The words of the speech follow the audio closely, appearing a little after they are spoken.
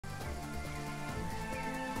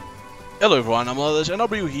Hello everyone, I'm Alex and I'll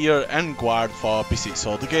be here and Garde for PC.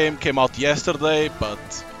 So the game came out yesterday, but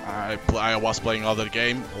I was playing other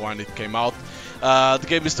game when it came out. The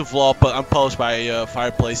game is developed and published by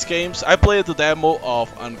Fireplace Games. I played the demo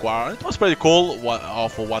of Garde. It was pretty cool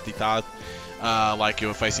for what it had. Like you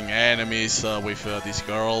were facing enemies with this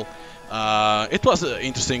girl. It was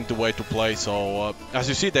interesting the way to play. So as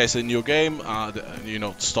you see, there's a new game,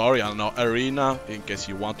 story and arena in case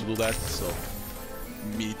you want to do that. So.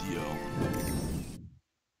 Medium.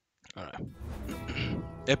 Alright.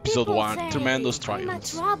 Episode People 1, say Tremendous I'm a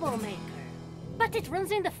Trials. troublemaker, but it runs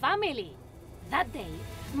in the family. That day,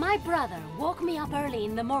 my brother woke me up early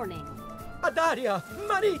in the morning. Adaria,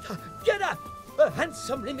 Marita, get up! A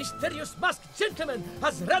handsomely mysterious masked gentleman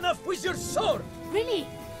has run off with your sword! Really?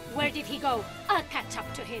 Where did he go? I'll catch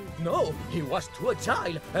up to him. No, he was too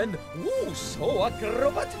agile and, so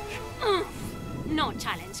acrobatic. No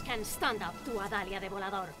challenge can stand up to Adalia de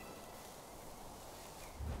Volador.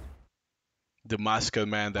 The masked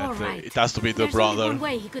man that Right. it has to be the There's brother. only one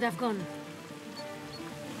way he could have gone.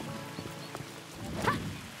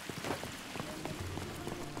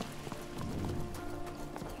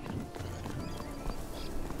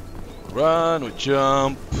 Run, we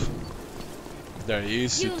jump. There he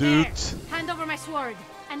is, You dude. there! Hand over my sword,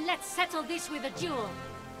 and let's settle this with a duel.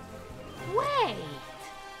 Wait!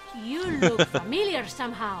 You look familiar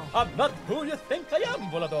somehow. I'm not who you think I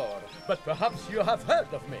am, Volador, but perhaps you have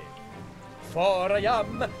heard of me. For I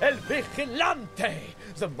am El Vigilante,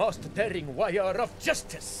 the most daring warrior of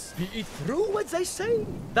justice. Be it true what they say,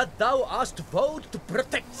 that thou hast vowed to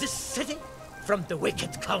protect this city from the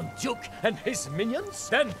wicked Count Duke and his minions?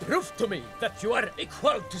 Then prove to me that you are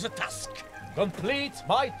equal to the task. Complete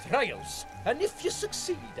my trials, and if you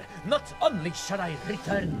succeed, not only shall I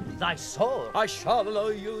return thy soul, I shall allow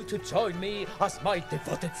you to join me as my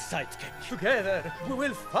devoted sidekick. Together, we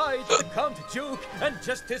will fight the Count Duke, and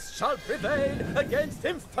justice shall prevail against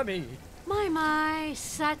infamy. My,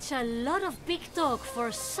 such a lot of big talk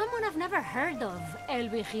for someone I've never heard of, El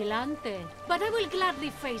Vigilante. But I will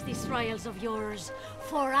gladly face these trials of yours,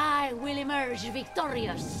 for I will emerge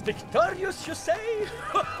victorious. Victorious, you say?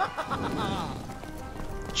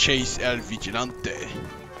 Chase El Vigilante.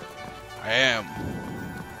 I am.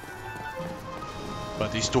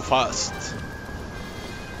 But he's too fast.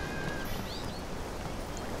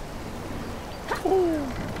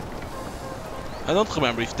 I don't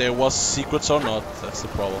remember if there was secrets or not, that's the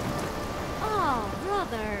problem. Oh,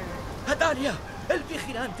 brother. Adaria, El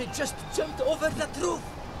Vigilante just jumped over that roof.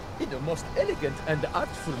 In the most elegant and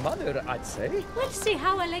artful manner, I'd say. We'll see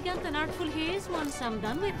how elegant and artful he is once I'm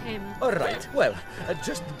done with him. All right, well,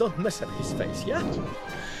 just don't mess up his face, yeah?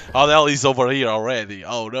 Oh, the hell, he's over here already.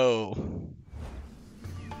 Oh no.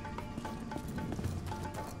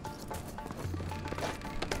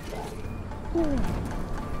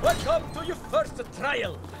 Welcome to your first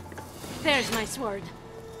trial. There's my sword.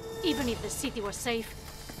 Even if the city was safe,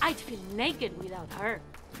 I'd feel naked without her.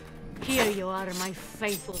 Here you are, my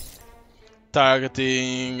faithful.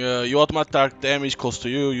 Targeting, you automatically target damage close to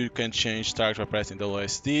you. You can change target by pressing the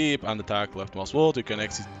LSD and attack left mouse button. You can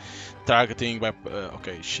exit targeting by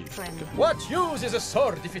okay, shift. Friend. What use is a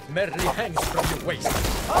sword if it merely hangs from your waist?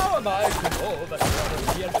 How am I to know that you are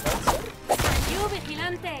a real fencer? You,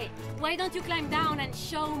 Vigilante, why don't you climb down and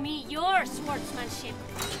show me your swordsmanship?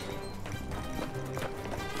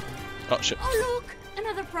 Oh shit. Oh, look!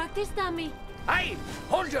 Another practice dummy. Hey,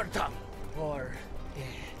 hold your tongue, or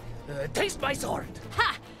taste my sword.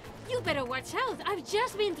 Ha! You better watch out. I've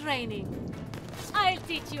just been training. I'll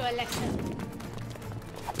teach you a lesson.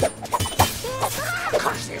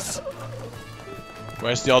 Curses!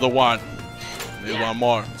 Where's the other one? Need one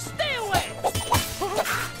more. Stay away!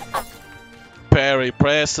 Parry,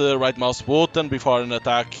 press right mouse button before an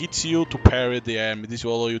attack hits you to parry the enemy. This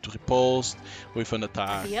will allow you to repulse with an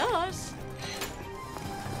attack. Adios.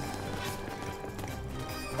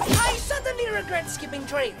 I suddenly regret skipping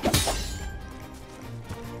train.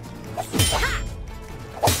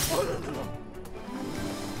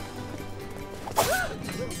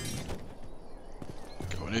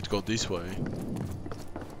 Okay, we need to go this way.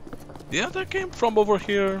 The other came from over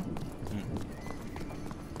here.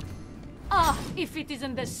 Ah, if it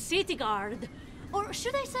isn't the city guard. Or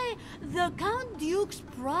should I say, the Count Duke's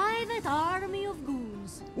private army of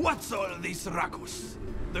goons. What's all this ruckus?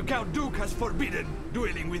 The Count Duke has forbidden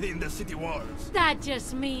dueling within the city walls. That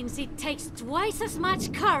just means it takes twice as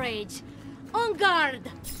much courage. On guard!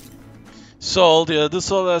 So, this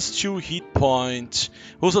sword has 2 hit points.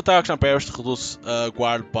 Whose attacks and parries reduce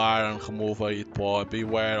guard bar and remove a hit point.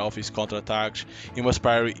 Beware of his counter attacks. He must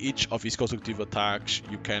parry each of his consecutive attacks.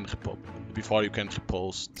 You can before you can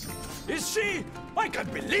repost. Is she? I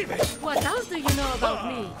can't believe it! What else do you know about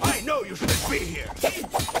me? I know you shouldn't be here!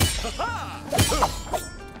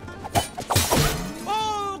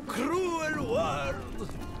 Oh, cruel world!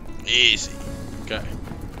 Easy. Okay.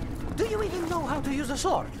 Do you even know how to use a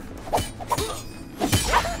sword?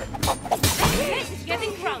 This is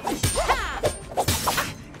getting crowded. Ha!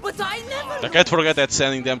 But I never... I can't forget that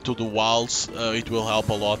sending them to the walls, it will help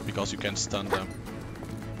a lot because you can stun them.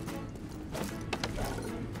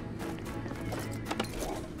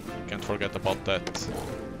 Can't forget about that.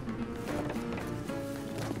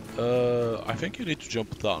 I think you need to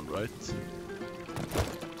jump down, right?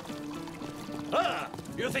 Ah,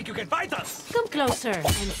 you think you can fight us? Come closer and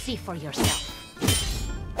see for yourself.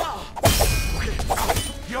 Okay.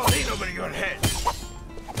 You're in over your head.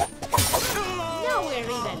 Now we're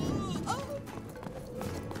even.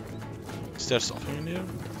 Is there something in here?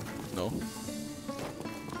 No.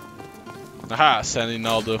 Aha, sending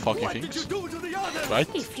all the fucking What did you things. do to the others? Right?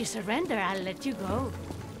 If you surrender, I'll let you go.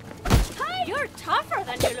 You're tougher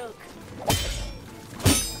than you look.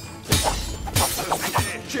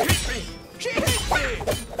 She hit me! She hit me!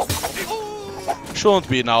 Oh. Shouldn't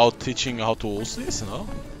be now teaching how to use this, no?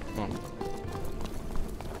 Oh.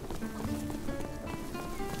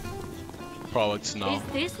 Probably it's now. Is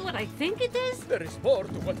this what I think it is? There is more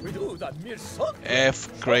to what we do than mere song. F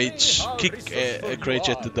crouch, kick crouch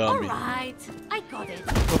at the dummy. Alright, I got it.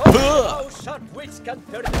 How sharp wits can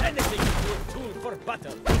turn anything into a tool for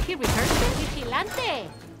battle. Here we heard the Vigilante.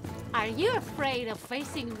 Are you afraid of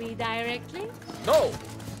facing me directly? No,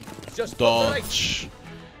 just right. Dodge.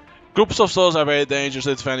 Groups of souls are very dangerous.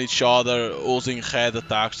 They defend each other, using head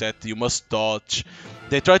attacks that you must dodge.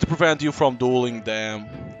 They try to prevent you from dueling them.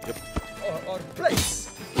 Yep. Or place.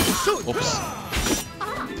 Shoot. Oops.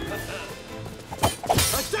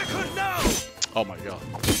 Attack her now! Oh my god.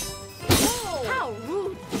 How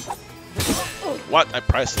rude! What? I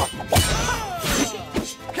pressed it.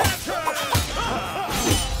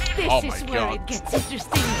 This Oh is my where God. it gets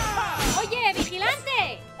interesting. Oye,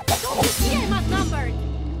 Vigilante! Don't you see I'm outnumbered?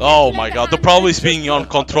 Oh my god. The problem is being on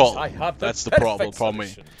control. I have That's the perfect problem for me.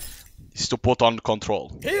 solution. Is to put on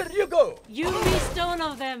control. Here you go. You missed one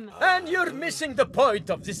of them. And you're missing the point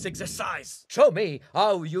of this exercise. Show me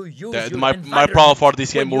how you use your My environment problem for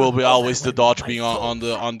this game when will be you're always the overwhelmed dodge by being on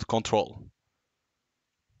the control.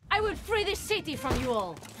 I will free this city from you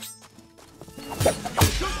all.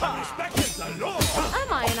 Respected the law!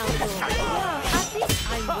 Am I an outlaw? Well, at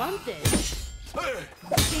least I'm wanted.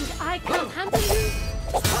 Think I can handle you?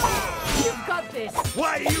 You've got this.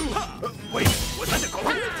 Why you? Wait, was that a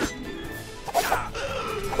compliment?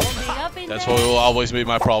 Hold me up in That's there. what will always be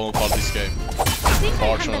my problem for this game. I think I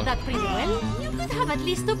Fortunately. handled that pretty well. You could have at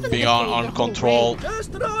least opened Being the on gate the whole control. way.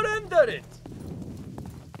 Just run under it.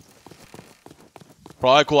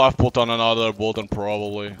 Probably could have put on another button,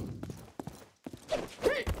 probably.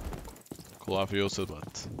 Could have used it,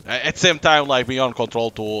 but at the same time, like being on control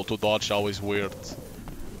to dodge is always weird.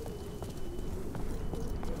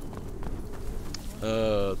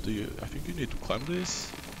 I think you need to climb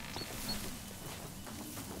this.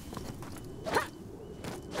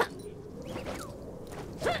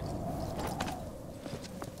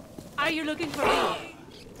 Are you looking for me?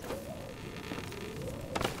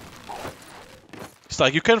 It's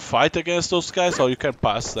like you can fight against those guys or you can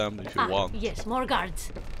pass them if you want. Yes, more guards.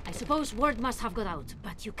 I suppose word must have got out,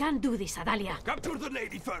 but you can't do this, Adalia. Capture the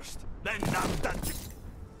lady first, then I'm done.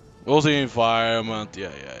 Also the environment, yeah,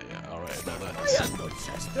 alright, I know I that. am no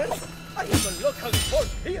jester. I am a local born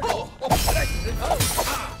hero of great renown.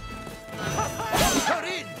 You're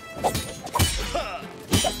in!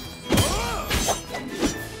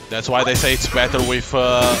 That's why they say it's better with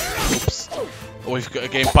with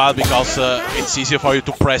gamepad because it's easier for you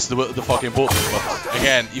to press the fucking button. But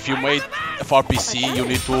again, if you made for PC, you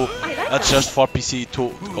need to adjust for PC to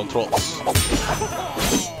controls.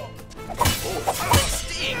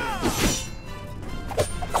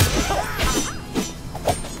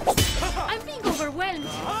 I'm being overwhelmed.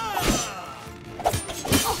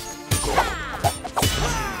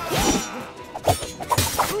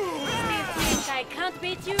 Still think I can't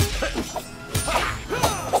beat you?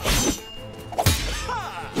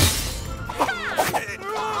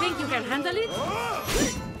 Think you can handle it?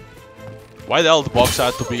 Why the hell the box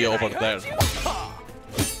had to be over there?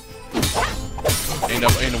 In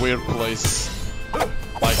a weird place.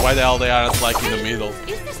 Like why the hell they aren't like in the middle?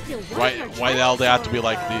 Is this still Why the hell they had to be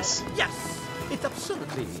like this? Yes, it's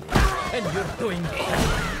absolutely. And you're doing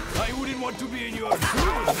I wouldn't want to be in your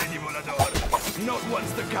shoes, Lady Volador. Not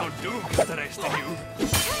once the Count Duke is arresting you.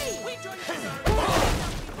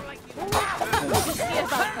 We'll see about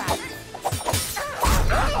that.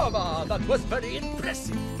 That was very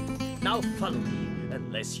impressive. Now follow me,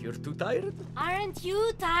 unless you're too tired. Aren't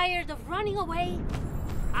you tired of running away?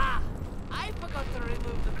 Ah, I forgot to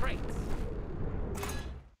remove the crates.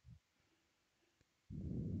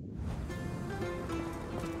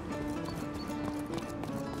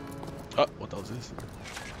 Oh, what else is this?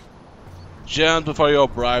 Jump before you are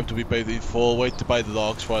bribed to be paid in full. Wait to buy the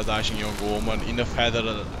dogs for a dashing young woman in a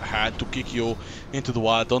feathered hat to kick you into the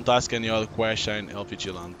water. Don't ask any other question, El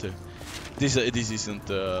Vigilante. This isn't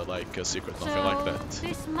like a secret, nothing like that.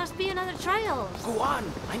 This must be another trial. Go on,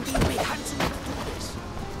 I'm being paid handsomely to do this.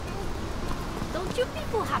 Don't you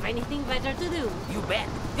people have anything better to do? You bet.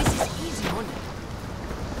 This is easy money.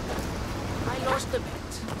 I lost a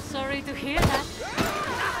bet. Sorry to hear that.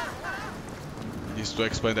 This is to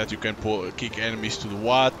explain that you can kick enemies to the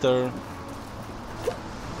water.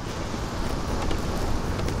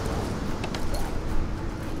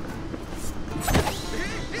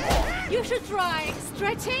 You should try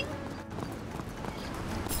stretching.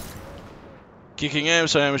 Kicking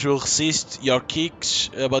enemies, so enemies will resist your kicks,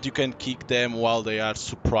 but you can kick them while they are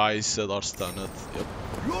surprised or stunned. Yep.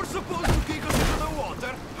 You're supposed to kick us into the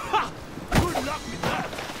water? Ha! Good luck with that!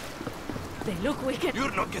 They look wicked.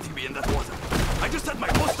 You're not getting me in that water. I just had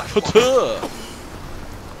my mustache.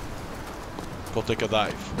 Go take a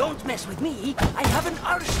dive. Don't mess with me. I have an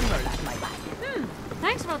arsenal at my back.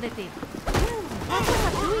 Thanks for the tip. What was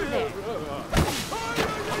I doing there?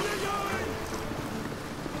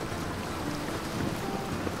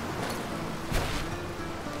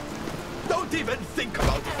 Don't even think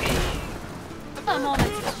about it. A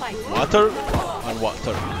moment to fight. Water and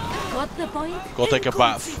water. Got the point? Go take a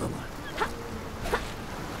bath.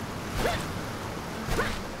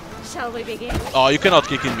 Shall we begin? Oh, you cannot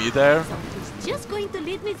kick in me there. So he's just going to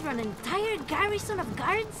lead me through an entire garrison of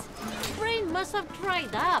guards? Brain must have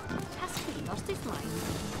dried up. Has he lost his mind?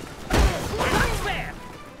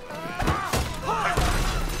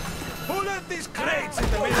 Who left these crates in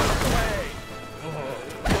the middle of the way?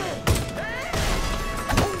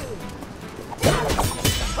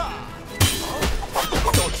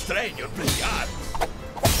 Don't strain your pretty arms.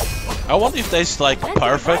 I wonder if there's like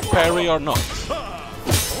perfect parry or not.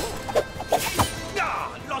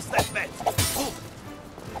 Ah, lost that bet.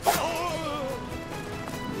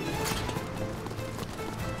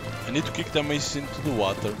 I need to kick them into the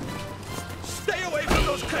water. Stay away from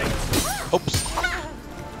those crates. Oops.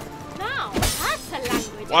 Now, that's a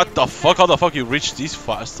language. What the fuck? How the fuck you reached this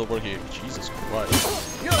fast over here? Jesus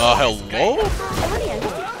Christ. Hello? Funny, I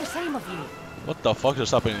don't think the same of you. What the fuck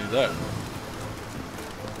is happening there?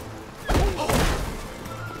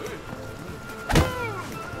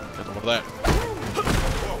 Get over there.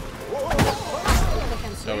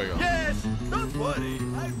 There we go. Yes, don't worry.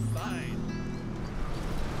 I'm fine.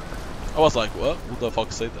 I was like, what? Who the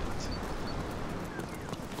fuck said that?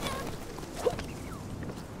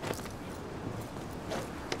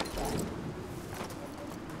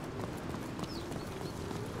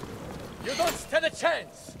 You don't stand a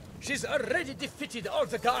chance. She's already defeated all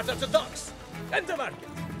the guards at the docks, and the market,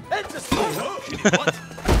 and the store. What?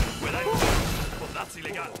 Well, well, that's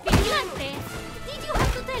illegal. Vigilante, did you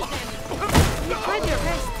have to tell them? You tried your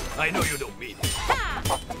best. I know you don't mean it. Ha!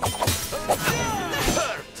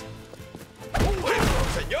 Hurt!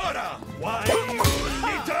 Senora! Why, you little...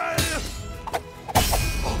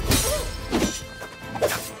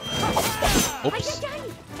 Oops.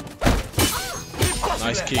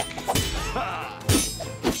 Nice kick.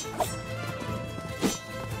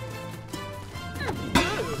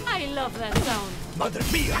 I love that sound. Madre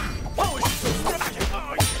mia! How is she so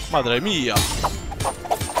dramatic? Madre mia.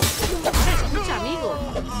 Escucha, amigo.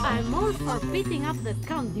 I'm all for beating up the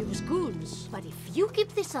Count Duke's goons, but if you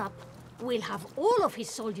keep this up, we'll have all of his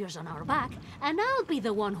soldiers on our back, and I'll be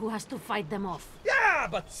the one who has to fight them off. Yeah,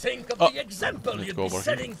 but think of the example let's you'd go be over here.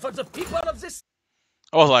 setting for the people of this.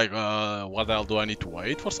 I was like, what the hell, do I need to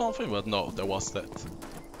wait for something? But no, there was that.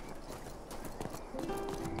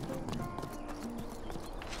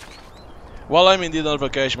 While I'm indeed on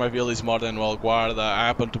vacation, my village is more than well guarded. I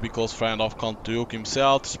happen to be close friend of Count Duke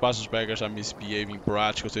himself. Trespassers, beggars, and misbehaving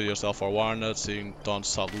brats. Consider yourself forewarned, seeing Don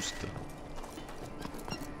Saluste.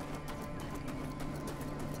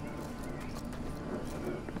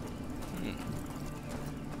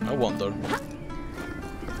 I wonder.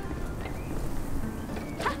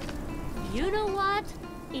 You know what?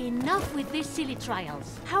 Enough with these silly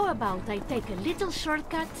trials. How about I take a little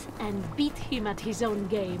shortcut and beat him at his own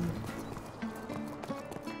game?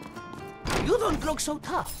 You don't look so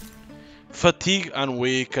tough. Fatigue and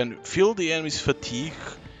weaken. Feel the enemy's fatigue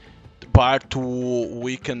bar to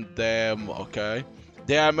weaken them, okay?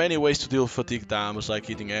 There are many ways to deal with fatigue damage, like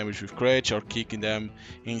hitting enemies with crutch or kicking them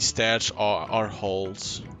in stairs or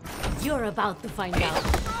holes. You're about to find out.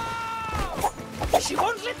 She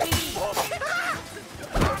won't let me leave.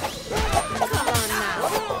 Come on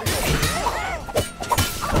now.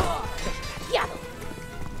 Yeah.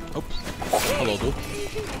 Oops. Hello, dude.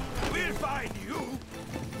 We'll find you.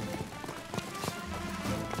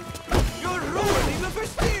 You're ruining the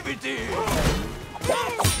festivity.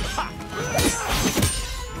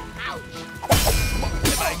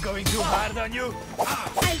 Am I going too hard on you?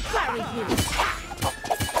 I'll bury him.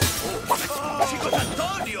 She got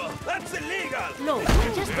Antonio. That's illegal. Law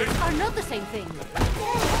and justice are not the same thing.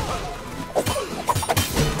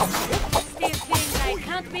 Still think I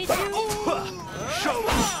can't beat you? Show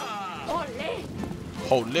us. Ole!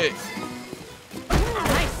 Holy.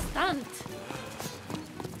 Nice stunt.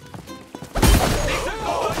 It's a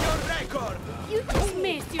go on your record. You just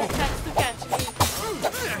missed your chance to catch me.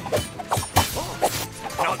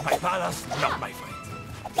 Not my palace, not my fight.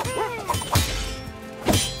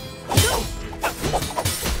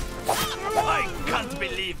 I can't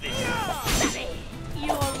believe this.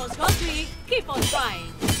 You almost got me. Keep on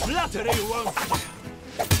trying. Flattery won't.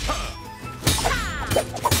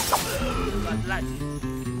 But like,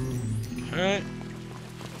 Okay.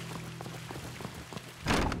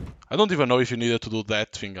 I don't even know if you needed to do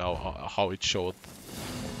that thing, how it showed.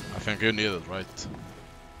 I think you needed, right?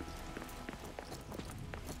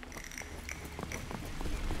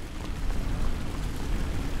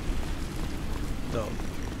 No.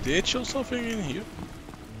 Did it show something in here?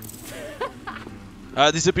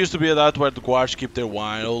 This appears to be a that where the guards keep their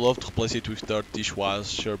wine. I would love to replace it with their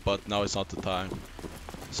dishwasher, but now it's not the time.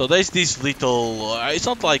 So there's these little, it's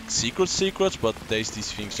not like secrets, but there's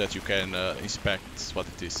these things that you can inspect. That's what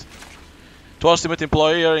it is. To our estimate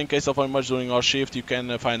employer, in case of an emergency during our shift, you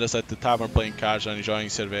can find us at the tavern playing cards and enjoying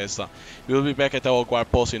cerveza. We will be back at our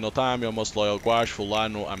guard post in no time. Your most loyal guard,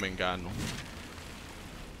 Fulano Amengano.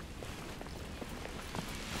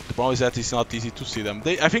 The problem is that it's not easy to see them.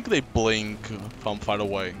 I think they blink from far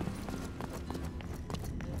away.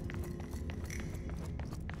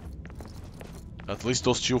 At least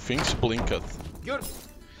those two things blinked.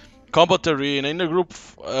 Combat arena. In a group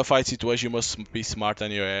fight situation, you must be smarter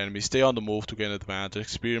than your enemy. Stay on the move to gain advantage.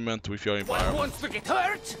 Experiment with your One environment. wants to get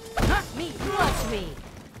hurt. Not me. Watch me.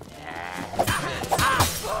 I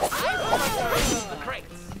want to remove the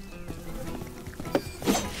crates.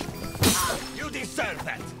 you deserve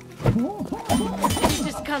that. You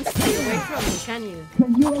just can't stay away from me, can you?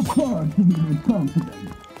 Can you afford to be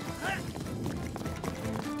confident?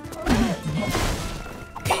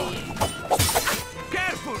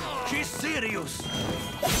 Careful, she's serious.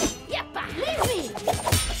 Yeppa, leave me.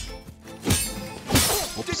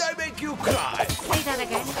 Did I make you cry? Say that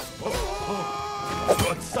again.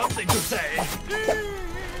 Got something to say.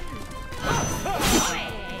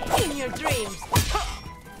 In your dreams.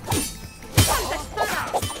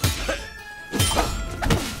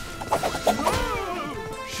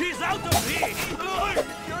 She's out of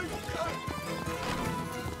reach.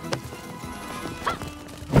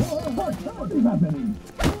 What is happening?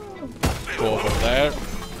 Go over there.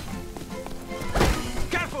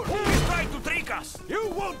 Careful, he's trying to trick us. You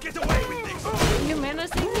won't get away with this. You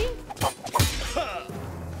menacing me?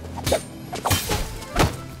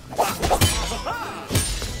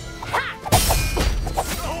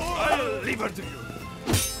 I'll leave her to you.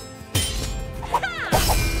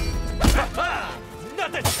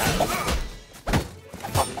 Not a chance.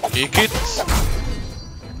 Kick it.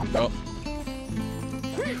 Oh.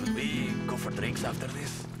 Should we go for drinks after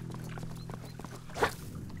this?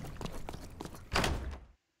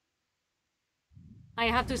 I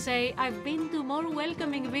have to say, I've been to more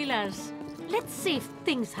welcoming villas. Let's see if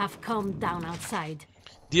things have calmed down outside.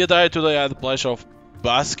 Dear Diary, today I had the pleasure of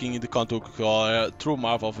basking in the contour true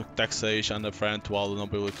marvel of taxation and a friend to all the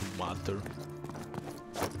nobility matter.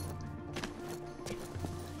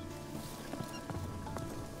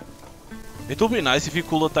 It would be nice if you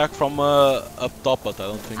could attack from up top, but I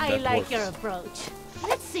don't think I that like works. your approach.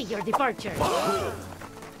 Let's see your departure.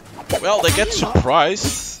 Well, they get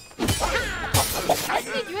surprised. I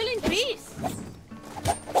see dwell in peace.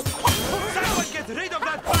 Someone get rid of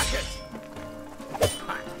that bucket!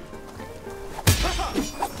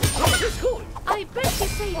 I bet you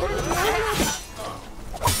say that.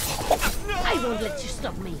 I won't let you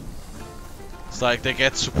stop me. It's like they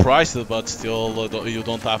get surprised, but still you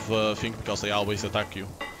don't have a thing because they always attack you.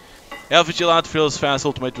 El Vigilante feels fans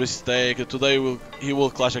ultimate mistake. Today he will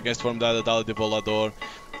clash against Formidable Dali de Volador.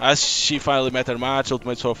 As she finally met her match,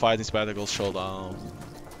 ultimate sword fight in Spectacle Showdown.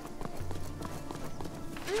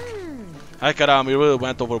 Ay caramba, you really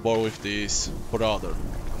went overboard with this, brother.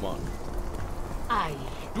 Come on. Aye.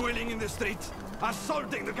 Dueling in the street,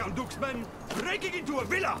 assaulting the Count Duke's men, breaking into a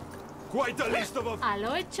villa. Quite a list of... A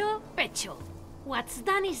lo hecho, pecho. What's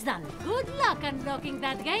done is done. Good luck unlocking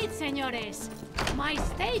that gate, señores. My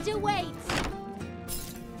stage awaits.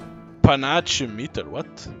 Panache meter,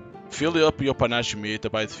 what? Fill up your panache meter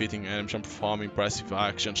by defeating enemies and performing impressive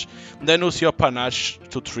actions. Then use your panache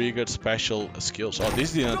to trigger special skills. Oh,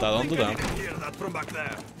 this didn't add on to them. Hear that from back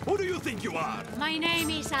there. Who do you think you are? My name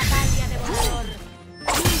is Atalia de Valor.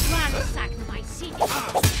 You ransacked my city.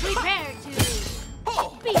 Prepare to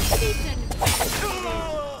be beaten.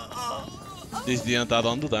 This didn't add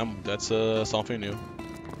on to them. That's something new.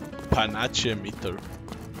 Panache meter.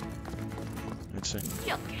 Let's see.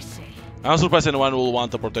 Yo que sé. I'm surprised anyone will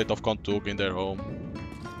want a portrait of Count Duke in their home.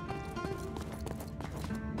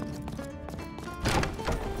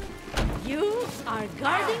 You are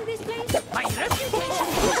guarding this place? My reputation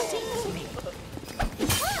precedes me.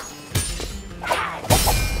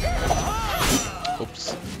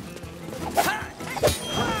 Oops.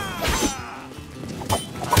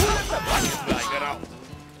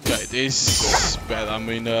 Okay, this is bad. I'm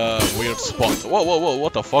in a weird spot. Whoa, whoa, whoa,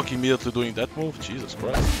 what the fuck? Immediately doing that move? Jesus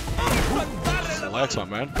Christ. Relax, my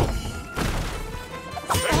man. On to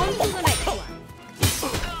the next one.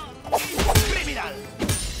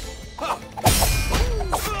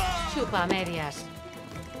 Chupa medias.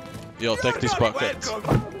 Yo, take this bucket.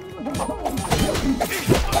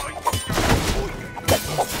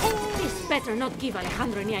 This better not give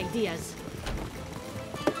Alejandro any ideas.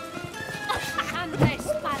 Andres,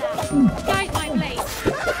 para. Guide my blade.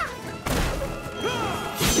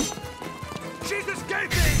 She's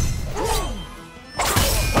escaping!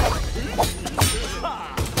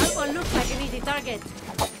 That one looks like an easy target.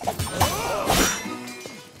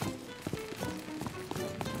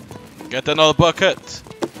 Get another bucket.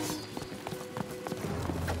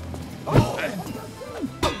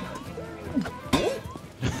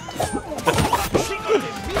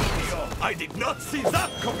 I did not see that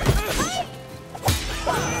coming!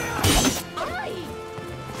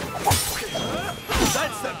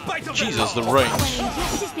 That's the bite of Jesus, the law. range. When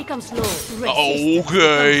injustice becomes law,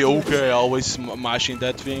 Okay, okay, always mashing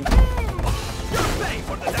that thing. You're paying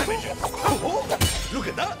for the damages! Look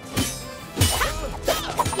at that!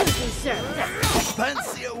 you deserve that.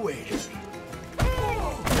 Fancy away!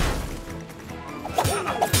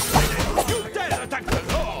 You dare attack the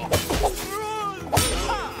law!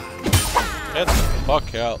 Get the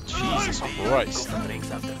fuck out. Jesus Christ.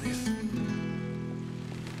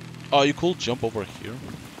 Oh, you could jump over here.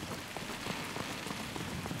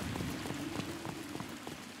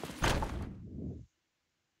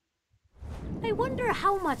 I wonder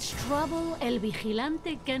how much trouble El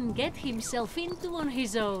Vigilante can get himself into on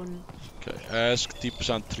his own. Okay, ask tips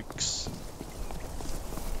and tricks.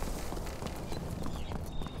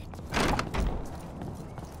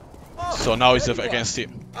 So now it's against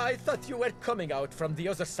him. I thought you were coming out from the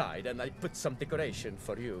other side, and I put some decoration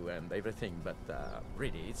for you and everything, but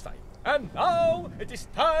really, it's fine. And now it is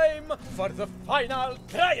time for the final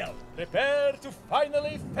trial. Prepare to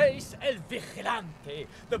finally face El Vigilante,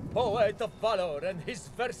 the poet of valor and his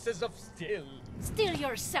verses of steel. Still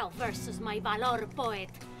yourself versus my Valor poet,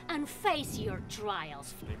 and face your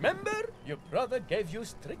trials. Remember, your brother gave you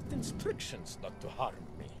strict instructions not to harm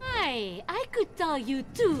me. Hey, I could tell you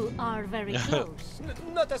two are very close.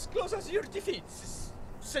 Not as close as your defeats,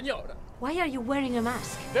 Senora. Why are you wearing a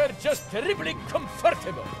mask? They're just terribly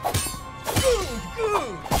comfortable. Good,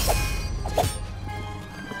 good.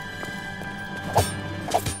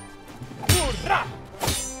 Hurrah!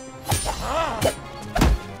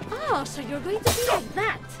 Oh, so you're going to be like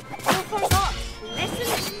that. So forgot.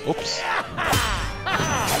 Listen. Oops.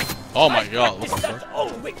 Oh my god, what Is the that fuck?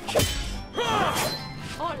 all witch?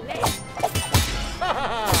 Ole.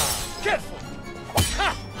 Careful!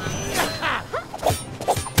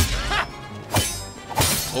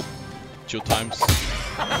 Oh, 2 times.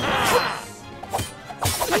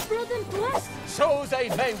 You brought them to us? So they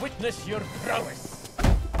may witness your prowess.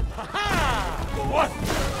 Ha-ha! What?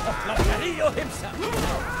 The Flacarillo himself!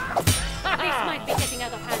 This might be getting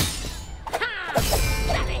out of hand. Ha!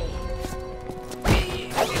 Daddy!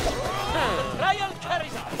 Trial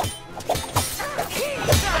carries on.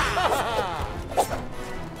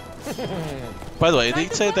 By the way, did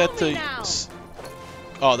it say that? follow me now.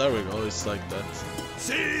 Oh, there we go. It's like that.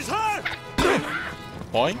 Seize her!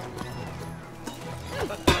 Boing.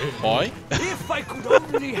 Boing. If I could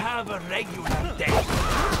only have a regular day.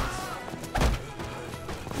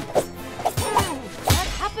 What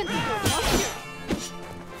happened to your posture?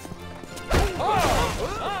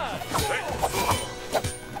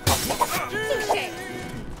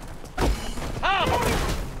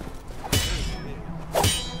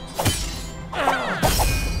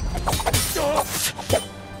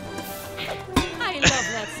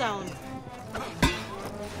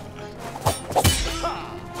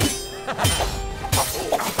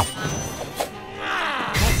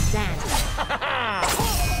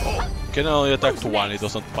 Can only attack to one, it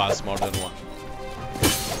doesn't pass more than one.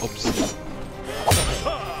 Oops.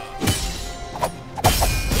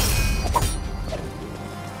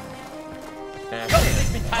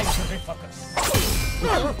 Take me time to refocus.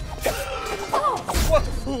 What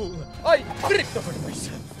a fool! I tripped over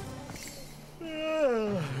myself.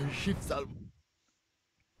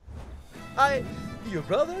 Your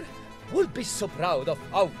brother, will be so proud of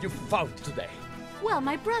how you fought today. Well,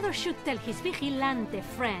 my brother should tell his vigilante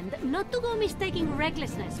friend not to go mistaking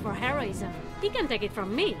recklessness for heroism. He can take it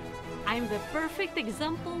from me. I'm the perfect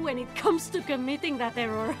example when it comes to committing that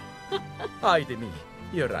error. Ay de me.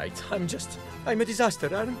 You're right. I'm a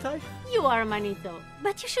disaster, aren't I? You are, Manito,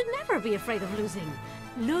 but you should never be afraid of losing.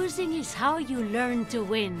 Losing is how you learn to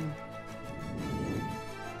win.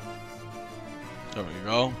 There we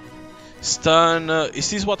go. Stun. Is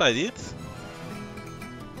this what I did?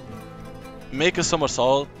 Make a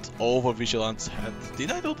somersault over Vigilante's head.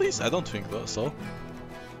 Did I do this? I don't think so.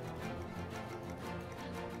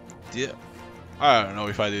 Yeah. I don't know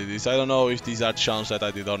if I did this. I don't know if these are chants that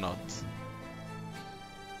I did or not.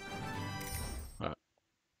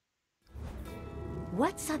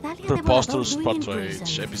 What's Adalia Preposterous doing in Portrait,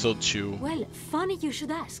 prison? episode 2. Well, funny you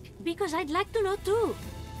should ask, because I'd like to know too.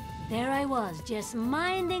 There I was, just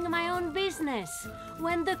minding my own business,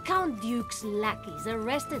 when the Count Duke's lackeys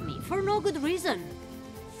arrested me for no good reason.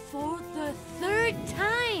 For the third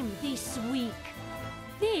time this week.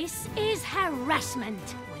 This is harassment.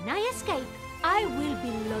 When I escape, I will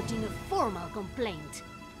be lodging a formal complaint.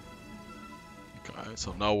 Okay,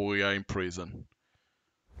 so now we are in prison.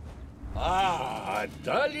 Ah,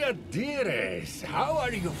 Dahlia dearest, how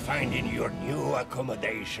are you finding your new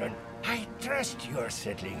accommodation? I trust you're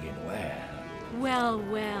settling in well.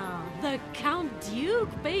 Well, the Count Duke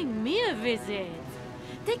paying me a visit.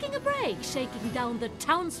 Taking a break, shaking down the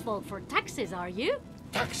townsfolk for taxes, are you?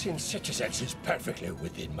 Taxing citizens is perfectly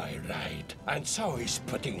within my right, and so is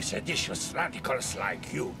putting seditious radicals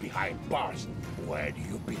like you behind bars where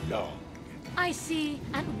you belong. I see.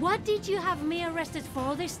 And what did you have me arrested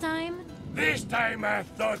for this time? This time I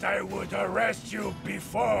thought I would arrest you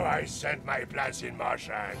before I sent my plans in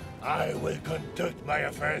motion. I will conduct my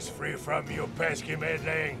affairs free from you pesky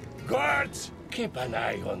meddling. Guards, keep an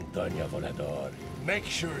eye on Doña Volador. Make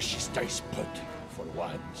sure she stays put for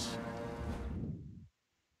once.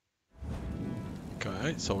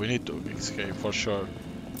 Okay, so we need to escape for sure.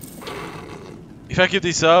 If I keep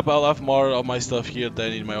this up, I'll have more of my stuff here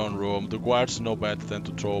than in my own room. The guards know better than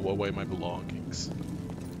to throw away my belongings.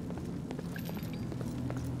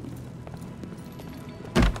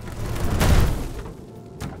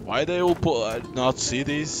 Why they all not see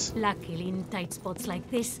this? Luckily, in tight spots like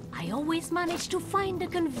this, I always manage to find a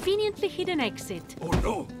conveniently hidden exit. Oh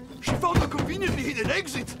no! She found a conveniently hidden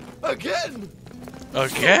exit! Again!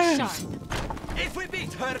 Again? Sharp. If we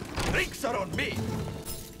beat her, drinks are on me!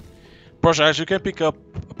 Project, you can pick up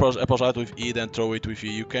a project with E then throw it with E.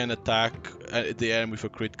 You can attack the enemy with a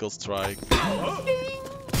critical strike.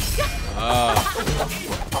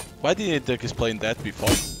 Why didn't they explain that before?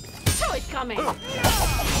 Saw it coming.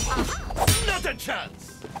 Not a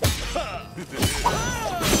chance!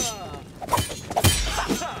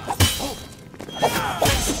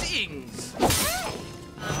 Stings!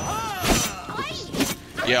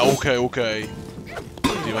 Yeah, okay.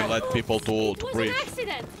 Don't even let people to breathe. It was an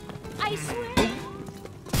accident. I swear.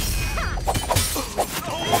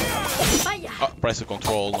 Press the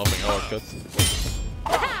control, nothing overcut.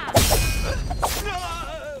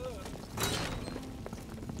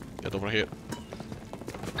 Get over here.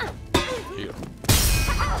 Here.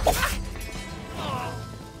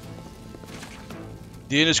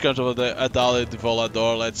 The English country of the Adalia de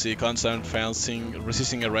Volador, let's see, constant fencing,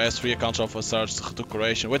 resisting arrest, 3 accounts of a search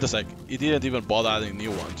decoration. Wait a sec, he didn't even bother adding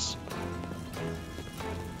new ones.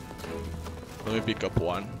 Let me pick up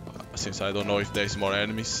one, since I don't know if there's more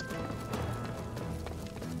enemies.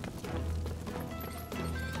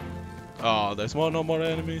 Oh, there's no more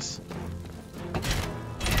enemies.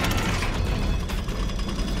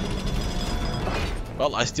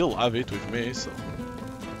 Well, I still have it with me, so...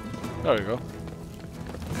 There we go.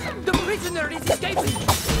 The prisoner is escaping!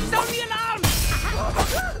 Sound the alarm!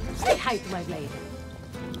 Say hi to my blade.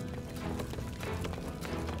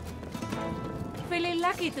 Feeling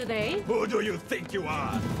lucky today? Who do you think you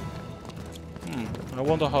are? I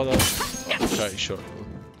wonder how that... Okay, sure.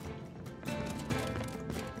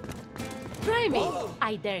 Try me.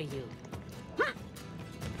 I dare you.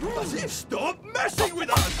 As if stop messing with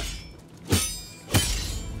us!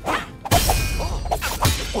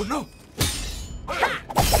 Oh no!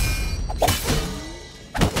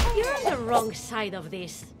 You're on the wrong side of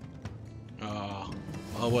this. Well,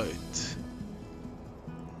 Oh wait.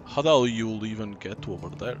 How the hell you'll even get over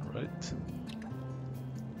there, right?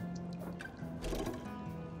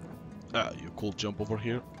 Ah, you could jump over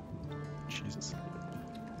here. Jesus.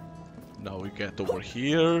 Now we get over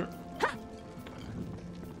here.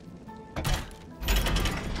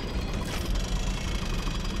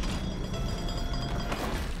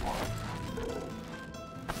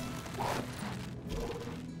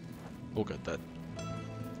 Look at that.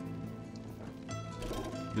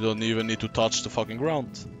 You don't even need to touch the fucking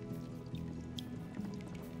ground.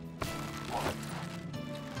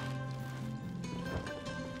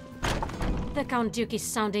 The Count Duke is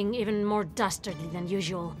sounding even more dastardly than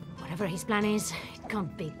usual. Whatever his plan is, it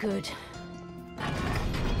can't be good.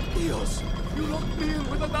 Dios, you locked me in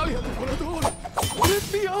with a Dalia Devorador.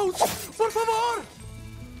 Let me out, por favor.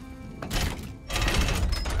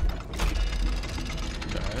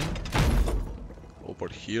 Okay. Over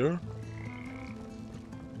here.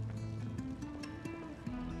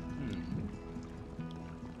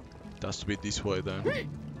 It has to be this way then.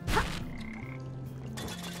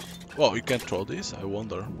 Well, you can throw this, I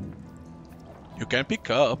wonder. You can pick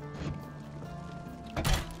up.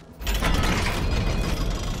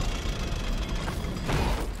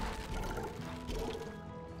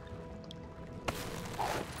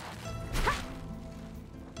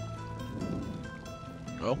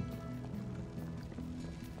 Well.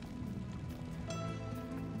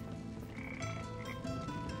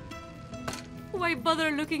 Why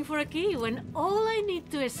bother looking for a key when all I need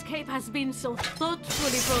to escape has been so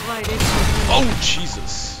thoughtfully provided? Oh,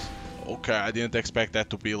 Jesus! Okay, I didn't expect that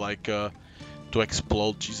to be like, to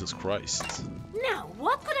explode, Jesus Christ. Now,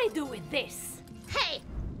 what could I do with this? Hey!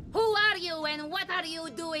 Who are you and what are you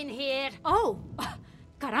doing here? Oh,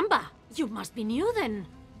 caramba, you must be new then.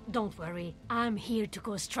 Don't worry, I'm here to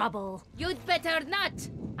cause trouble. You'd better not!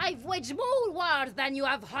 I've waged more wars than you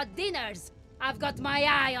have hot dinners. I've got my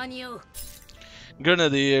eye on you.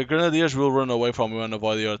 Grenadiers will run away from you and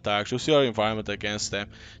avoid your attacks. Use your environment against them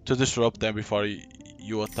to disrupt them before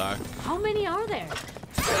you attack. How many are there?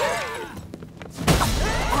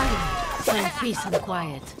 Quiet. Peace and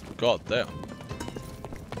quiet. God damn.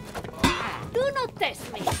 Do not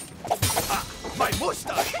test me. My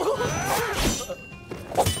mustache!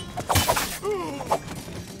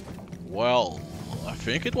 Well, I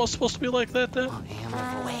think it was supposed to be like that then.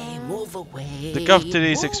 Move away. The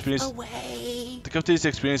cafeteria's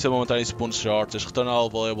experience a momentary sponge shortage. Return all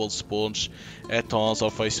valuable sponge add-ons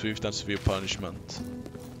or face swift and severe punishment.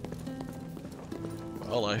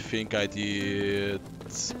 Well, I think I did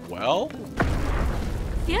well.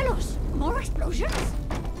 Cielos, more explosions?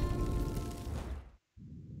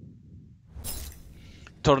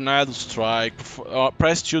 Tornado strike.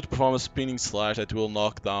 Press Q to perform a spinning slash that will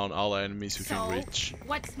knock down all enemies within reach.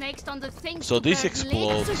 What's next on the thing? So this Super Blade?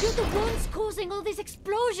 explodes. So you're the ones causing all these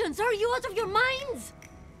explosions? Are you out of your minds?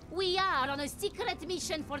 We are on a secret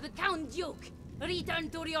mission for the Count Duke.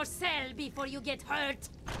 Return to your cell before you get hurt.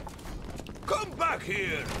 Come back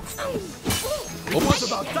here! It was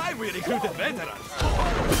about time we recruited veterans.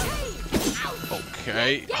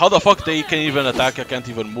 Okay. How the fuck they can even attack? I can't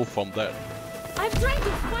even move from there. I'm trying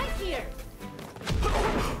to fight here.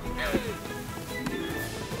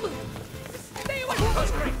 Stay away from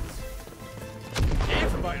those crates!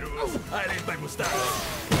 If by rules, I raise my mustache.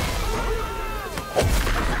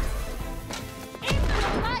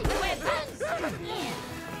 My weapons!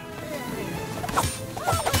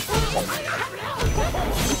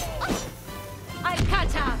 I'll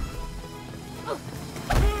catch up.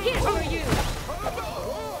 Here's for you.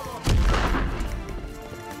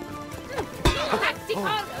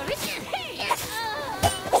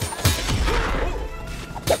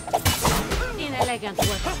 Inelegant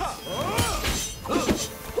work.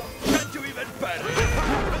 Can't you even parry?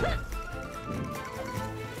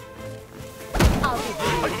 I'll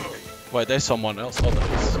give you. Wait, there's someone else. Oh,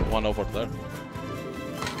 there's one over there.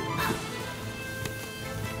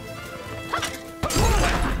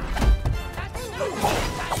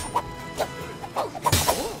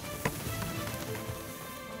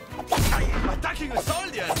 Attacking a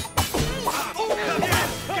soldier!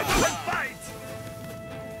 Get up and fight!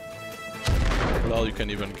 Well, you can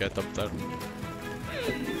even get up there. Put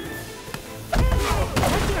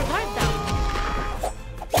your guard down.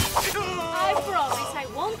 I promise I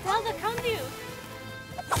won't tell the Count Duke.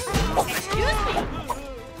 Excuse me.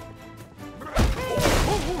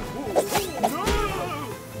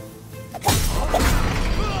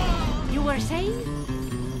 You were saying?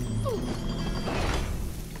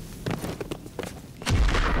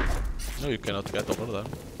 No, you cannot get over there.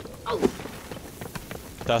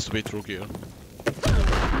 It has to be through here.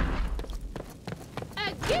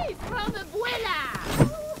 A Gift from Abuela!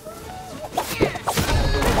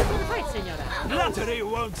 Fight, senora. Flattery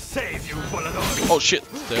won't save you, Volador. Oh shit,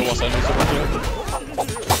 there was enemies over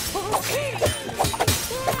here.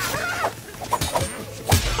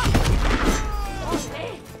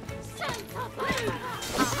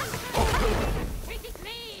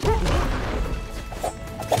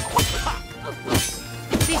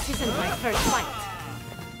 This isn't my first fight.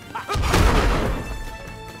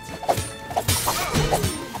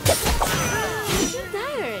 I'm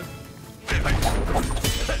tired.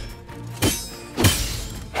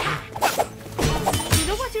 You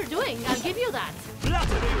know what you're doing. I'll give you that.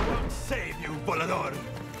 Flattery won't save you, Volador.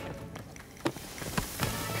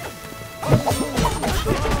 We're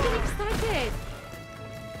just getting started.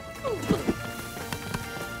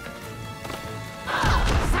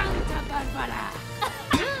 Santa Barbara!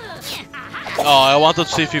 Oh, I wanted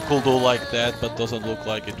to see if you could do like that, but doesn't look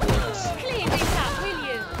like it works. Clean this up, will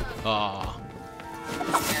you? Ah.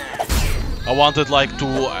 I wanted like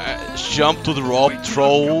to jump to the rope,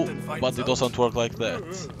 throw, but it doesn't work like that.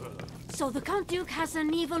 So the Count Duke has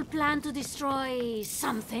an evil plan to destroy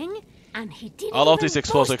something, and he didn't All of even these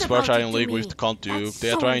explosive boast experts about are it in to league me. with the Count Duke. That's They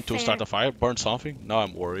are so trying to unfair. start a fire, burn something. Now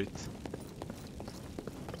I'm worried.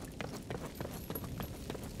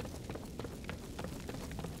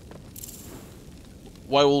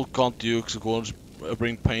 Why will Count Dukes go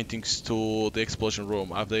bring paintings to the explosion room?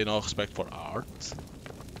 Have they no respect for art?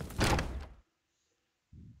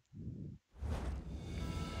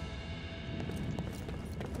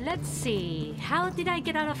 Let's see. How did I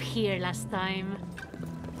get out of here last time?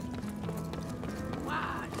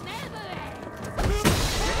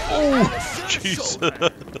 Oh,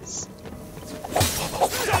 Jesus!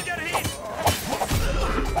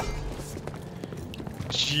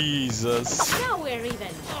 Jesus! Now we're even.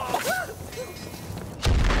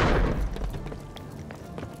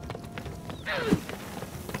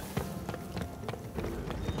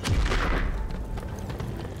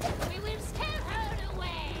 We will scare her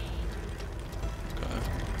away!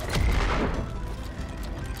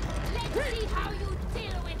 Let's see how you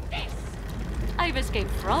deal with this! I've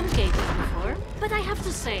escaped from cages before, but I have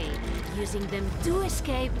to say, using them to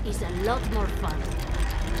escape is a lot more fun.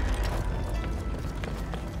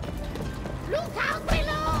 Look out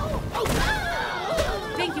below!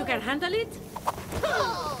 Oh, Think you can handle it?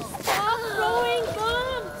 no! Stop throwing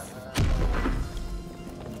bombs!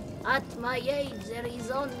 At my age, there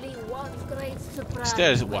is only one great surprise.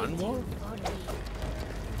 There is one waiting more? for me.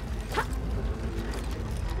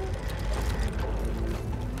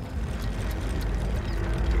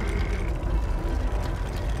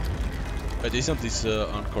 But isn't this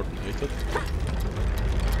uncoordinated?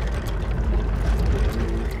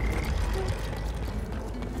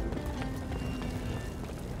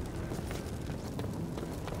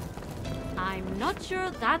 I'm not sure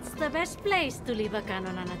that's the best place to leave a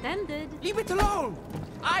cannon unattended. Leave it alone!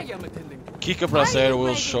 I am attending. Kika Are Bracer you will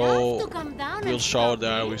brave show enough to come down will and show stop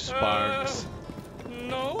there me? with sparks.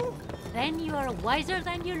 No? Then you are wiser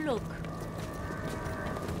than you look.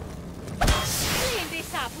 Clean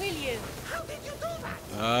this up, will you? How did you do that?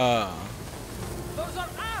 Ah. Those are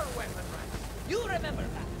our weapon racks. You remember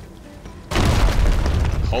that.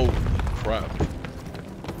 Holy crap.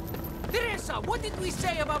 Teresa, what did we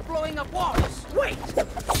say about blowing up walls? Wait!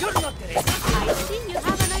 You're not Teresa. I see you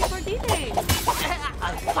have an eye for detail.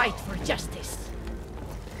 I'll fight for justice.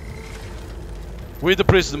 With the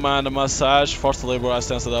priest demand a massage, forced labor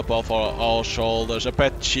stands it up for all shoulders, a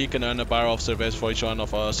pet chicken and a bar of cerveza for each one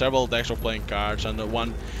of several decks of playing cards, and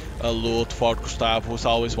one loot for Gustav, who's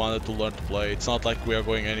always wanted to learn to play. It's not like we are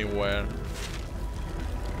going anywhere.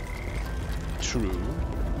 True.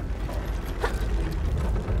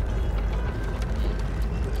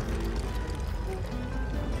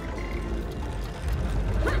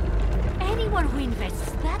 Anyone who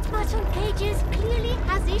invests that much on cages clearly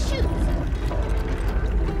has issues.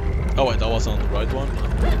 Oh wait, that wasn't the right one.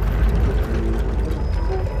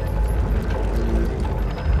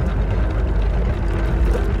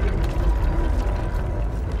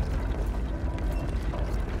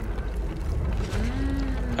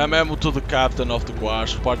 A memo to the captain of the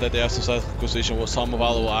guards report that they have successful acquisition with some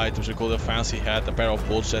valuable items, including a fancy hat, a pair of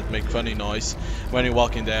boots that make funny noise when you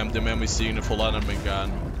walk in them. The memo is seeing a full alarming gun.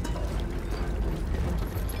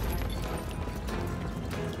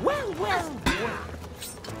 Well, well, well.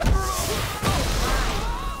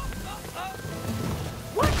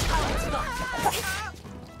 Watch how it's done.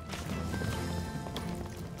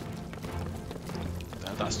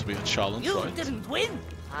 That has to be a challenge, You right? didn't win.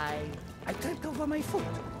 I tripped over my foot.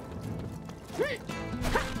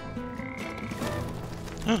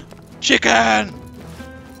 Chicken!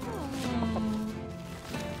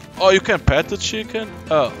 Oh, you can pet the chicken?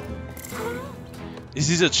 Oh. Is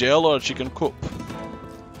this a jail or a chicken coop?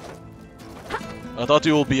 I thought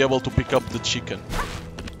you will be able to pick up the chicken.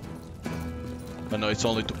 But no, it's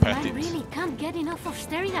only to pet I it. really can't get enough of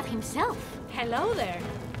staring at himself. Hello there.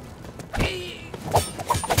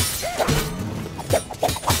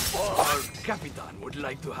 Our Capitan would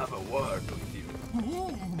like to have a word with you.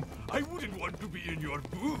 Ooh, I wouldn't want to be in your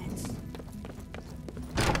boots.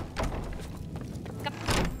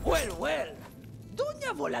 Well, well.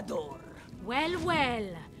 Doña Volador. Well, well.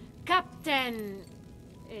 Captain...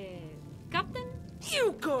 Captain?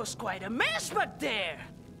 You caused quite a mess back there.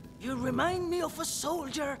 You remind me of a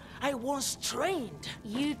soldier I once trained.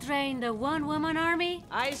 You trained a one-woman army?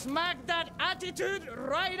 I smacked that attitude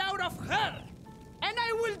right out of her. And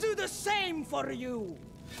I will do the same for you.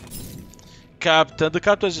 Captain, the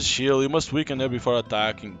captain has a shield. You must weaken her before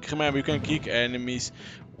attacking. Remember, you can kick enemies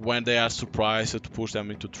when they are surprised to push them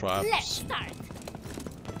into traps. Let's start.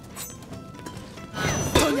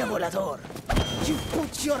 Doña Volador, you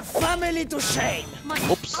put your family to shame.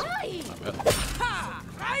 Oops. Ha!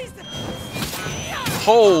 Rise the...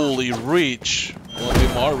 Holy reach. Will be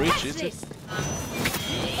more reach, is it?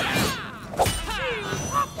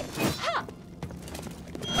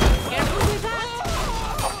 Careful with that.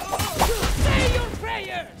 Say your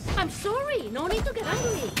prayers. I'm sorry. No need to get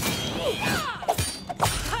angry.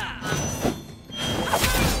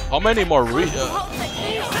 How many more reach?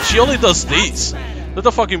 She only does this. What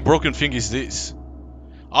the fucking broken thing is this?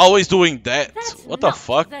 Always doing that. That's What the not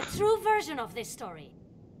fuck? the true version of this story.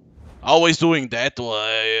 Always doing that.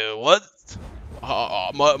 What?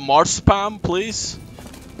 More spam, please.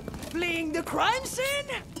 Fleeing the crime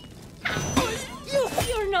scene?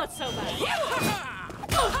 You're not so bad.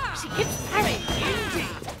 Oh, she keeps parrying.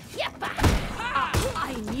 Yeppa.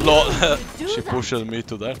 I knew Lol. you would do She that. pushed me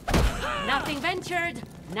to that. Nothing ventured,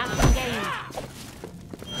 nothing gained.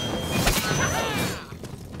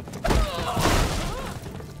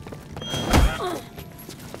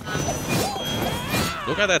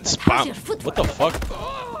 Look at that How's spam. your footwork? What the fuck?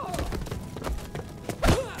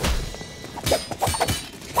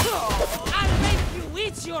 I'll make you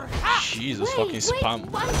eat your hat. Jesus fucking spam.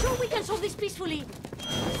 I'm sure we can solve this peacefully.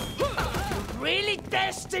 Really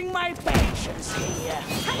testing my patience here.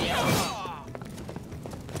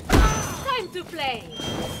 Time to play.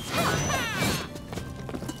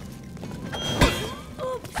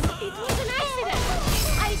 Oops, it was an accident.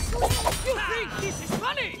 I swear. You think this is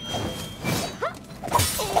funny?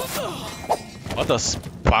 What a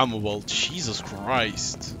spammable. Jesus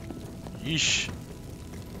Christ. Yeesh.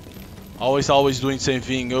 Always doing the same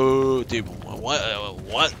thing. Oh, dude, what?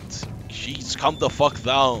 Jeez, calm the fuck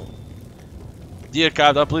down. Dear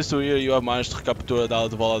Garde, I'm pleased to hear you have managed to capture the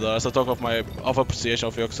Volador. As a token of appreciation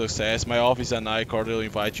of your success, my office and I cordially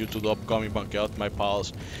invite you to the upcoming banquet at my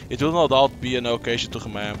palace. It will no doubt be an occasion to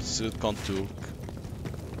remember Contour.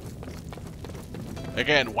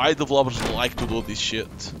 Again, why developers like to do this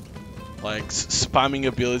shit? Like spamming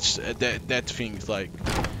abilities, that things like,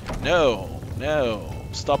 no,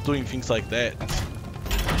 stop doing things like that.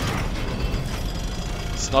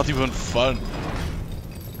 It's not even fun.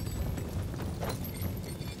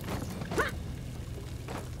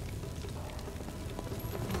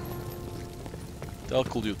 What the hell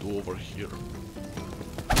could you do over here?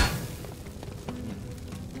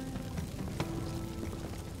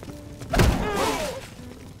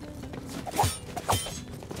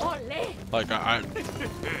 Like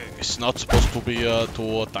it's not supposed to be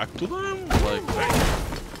to attack to them. Like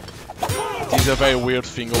it is a very weird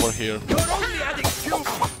thing over here.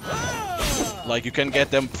 Like you can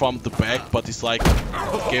get them from the back, but it's like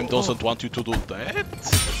the game doesn't want you to do that.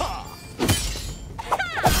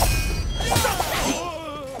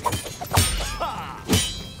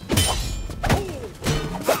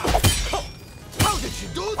 How did she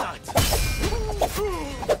do that?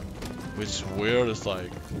 Which is weird. It's like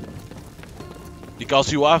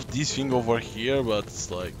because you have this thing over here, but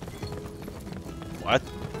it's like what?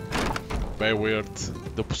 Very weird.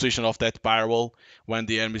 The position of that barrel when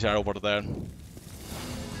the enemies are over there.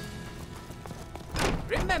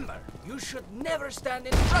 Remember, you should never stand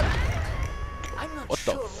in front of it. I'm not What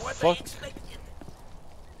the sure what fuck? they expected.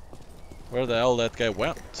 Where the hell that guy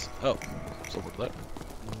went? Oh, it's over there.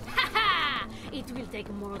 Haha! It will take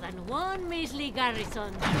more than one measly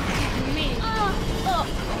garrison. Me. Of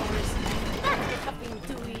course. That could have been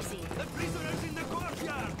too easy. The prisoner's in the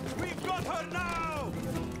courtyard. We've got her now.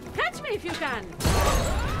 Catch me if you can.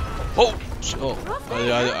 Oh!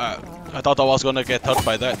 I thought I was gonna get hurt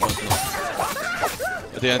by that, but no.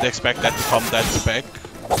 I didn't expect that to come that back.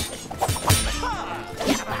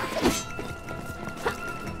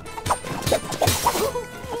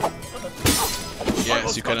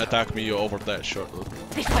 Yes, you can attack me over there, sure.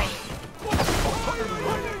 This way.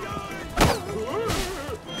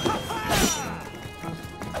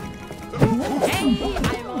 Hey,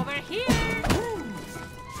 I'm over here.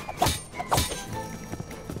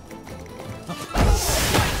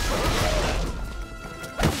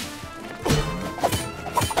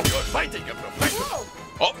 You're fighting a professional.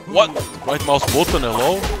 Oh, what? Right mouse button,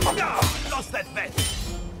 hello? Lost that bet.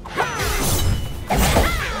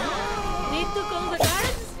 Need to call the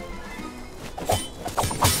guards?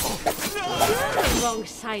 You're on the wrong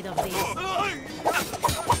side of this.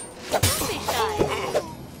 Don't be shy.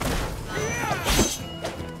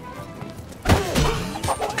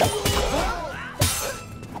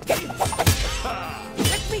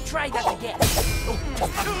 Let me try that again.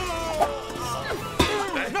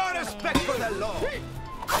 No respect for the law.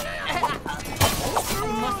 You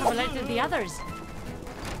must have alerted the others.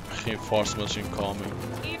 Reinforcements incoming.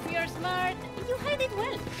 If you're smart, you hide it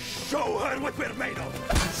well. Show her what we're made of.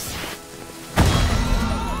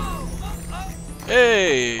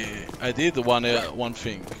 Hey! I did one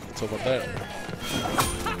thing. It's over there.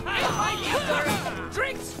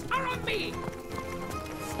 Drinks are on me.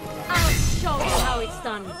 I'll show you how it's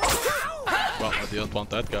done. Well, I didn't want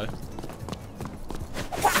that guy.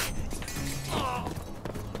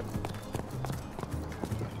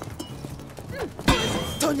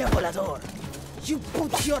 Doña Volador, you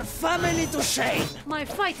put your family to shame. My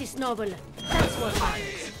fight is noble. That's what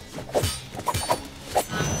matters.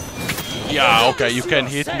 Yeah, okay, you can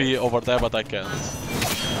hit me over there, but I can't.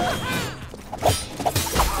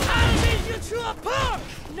 I'll leave you to a park.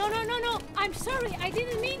 No, no, no, no. I'm sorry. I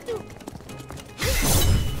didn't mean to.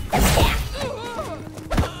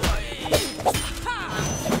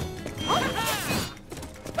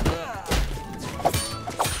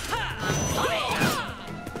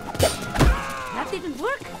 That didn't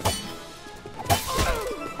work.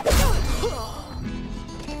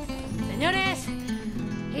 Señores,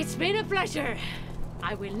 it's been a pleasure.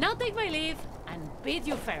 I will now take my leave and bid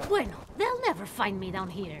you farewell. Bueno, they'll never find me down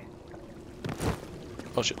here.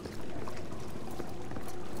 Oh shit.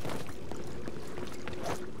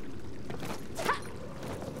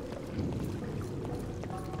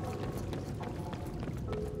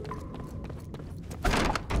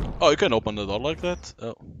 Oh, you can open the door like that?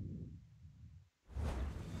 Oh.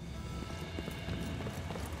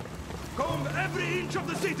 Comb every inch of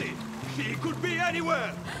the city. She could be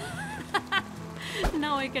anywhere.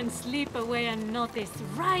 Now I can sleep away unnoticed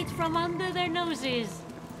right from under their noses.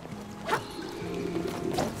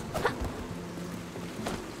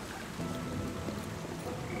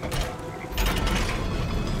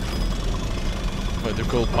 Wait, you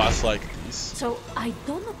could pass like this. So I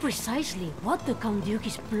don't know precisely what the Count Duke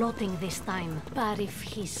is plotting this time, but if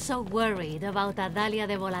he's so worried about Adalia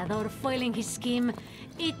de Volador foiling his scheme,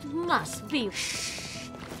 it must be.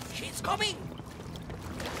 She's coming.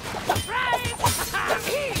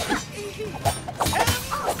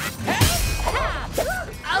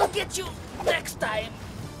 I'll get you next time.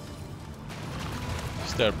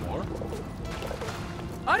 Is there more?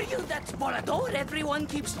 Are you that Volador everyone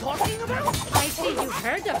keeps talking about? I see you've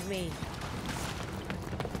heard of me.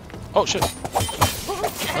 Oh shit.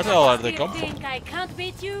 Where the hell are they Still come from? think I can't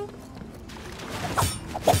beat you?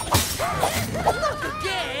 Not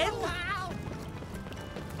again.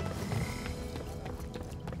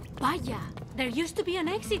 Vaya, there used to be an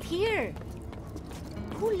exit here.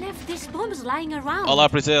 Who left these bombs lying around? Hola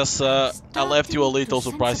princess, I left you a little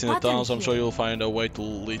Starting to surprise in the sense a town, so I'm pattern sure here. you'll find a way to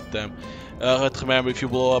lead them. But remember, if you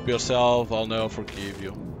blow up yourself, I'll never forgive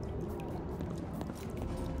you.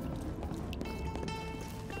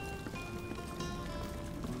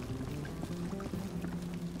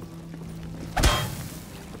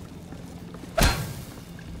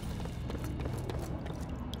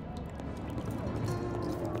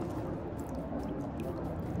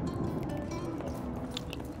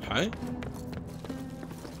 Hi?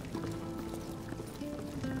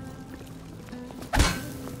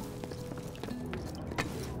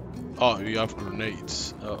 Oh, you have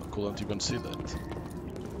grenades. Oh, couldn't even see that.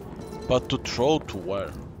 But to throw to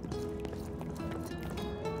where?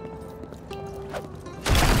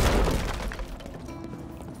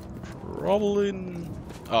 Probably...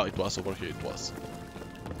 Oh, it was over here, it was.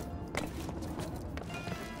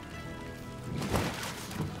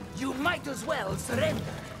 You might as well surrender.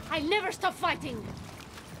 I'll never stop fighting.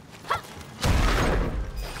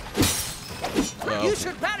 Well, You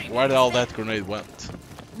should bury me. where the hell that grenade went?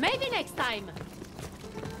 Maybe next time.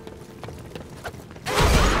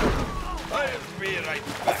 I'll be right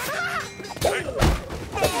back.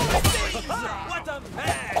 What a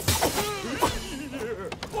mess!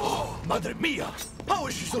 Oh, Madre Mia! How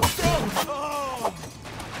is she so strong? Oh.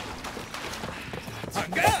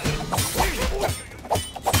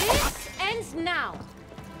 This ends now.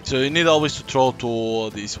 So you need always to throw to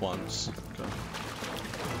these ones. Okay.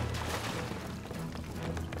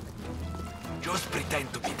 Just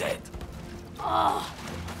pretend to be dead. Oh,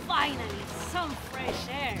 finally, some fresh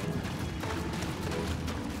air.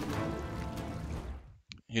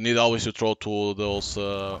 You need always to throw to those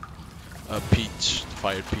peach,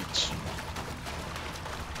 fire peach.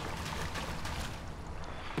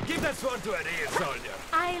 Give that sword to a real soldier.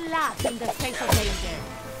 I laugh in the face of danger.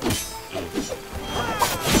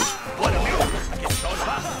 One of you get so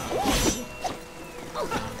fast.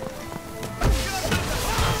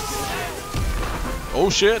 Oh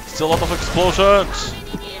shit, it's a lot of explosions!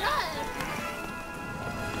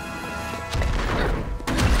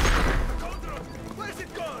 Where's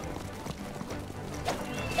it gone?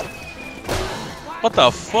 What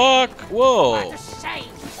the fuck? Whoa! Shame.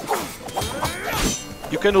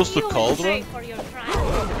 You can use the You will cauldron? pay for your crime.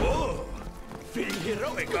 Oh, feeling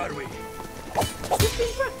heroic, are we? You've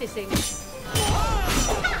been practicing. Wait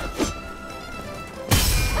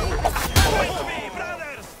for me,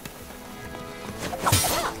 brothers!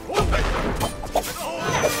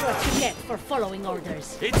 That's what you get for following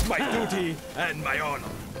orders. It's my duty and my honor.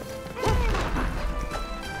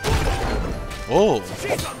 Oh!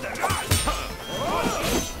 She's on the run!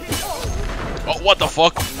 Oh, what the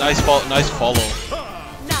fuck? Nice follow.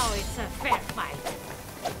 Now it's a fair fight.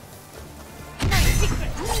 My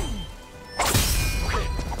secret.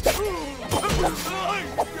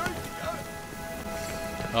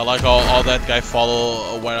 I like how that guy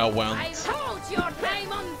follow where I went. I told your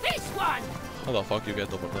name on this one! How the fuck you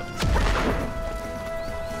get over there?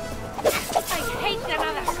 I hate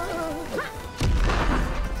granada.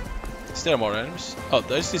 Is there more enemies? Oh,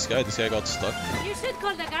 there's this guy. This guy got stuck. You should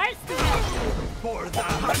call the guards to help you. For the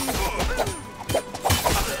handbook!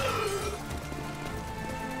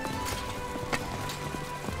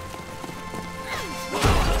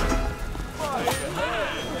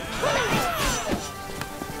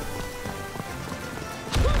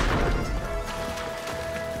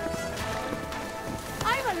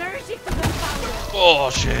 I'm allergic to gunpowder. Oh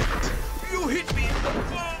shit! You hit me in the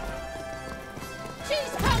bone!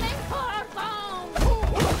 She's coming for our bones!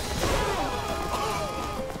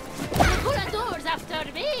 The Curador's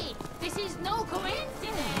after me! This is no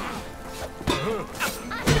coincidence!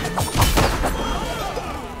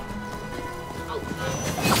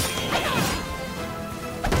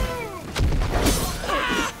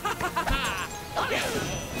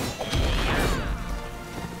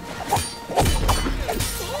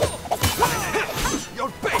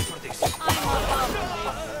 You'll pay for this!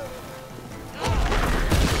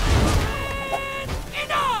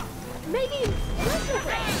 Maybe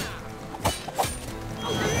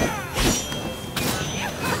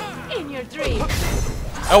in your dream.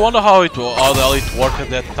 I wonder how the hell it worked at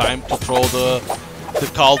that time to throw the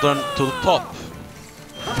cauldron to the top.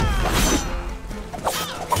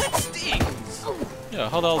 That stings! Yeah,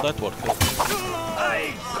 how the hell that worked?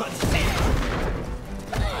 I could see it!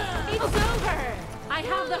 It's over. I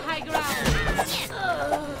have the high ground.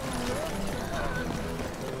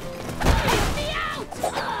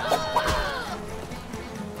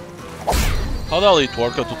 How the hell it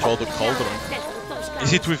worked to throw the cauldron?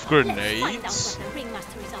 Is it with grenades?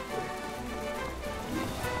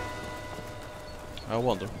 I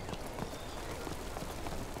wonder.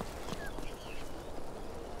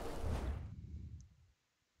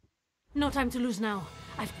 No time to lose now.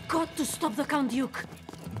 I've got to stop the Count Duke.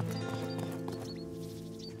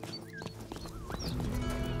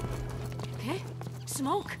 ¿Qué?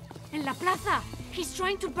 Smoke? En la plaza? He's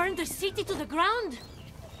trying to burn the city to the ground?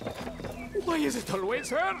 Why is it always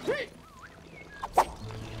her?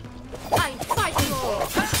 I fight you all,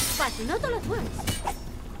 but not all at once.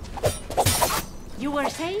 You were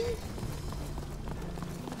saying?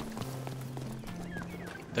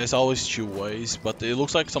 There's always two ways, but it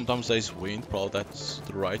looks like sometimes there's wind. Probably that's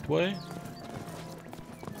the right way.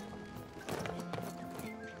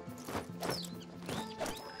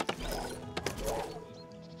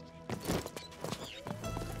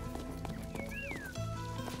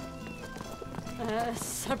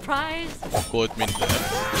 Surprise? Could mean that.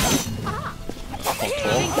 Think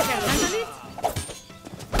Control. you can handle it?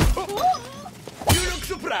 You look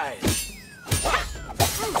surprised!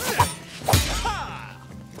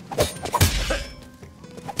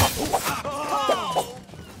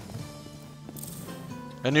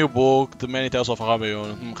 A new book, The Many Tales of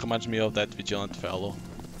Rabion. Reminds me of that vigilant fellow.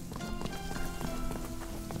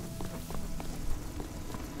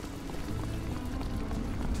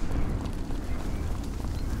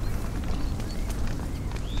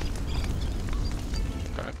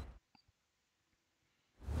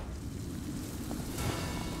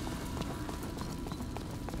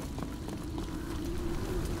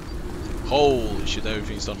 Holy shit,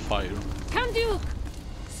 everything's on fire. Count Duke!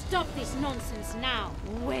 Stop this nonsense now.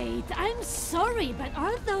 Wait, I'm sorry, but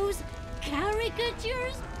are those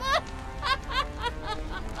caricatures?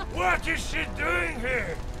 What is she doing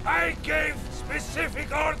here? I gave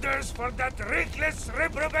specific orders for that reckless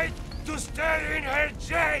reprobate to stay in her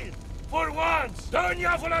jail. For once,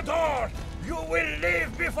 Doña Volador, you will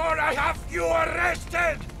leave before I have you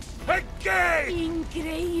arrested! Again!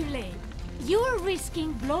 Increíble! You're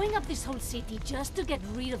risking blowing up this whole city just to get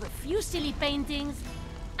rid of a few silly paintings,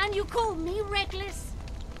 and you call me reckless?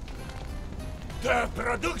 The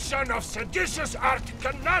production of seditious art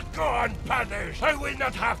cannot go unpunished. I will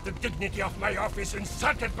not have the dignity of my office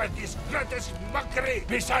insulted by this grotesque mockery.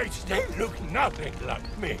 Besides, they look nothing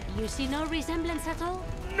like me. You see no resemblance at all?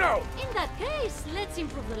 No! In that case, let's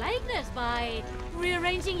improve the likeness by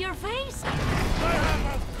rearranging your face. I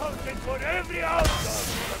have accounted for every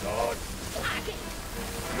outcome, Lord.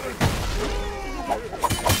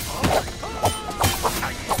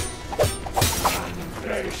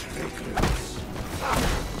 Fresh recruits.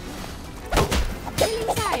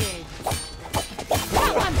 Feeling tired? No,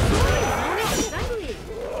 I'm sorry. Not exactly.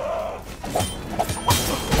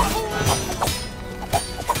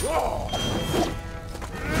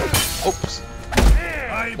 Oops.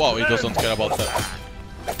 Wow, he doesn't care about that.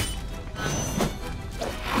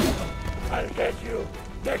 I'll get you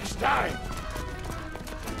next time.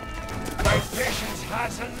 My patience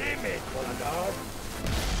has a limit, Volador.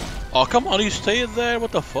 Oh, come on, you stay there?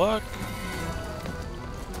 What the fuck?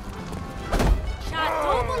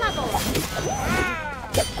 Chateau Volador.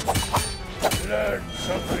 Learn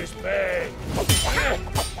some respect.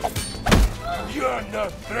 You're no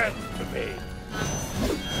threat to me.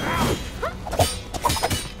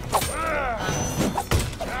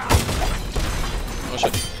 Oh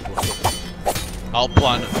shit. I'll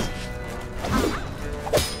plan it.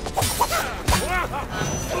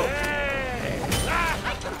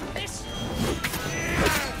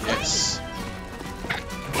 Yes.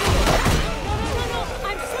 No,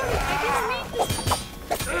 I'm sorry. I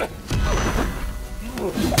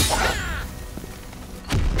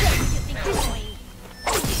didn't mean to.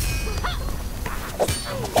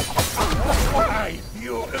 Why,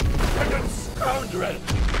 you impudent scoundrel!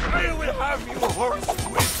 I will have you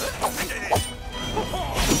horsewhipped!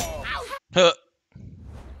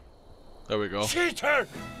 There we go. Cheater!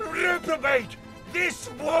 Reprobate! This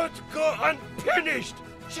won't go unpunished!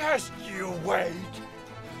 Just you wait!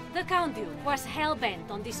 The Count Duke was hell-bent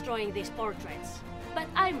on destroying these portraits. But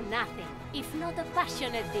I'm nothing if not a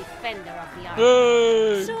passionate defender of the art.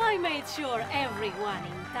 Hey! So I made sure everyone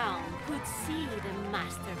in town could see the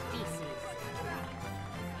masterpieces.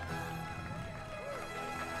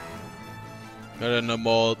 Arena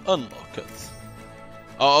mode unlocked.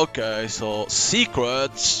 Oh, okay, so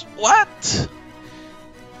secrets. What?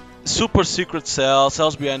 Super secret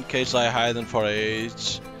cells behind cage lie hidden for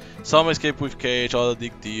age. Some escape with cage, others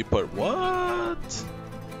dig deeper. What?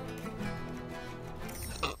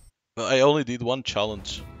 I only did one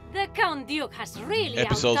challenge. The Count Duke has really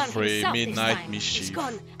Episode outdone 3, himself Midnight this time. Mischief. He's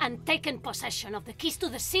gone and taken possession of the keys to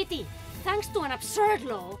the city. Thanks to an absurd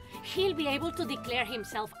law, he'll be able to declare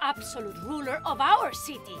himself absolute ruler of our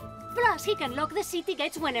city. Plus, he can lock the city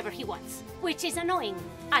gates whenever he wants, which is annoying.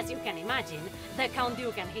 As you can imagine, the Count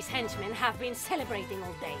Duke and his henchmen have been celebrating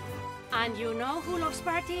all day. And you know who loves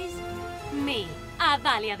parties? Me,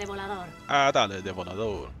 Adalia de Volador. Adalia de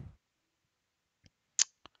Volador.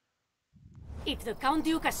 If the Count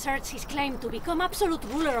Duke asserts his claim to become absolute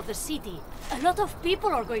ruler of the city, a lot of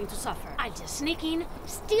people are going to suffer. I'll just sneak in,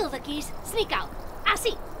 steal the keys, sneak out.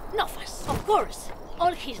 Así, no fuss. Of course,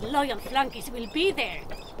 all his loyal flunkies will be there.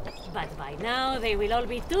 But by now, they will all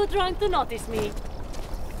be too drunk to notice me.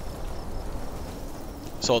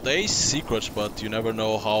 So there is secrets, but you never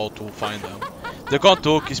know how to find them. The Count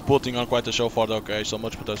Duke is putting on quite a show for the occasion, so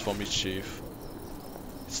much potential for mischief.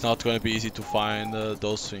 It's not going to be easy to find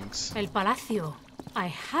those things. El Palacio. I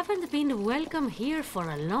haven't been welcome here for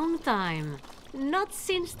a long time. Not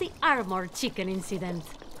since the armored chicken incident.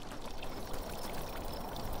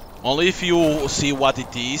 Only if you see what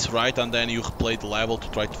it is, right, and then you play the level to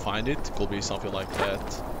try to find it. Could be something like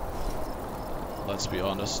that. Let's be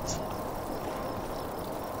honest.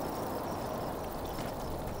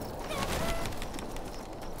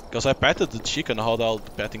 Because I petted the chicken, how the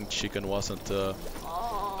petting chicken wasn't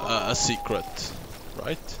a secret,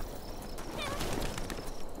 right?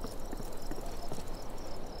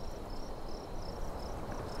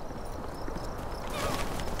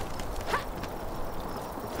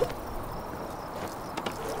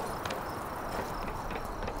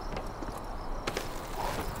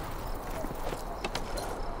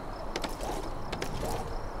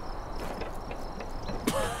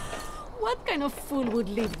 What kind of fool would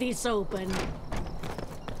leave this open?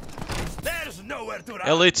 There's nowhere to run.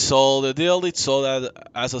 Elite Soul. The Elite Soul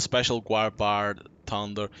has a special guard bar,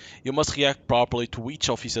 Thunder. You must react properly to each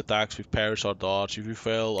of his attacks with parries or dodge. If you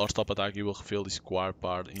fail or stop attack, you will fill this guard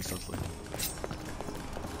bar instantly.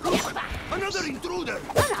 Another intruder!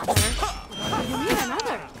 Another? What do you mean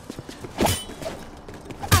another?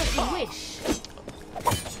 As you wish.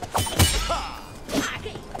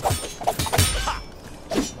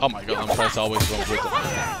 Oh my god, I'm pressed always wrong button.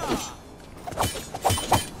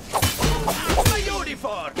 My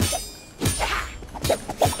uniform!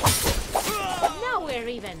 Now we're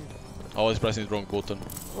even. Always pressing the wrong button.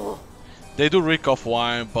 They do reek of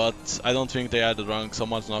wine, but I don't think they had the drunk.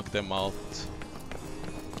 Someone's knocked them out.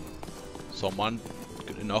 Someone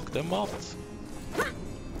could knock them out?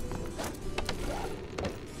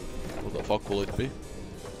 Who the fuck will it be?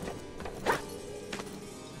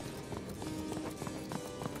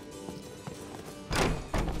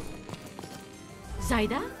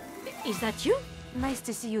 Zaida? Is that you? Nice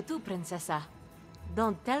to see you too, Princessa.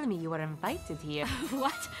 Don't tell me you were invited here.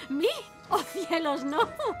 What? Me? Oh, cielos, no.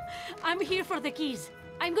 I'm here for the keys.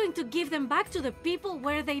 I'm going to give them back to the people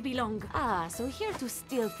where they belong. Ah, so here to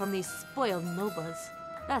steal from these spoiled nobles.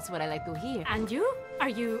 That's what I like to hear. And you?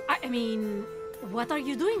 I mean, what are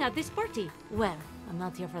you doing at this party? Well, I'm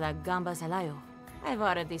not here for that gamba salayo. I've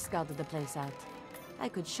already scouted the place out. I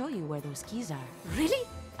could show you where those keys are. Really?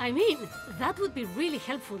 I mean, that would be really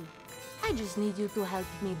helpful. I just need you to help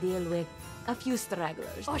me deal with a few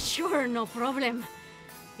stragglers. Oh, sure, no problem.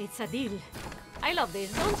 It's a deal. I love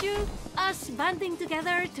this, don't you? Us banding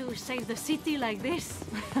together to save the city like this.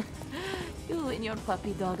 You and your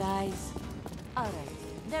puppy dog eyes. Alright,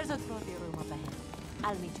 there's a trophy room up ahead.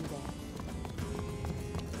 I'll meet you there.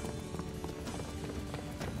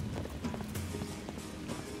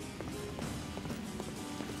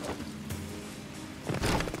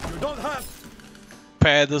 You don't have...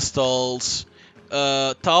 Pedestals.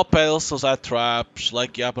 Tall pedestals are traps,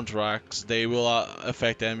 like Japan tracks. They will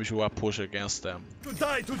affect enemies who are pushed against them. To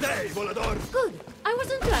die today, Volador! Good. I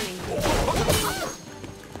wasn't planning.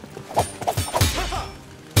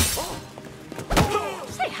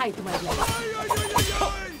 Say hi to my blade.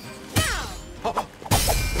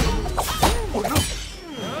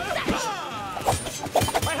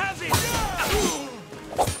 I have it!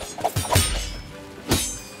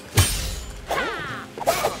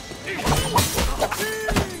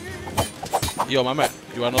 Yo, my man,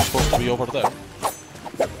 you are not supposed to be over there.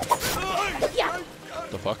 Yeah.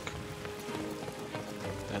 The fuck?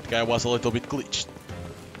 That guy was a little bit glitched.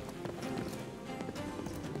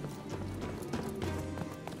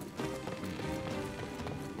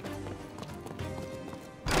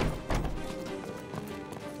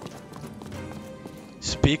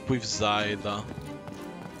 Speak with Zaida.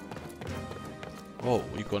 Oh,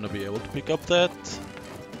 you gonna be able to pick up that?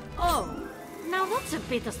 Oh, now that's a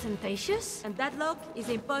bit ostentatious. And that lock is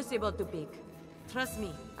impossible to pick. Trust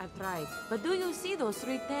me, I've tried. But do you see those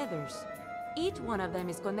 3 tethers? Each one of them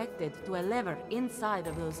is connected to a lever inside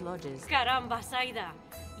of those lodges. Caramba, Zaida.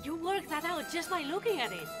 You worked that out just by looking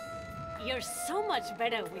at it. You're so much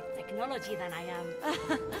better with technology than I am.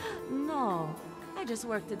 No, I just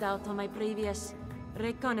worked it out on my previous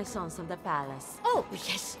reconnaissance of the palace. Oh,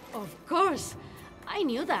 yes, of course. I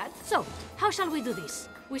knew that. So, how shall we do this?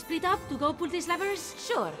 We split up to go pull these levers?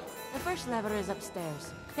 Sure. The first lever is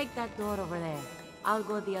upstairs. Take that door over there. I'll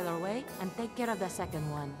go the other way and take care of the second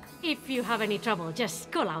one. If you have any trouble, just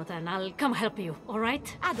call out and I'll come help you,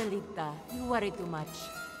 alright? Adelita, you worry too much.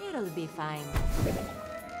 It'll be fine.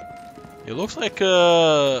 It looks like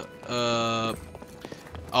our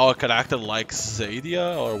character likes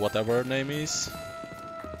Zadia or whatever her name is.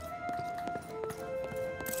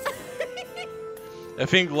 I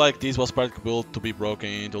think like this was practically built to be broken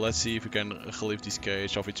into. Let's see if we can relieve this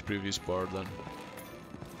cage of its previous burden.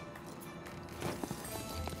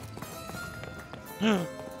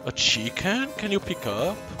 A chicken? Can you pick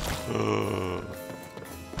up?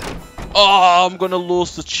 Oh, I'm gonna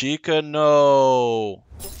lose the chicken. No.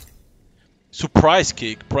 Surprise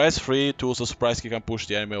kick. Press 3 to use a surprise kick and push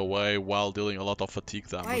the enemy away while dealing a lot of fatigue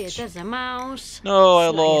damage. Quiet as a mouse. No, I Sly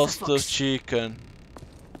as a lost the fox. chicken.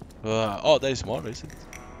 Oh, there is more, is it?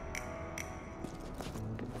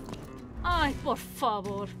 Ay, por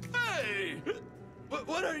favor. Hey!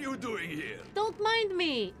 What are you doing here? Don't mind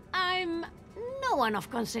me. I'm no one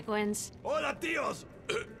of consequence. Hola, tíos!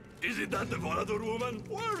 Isn't that the Volador woman?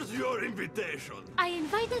 Where's your invitation? I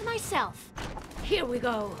invited myself. Here we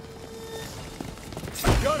go.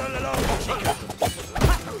 You're all alone, chica!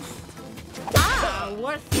 Ah,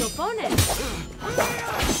 worth the opponent.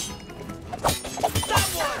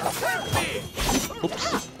 Someone help me!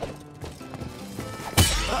 Oops.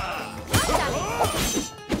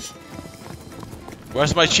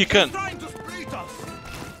 Where's my chicken? Trying to split us.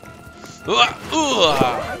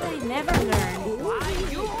 I never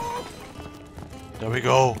learned. There we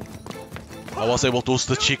go. I was able to use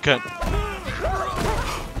the chicken.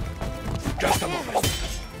 Just a moment.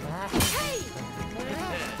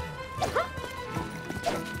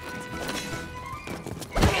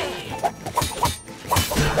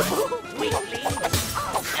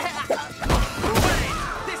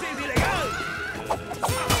 This is illegal.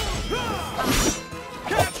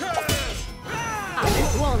 Catch her!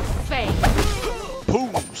 I won't fail.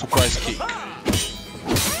 Boom! Surprise kick.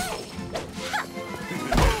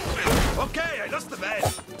 Okay, I lost the bet.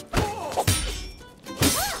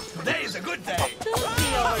 Today is a good day. Don't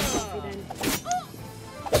be overconfident.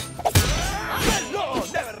 No,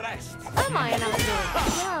 never rest. Am I an outlaw?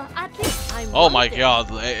 Well, at least I'm Oh my wanted.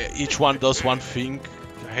 god, each one does one thing.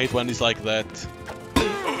 I hate when it's like that.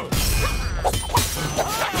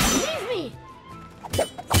 Leave me!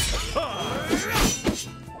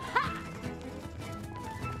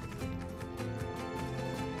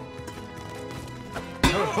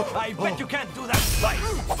 I bet you can't do that twice.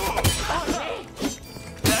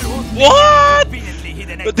 What? Conveniently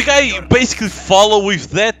hidden The guy basically followed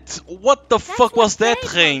with that. What the fuck was that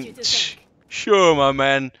what they want you to range? Sure, my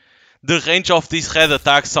man. The range of these red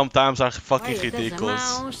attacks sometimes are fucking Quiet as a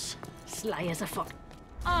ridiculous. mouse, sly as a fox.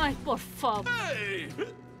 Ay, por favor.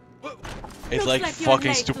 It's Looks like like you're fucking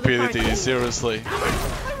late to the stupidity, party. seriously.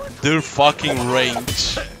 Their fucking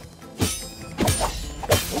range.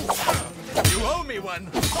 You owe me one.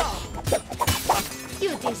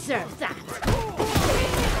 You deserve that.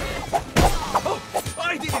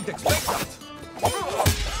 I didn't expect that.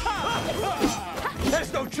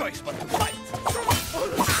 There's no choice but to fight.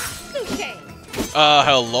 Okay.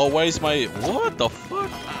 Hello, where's my... What the fuck?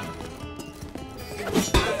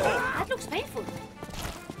 That looks painful.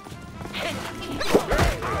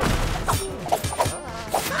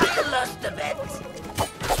 I lost the bet.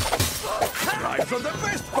 Right from the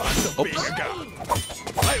best part of being Oops. a girl.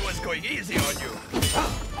 I was going easy on you.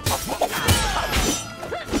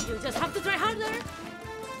 You just have to try harder.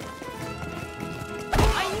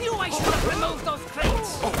 I knew I should have removed those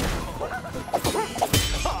crates.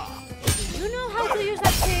 Do you know how to use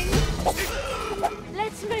that thing?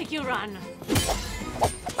 Let's make you run.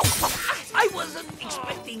 I wasn't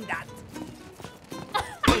expecting that.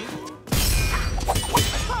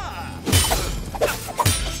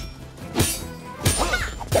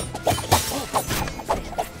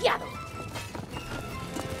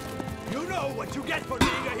 You know what you get for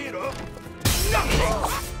being a hero?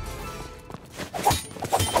 Nothing!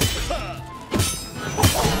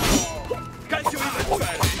 Can't you even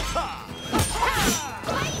parry?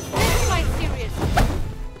 Quite serious.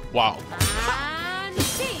 Wow. And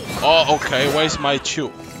see. Oh, okay, where's my chew?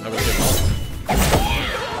 Never came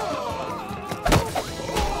out.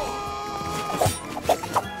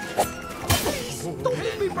 Don't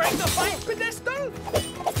make me break the fire pedestal!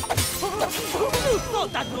 You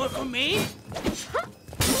thought that worked for me?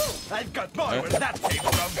 I've got more where that came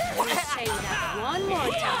from. Say that one more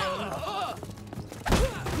time.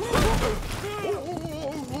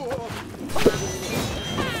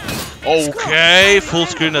 Okay, full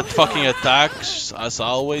screen at fucking attacks, as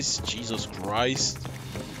always. Jesus Christ.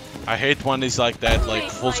 I hate when it's like that, like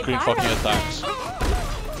full screen fucking attacks.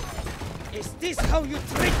 Is this how you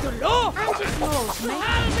treat the law? I'm just lost, man.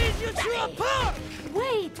 I'll beat you to a pulp!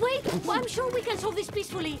 Wait. Well, I'm sure we can solve this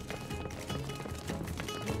peacefully.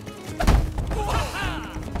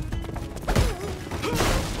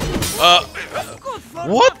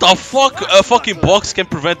 What the fuck? A fucking box can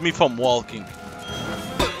prevent me from walking.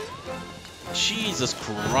 Jesus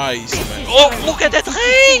Christ, man. Oh, look at that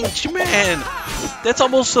range, man! That's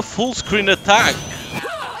almost a full screen attack.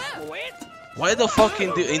 Why the fuck in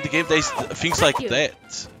the game there's things like that?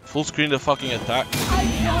 Full screen the fucking attack.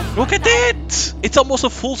 Look at that! It's almost a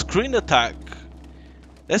full screen attack.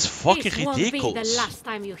 That's fucking This won't be the ridiculous. last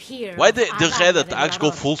time you hear Why of the red Garde attacks go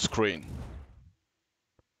Enviroment. full screen?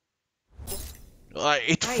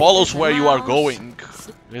 It follows where you are going.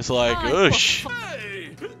 It's like, ush.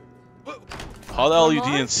 How the hell you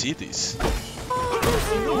didn't see this?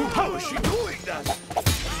 How is she doing that?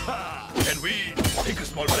 Can we take a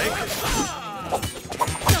small break?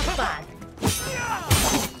 Not bad.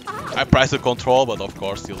 I pressed the control, but of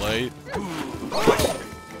course delayed.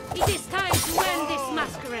 It is time to end this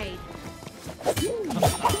masquerade.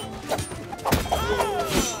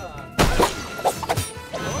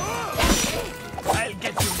 I'll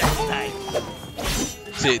get you next time.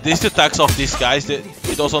 See, these attacks of these guys, they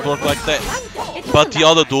it doesn't work like that. But the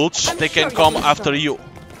other dudes, they can come after you.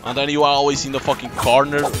 And then you are always in the fucking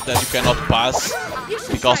corner that you cannot pass.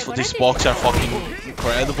 Because these blocks are fucking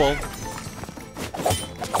incredible.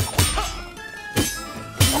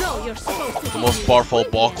 The most powerful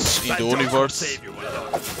box in the universe.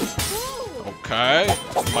 Okay.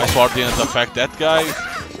 My sword didn't affect that guy.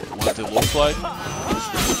 What it looks like.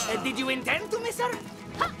 Did you intend to, mister?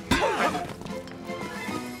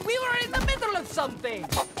 We were in the middle of something.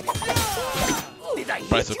 Did I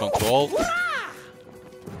Press the control.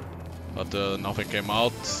 But nothing came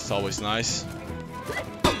out. It's always nice.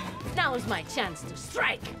 Now's my chance to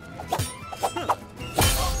strike.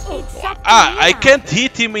 Ah, I can't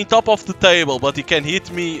hit him in top of the table, but he can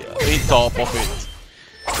hit me in top of it.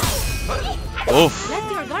 Oof.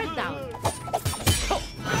 Let your guard down.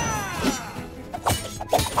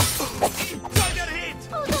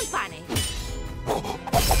 Oh, don't panic.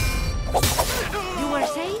 You were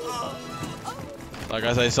saying? Like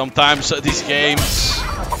I say, sometimes these games,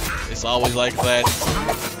 it's always like that.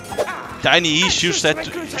 Tiny issues that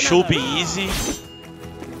should be easy,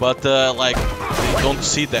 but like they don't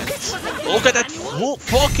see that. Look at that full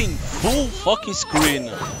fucking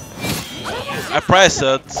screen. I press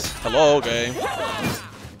it. Hello, game.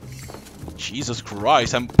 Jesus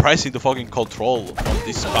Christ, I'm pressing the fucking control from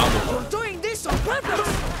this panel. You're doing this on purpose.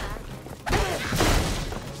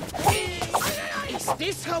 Is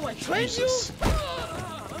this how I train you?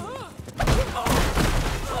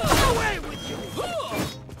 Away with you!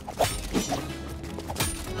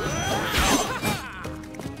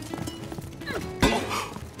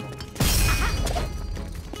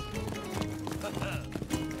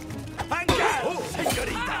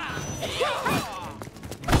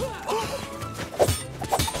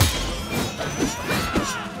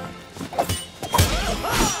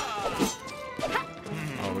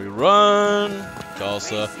 Now we run, because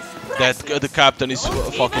the captain is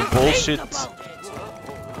fucking bullshit.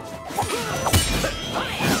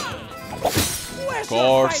 Of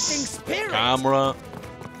course, camera.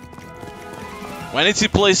 When it's in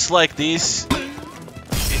place like this,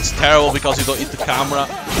 it's terrible because you don't hit the camera.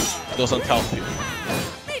 It doesn't help you.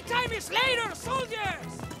 Time is later, soldiers!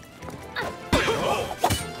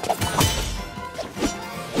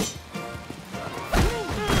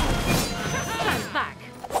 Stand back.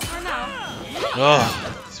 For now. Ugh,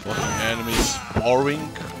 this fucking enemy is boring.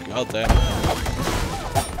 God damn.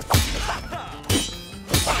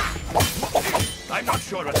 I'm not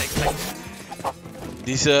sure what they expect.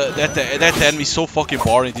 This that enemy is so fucking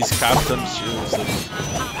boring. These captains, Jesus.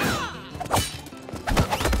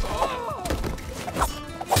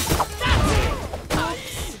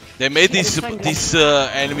 They made these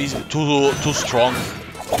enemies too strong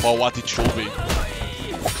for what it should be.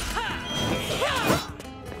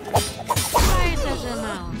 Quiet as a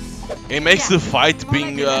mouse. It makes the fight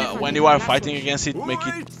being when you are fighting against it,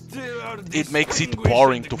 makes it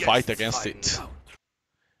boring to fight against it.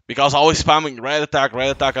 Because always spamming red attack,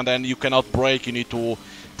 and then you cannot break. You need to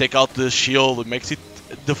take out the shield. It makes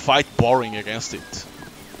the fight boring against it.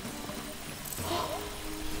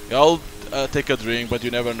 I'll take a drink, but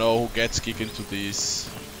you never know who gets kicked into this.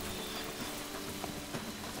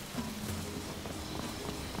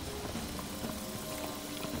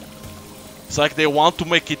 It's like they want to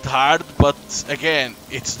make it hard, but again,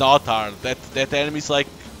 it's not hard. That enemy's like,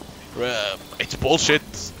 it's bullshit.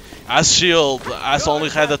 As shield, as only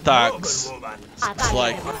head attacks. It's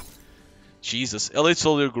like, Jesus. Elite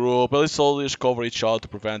soldier group. Elite soldiers cover each other to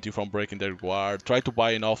prevent you from breaking their guard. Try to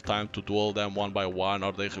buy enough time to duel them one by one,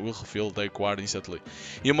 or they will feel their guard instantly.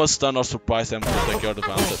 You must stun or surprise them to take your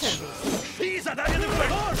advantage.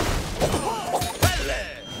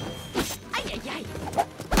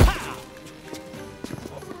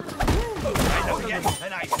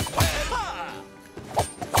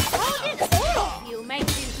 How did all of you make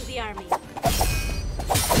it into the army?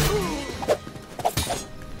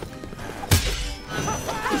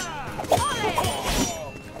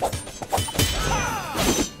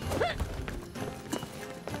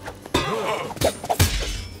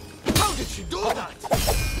 How did she do that?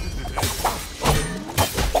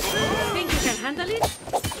 Think you can handle it?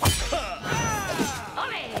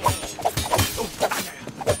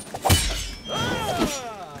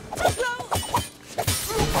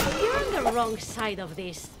 You're on the wrong side of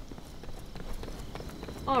this.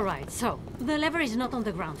 Alright, so, the lever is not on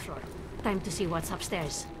the ground floor. Time to see what's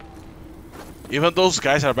upstairs. Even those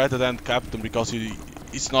guys are better than Captain because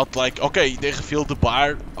it's not like, okay, they feel the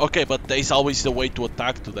bar, okay, but there's always a way to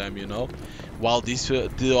attack to them, you know? While these,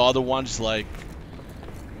 the other ones, like,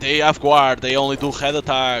 they have guard, they only do head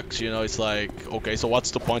attacks, you know, it's like, okay, so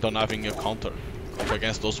what's the point on having a counter?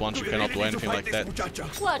 Against those ones you cannot do anything like that.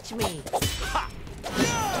 Watch me.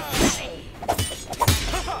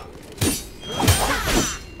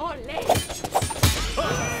 Ole.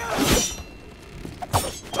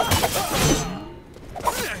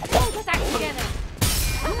 Both attack together.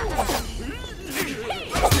 She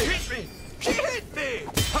hit me! She hit me!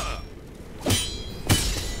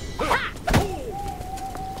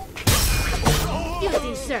 You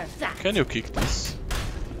deserve that. Can you kick this?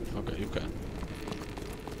 Okay, you can.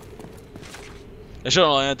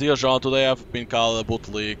 Generally, dear Jean, today I've been called a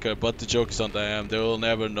bootlicker, but the joke is on them. They will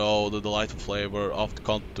never know the delightful flavor of the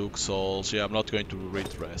Count Duke souls. Yeah, I'm not going to read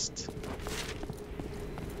the rest.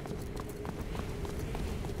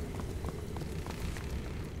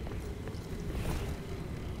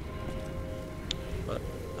 But,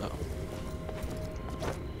 oh.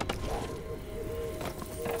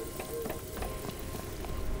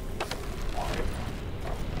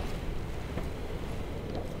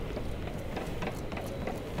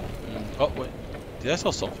 Oh wait, did I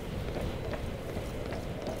saw something?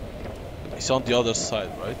 It's on the other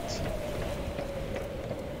side, right?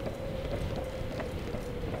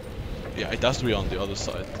 Yeah, it has to be on the other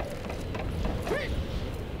side.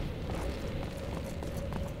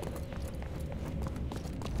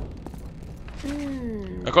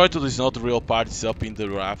 According to this, not the real party's up in the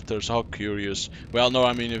rafters. How curious. Well, no,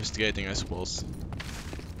 I'm investigating, I suppose.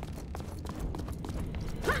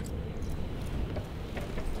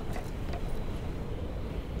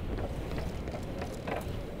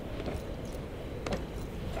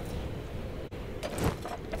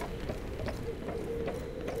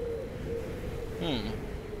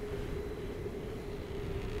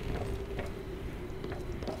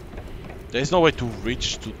 There's no way to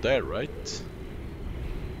reach to there, right?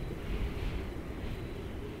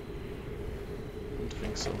 I don't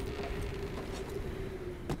think so.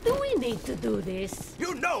 Do we need to do this?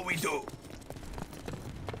 You know we do!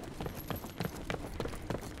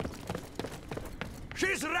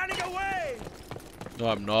 She's running away! No,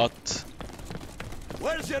 I'm not.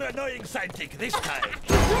 Where's your annoying sidekick this time?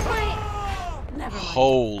 Never mind.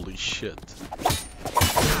 Holy shit.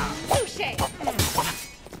 Touché.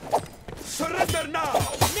 Surrender now!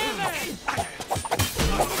 Never!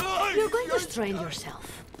 You're going to strain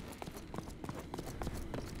yourself.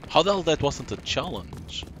 How the hell that wasn't a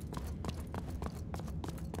challenge?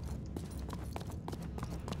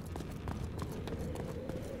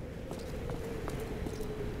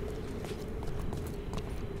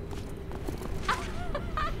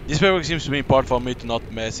 This paperwork seems to be important for me to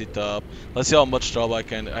not mess it up. Let's see how much trouble I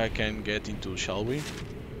can get into, shall we?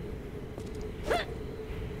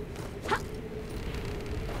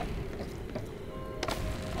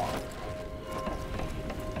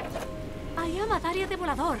 I am a Ariete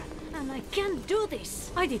Volador, and I can't do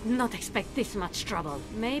this. I did not expect this much trouble.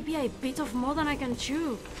 Maybe I bit off more than I can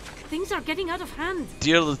chew. Things are getting out of hand.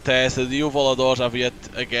 Dear detested, you Voladors have yet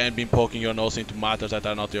again been poking your nose into matters that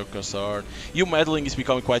are not your concern. You meddling is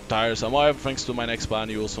becoming quite tiresome. However, thanks to my next plan,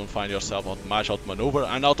 you will soon find yourself outmaneuvered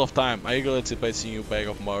and out of time. I eagerly anticipate seeing you beg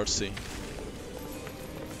of mercy.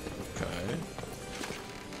 Okay.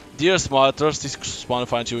 Dear Smarters, this spawn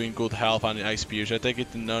finds you in good health and experience. I take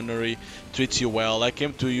it the nunnery treats you well. I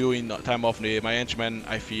came to you in time of need. My henchmen,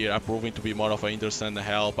 I fear, are proving to be more of an interest than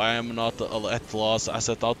help. I am not at loss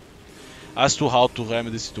as to how to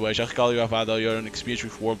remedy the situation. I recall you have had your experience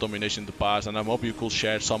with world domination in the past, and I hope you could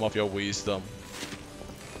share some of your wisdom.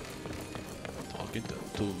 Talking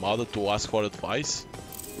to Mother to ask for advice?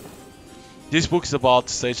 This book is about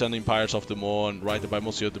the states and empires of the moon, written by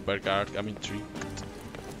Monsieur de Bergard. I'm intrigued.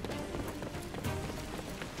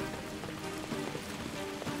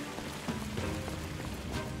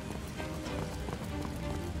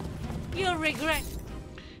 You'll regret.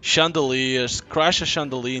 Chandeliers. Crash a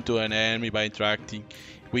chandelier into an enemy by interacting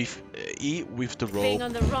with the rope. Being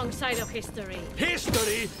on the wrong side of history.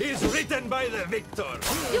 History is written by the victor!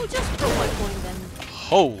 You just prove my point then.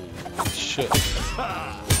 Holy shit.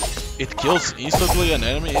 It kills instantly an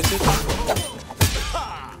enemy, is it?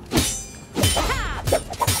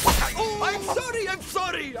 I'm sorry, I'm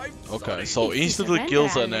sorry! Okay, so instantly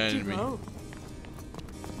kills an enemy.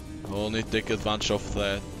 We'll need to take advantage of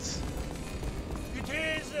that. It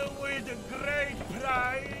is with great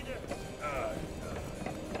pride,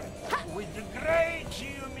 with great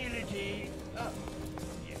humility.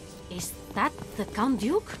 Yes. Is that the Count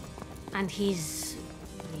Duke? And he's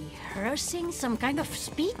rehearsing some kind of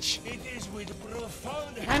speech? It is with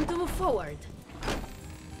profound. Time to move forward.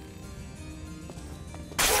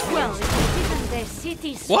 Well, it isn't the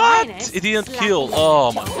city's What? finest. It didn't kill.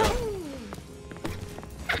 Oh my god.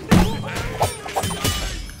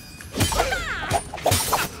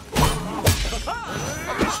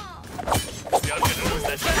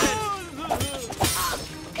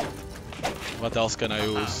 What else can I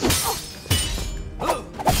use?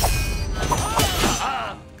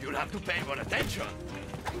 You'll have to pay more attention.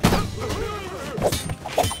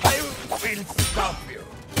 I will stop you.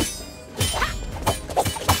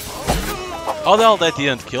 How the hell that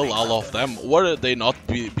didn't kill all of them? Were they not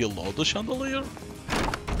below the chandelier?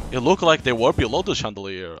 It looked like they were below the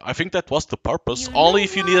chandelier. I think that was the purpose. Only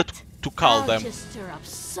if you needed to call them.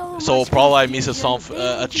 So probably I missed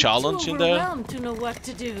a challenge in there. To know what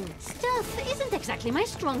to do. Stealth isn't exactly my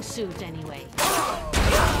strong suit anyway.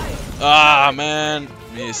 Ah man,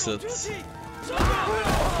 missed it.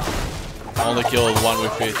 Only killed one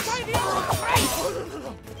with it.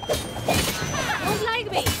 Don't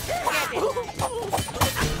like me.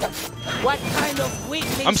 What kind of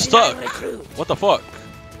weakling I'm did stuck. I recruit? What the fuck?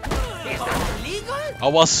 Is that illegal? I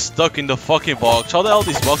was stuck in the fucking box. How the hell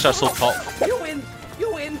these boxes are so tough? You win.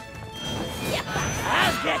 You win.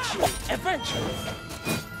 I'll get you eventually.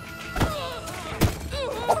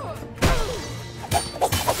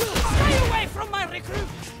 Stay away from my recruit.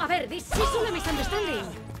 A ver, this is una misunderstanding.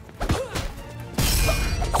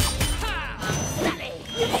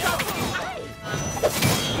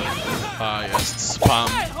 Ah yes, spam.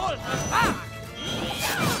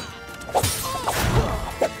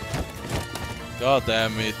 God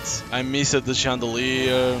damn it! I missed the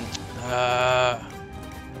chandelier.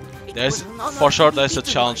 There's for sure there's a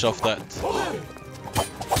challenge of that.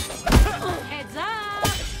 Heads up!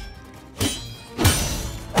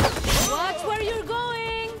 Watch where you're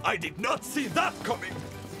going! I did not see that coming.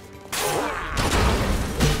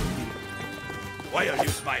 Why are you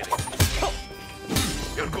smiling?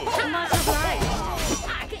 You're good. Much obliged.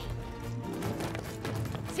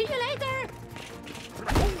 See you later!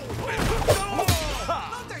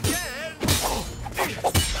 Not again!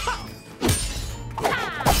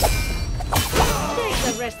 Take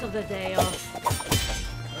the rest of the day off.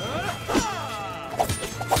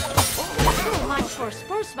 So much for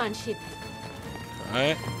sportsmanship.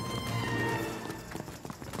 Alright.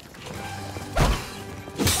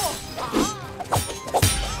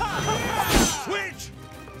 Switch!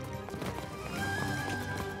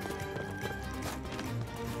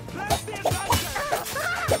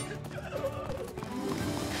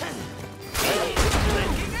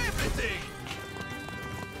 Breaking everything!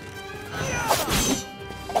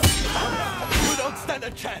 You don't stand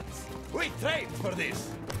a chance! We trained for this!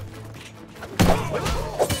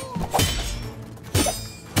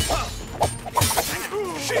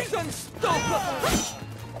 She's unstoppable!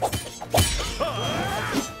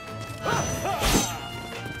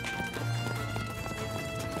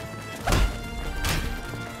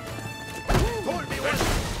 Hold me well!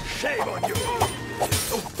 Shame on you!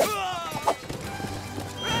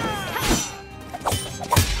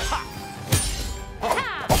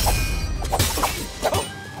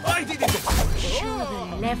 I did it! Sure,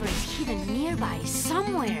 the lever is hidden nearby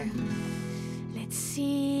somewhere. Let's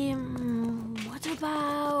see. What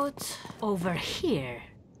about over here?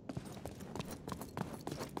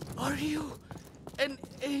 Are you an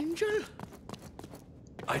angel?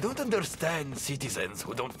 I don't understand citizens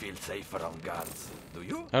who don't feel safe around guards. Do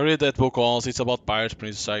you? I read that book once. It's about pirates,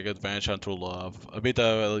 princess, psychic adventure, and true love. A bit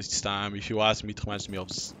of each time. If you ask me, it reminds me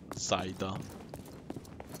of Saida.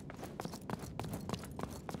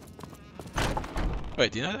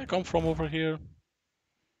 Wait, didn't I come from over here?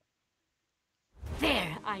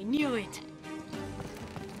 There, I knew it.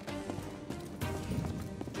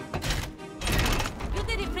 You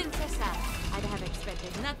did it, Princessa. I'd have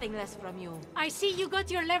expected nothing less from you. I see you got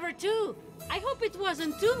your lever too. I hope it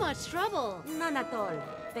wasn't too much trouble. None at all,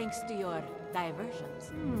 thanks to your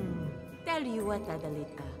diversions. Tell you what,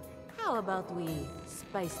 Adelita. How about we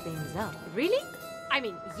spice things up? Really? I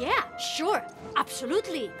mean, yeah, sure,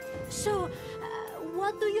 absolutely. So,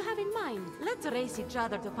 what do you have in mind? Let's race each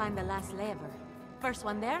other to find the last lever. First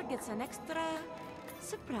one there gets an extra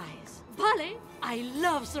surprise. Vale, I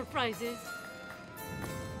love surprises.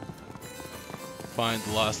 Find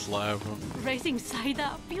the last lever. Racing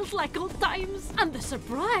Saida feels like old times. And the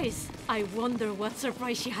surprise! I wonder what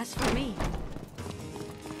surprise she has for me.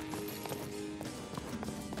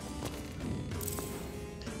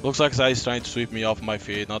 Looks like Zai's trying to sweep me off my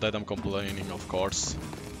feet, not that I'm complaining, of course.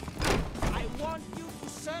 I want you to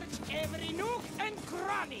search every nook and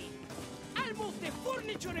cranny. I'll move the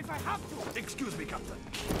furniture if I have to. Excuse me, Captain.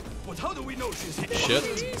 But how do we know she's here? Shit.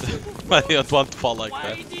 I don't want to fall like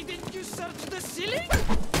Why that. didn't you search the ceiling?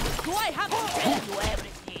 Do I have to tell you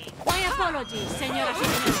everything? My apologies, Señoras y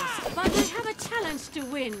Señores, but I have a challenge to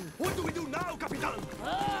win. What do we do now, Capitan?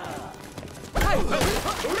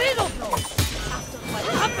 Riddle blows! After what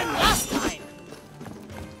happened last time!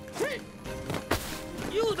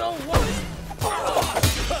 You don't want it!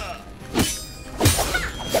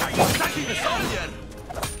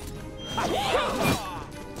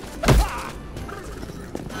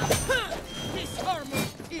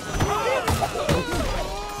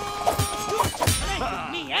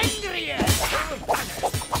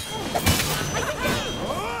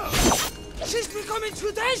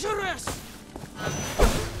 dangerous!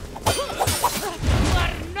 You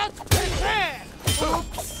are not prepared!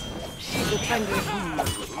 Oops. She looks angry.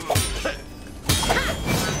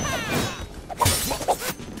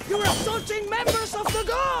 You are assaulting members of the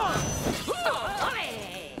Guard!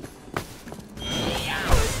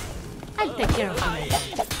 I'll take care of him.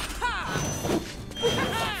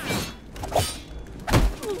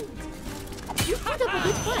 You put up a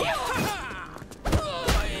good fight.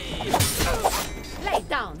 Lay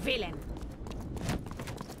down, villain.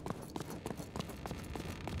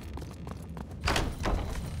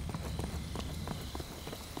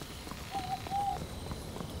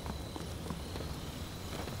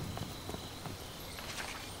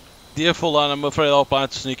 Dear Fulan, I'm afraid I'll plan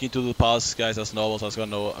to sneak into the palace guys as nobles has got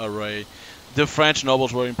no array. The French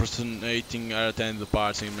nobles were impersonating and attending the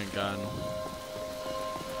party in Mengan.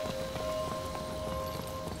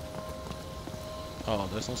 Oh,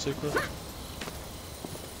 there's no secret?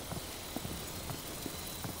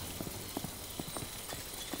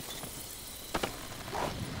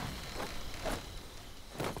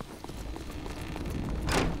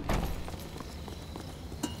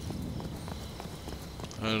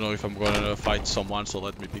 I don't know if I'm gonna fight someone, so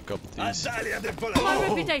let me pick up these. My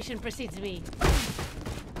reputation precedes me.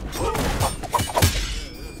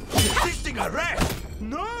 Resisting arrest?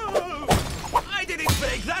 No! I didn't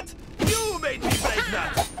break that! You made me break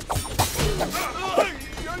that!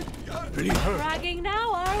 Bragging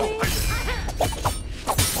now, are we?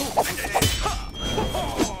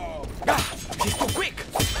 She's too quick!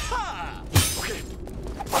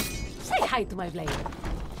 Say hi to my blade.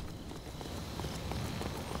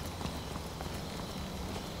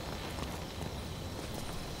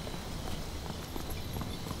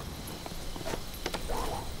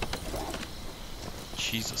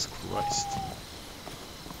 Jesus Christ.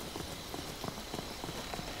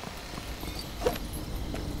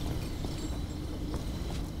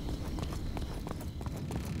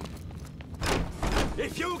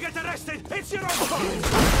 If you get arrested, it's your own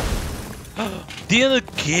fault!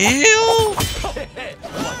 Didn't kill?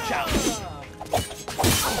 Watch out!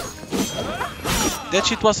 That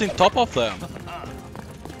shit was in top of them.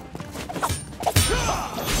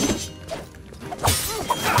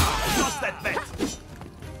 Lost that bet!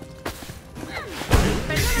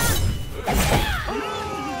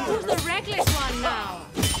 Who's the reckless one now?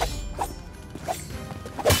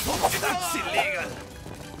 That's illegal!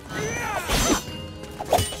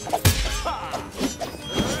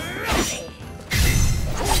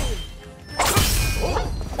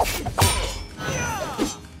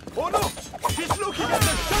 Oh no! He's looking at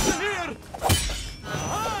the chandelier!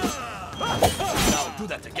 Now do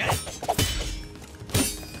that again!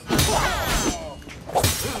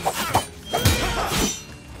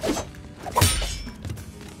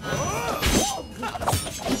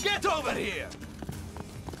 Get over here!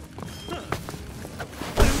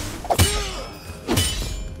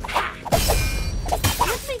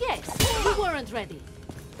 Let me guess. You weren't ready.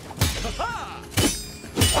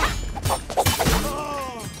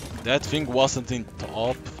 That thing wasn't in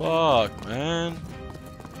top. Fuck, man.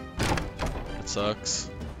 That sucks.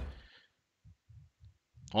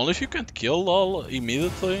 Only if you can't kill all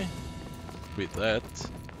immediately with that.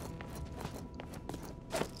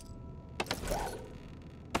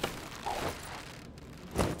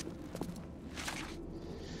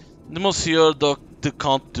 De Monsieur de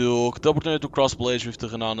Count Duke, the opportunity to cross blades with the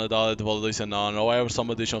renowned ally the Valdes and honor. However, some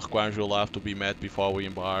additional requirements will have to be met before we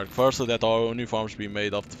embark. Firstly, that our uniforms be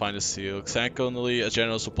made of the finest silk. Secondly, a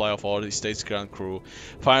general supply of all the state's grand crew.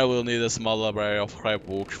 Finally, we'll need a small library of scrap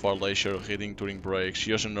books for leisure reading during breaks.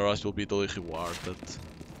 Yours and the rest will be duly rewarded.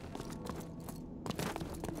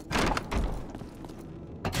 I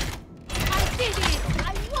did it!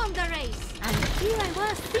 I won the race! And here I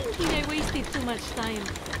was thinking I wasted too much time.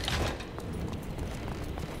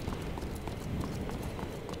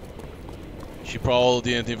 She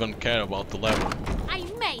probably didn't even care about the lever. I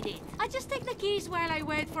made it! I just take the keys while I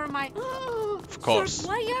wait for my... Of course. Sir,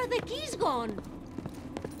 why are the keys gone?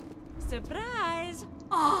 Surprise!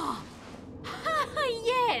 Oh!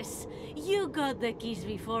 Yes! You got the keys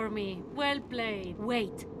before me. Well played.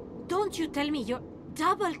 Wait, don't you tell me you're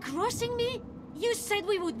double-crossing me? You said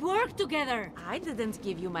we would work together! I didn't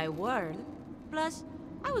give you my word. Plus,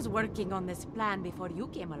 I was working on this plan before you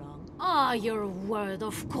came along. Ah, your word,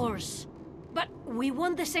 of course. But we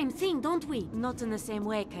want the same thing, don't we? Not in the same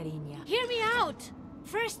way, Cariña. Hear me out!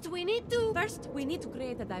 First, we need to... First, we need to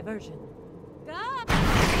create a diversion. God!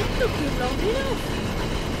 It took you long enough!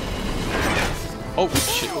 Oh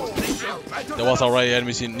shit! There was already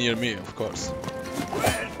enemies near me, of course.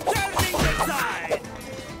 We're turning the tide!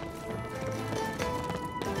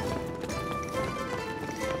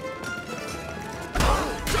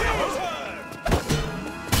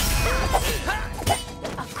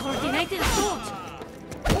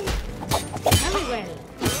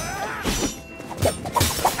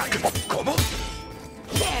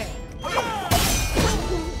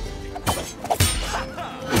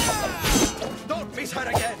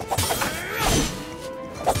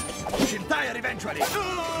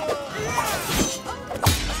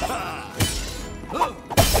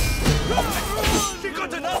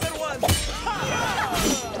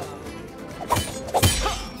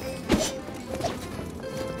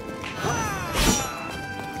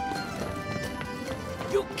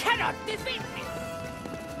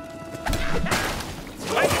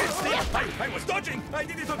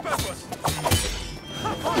 purpose.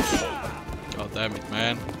 God damn it,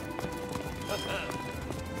 man. It's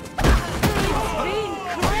been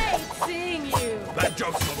great seeing you. Bad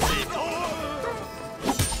jokes from me.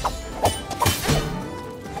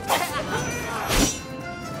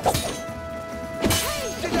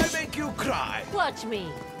 Did I make you cry? Watch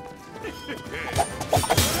me.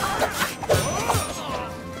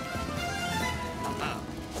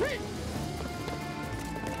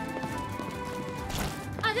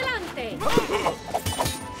 Adelante.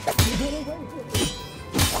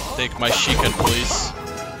 Take my chicken, please.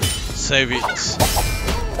 Save it.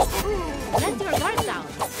 Let your guard down.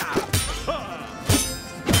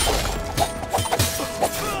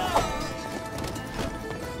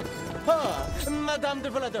 Madame de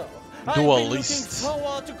Volador, Duelist. I've been looking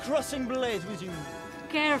forward to crossing blades with you.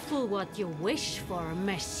 Careful what you wish for,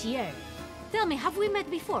 monsieur. Tell me, have we met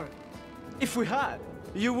before? If we had,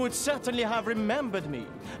 you would certainly have remembered me.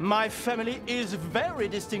 My family is very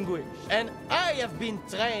distinguished, and I have been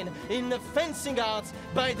trained in the fencing arts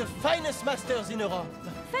by the finest masters in Europe.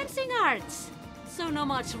 Fencing arts. So not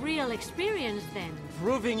much real experience then.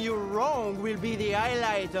 Proving you wrong will be the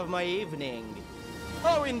highlight of my evening.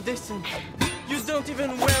 How indecent. You don't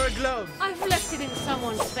even wear a glove. I've left it in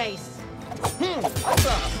someone's face.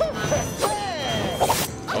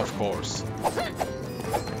 Of course.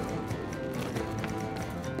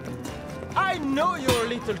 I know your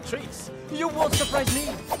little tricks. You won't surprise me.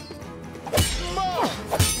 More.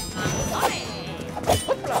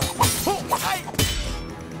 Hopla. Oh, I.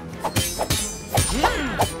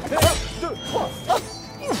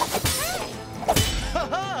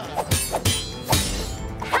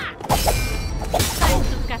 Time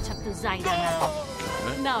to catch up to Zaida now.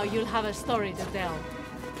 Now you'll have a story to tell.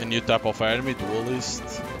 A new type of enemy,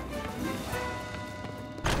 duelist.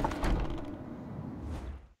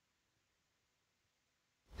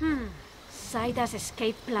 Zaida's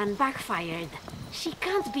escape plan backfired. She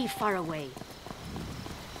can't be far away.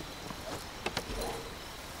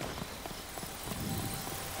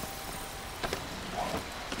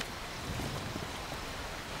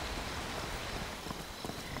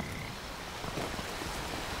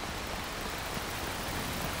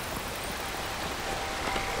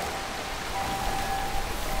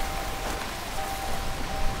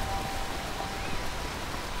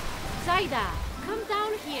 Zaida, come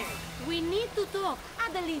down here. We need to talk.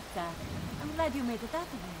 Adelita, I'm glad you made it out of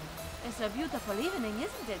here. It's a beautiful evening,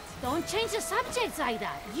 isn't it? Don't change the subject, Zaida.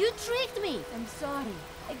 You tricked me. I'm sorry.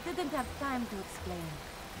 I didn't have time to explain.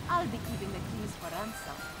 I'll be keeping the keys for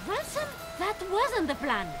ransom. Ransom? That wasn't the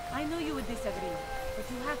plan. I know you would disagree, but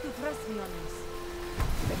you have to trust me on this.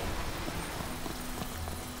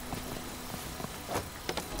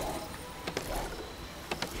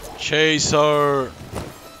 Chaser.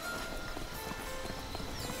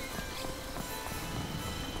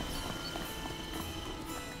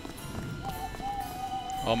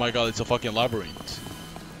 Oh my god, it's a fucking labyrinth.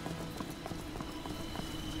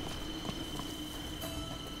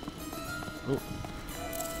 Ooh.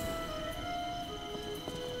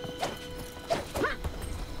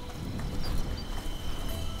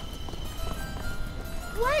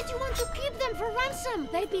 Why do you want to keep them for ransom?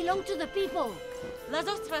 They belong to the people. Las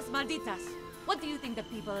ostras malditas. What do you think the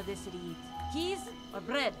people of this city eat? Keys or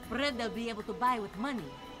bread? Bread they'll be able to buy with money.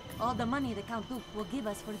 All the money the Count Duke will give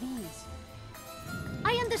us for these.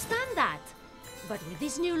 I understand that. But with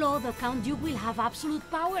this new law, the Count Duke will have absolute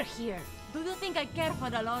power here. Do you think I care for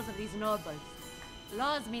the laws of these nobles?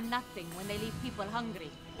 Laws mean nothing when they leave people hungry.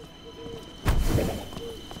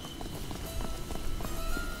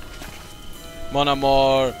 Mon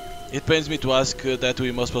amour, it pains me to ask that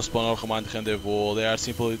we must postpone our romantic rendezvous. There are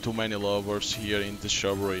simply too many lovers here in the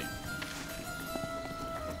shrubbery.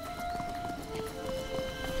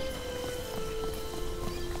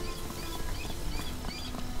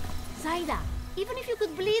 Zaida, even if you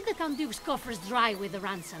could bleed the Count Duke's coffers dry with the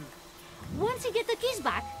ransom, once he gets the keys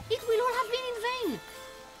back, it will all have been in vain.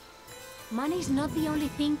 Money's not the only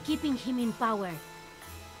thing keeping him in power.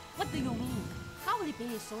 What do you mean? How will he pay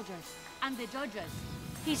his soldiers? And the judges?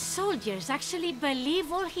 His soldiers actually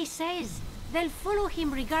believe all he says. They'll follow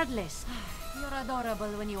him regardless. You're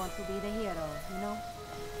adorable when you want to be the hero, you know?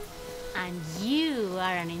 And you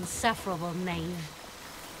are an insufferable knave.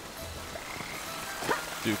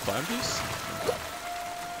 Do you climb this?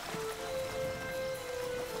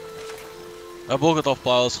 A bucket of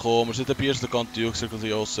piles homers. It appears the Count Duke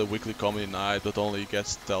secretly hosts a weekly comedy night, but only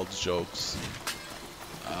gets to tell the jokes.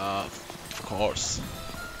 Of course.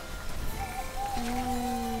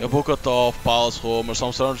 A bucket of piles homers.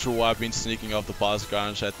 Some servants who have been sneaking off the palace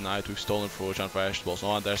gardens at night with stolen fruit and vegetables. No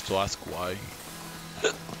one dares to ask why.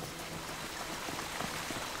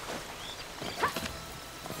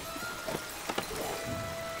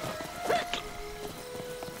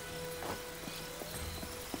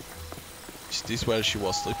 Is this where she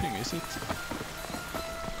was sleeping, is it?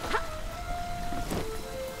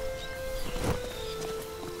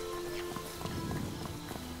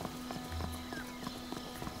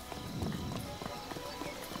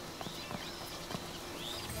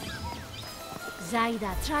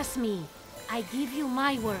 Zaida, trust me. I give you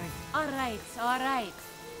my word. Alright, alright.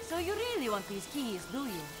 So you really want these keys, do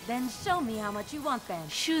you? Then show me how much you want them.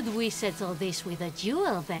 Should we settle this with a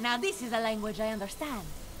duel then? Now this is a language I understand.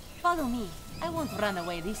 Follow me. I won't run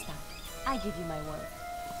away this time. I give you my word.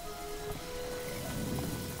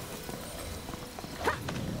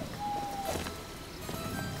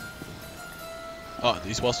 Oh,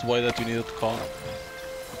 this was the way that you needed to come.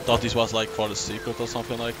 Thought this was like for the secret or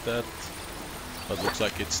something like that. But looks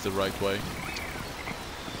like it's the right way.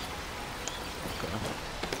 Okay.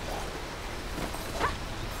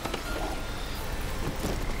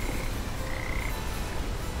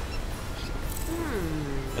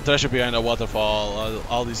 A treasure behind a waterfall,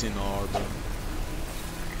 all is in order.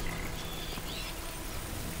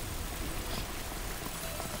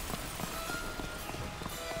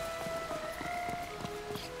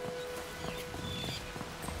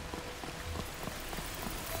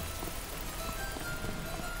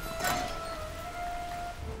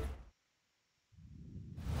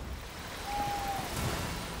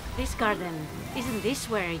 This garden, isn't this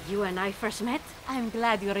where you and I first met? I'm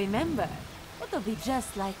glad you remember. It'll be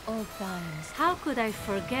just like old times. How could I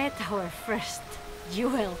forget our first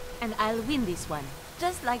duel? And I'll win this one,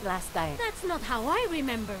 just like last time. That's not how I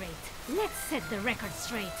remember it. Let's set the record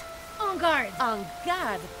straight. En garde! En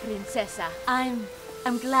garde, Princessa. I'm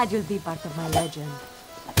glad you'll be part of my legend.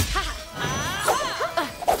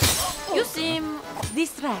 You seem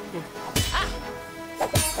distracted.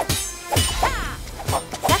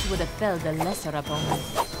 That would have felled the lesser opponent.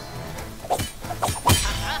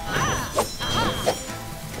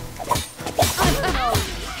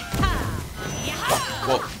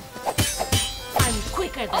 Whoa. I'm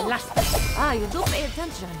quicker than last time. Ah, you do pay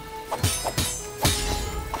attention.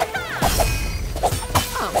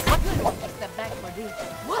 Oh, what will you step back for this?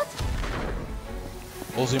 What?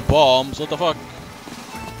 Using bombs, what the fuck?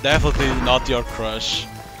 Definitely not your crush.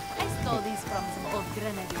 I stole these from some old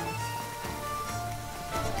grenadiers.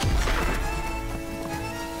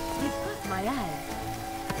 It caught my eye.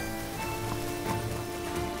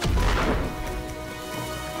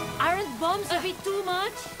 Aren't bombs a bit too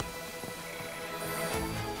much?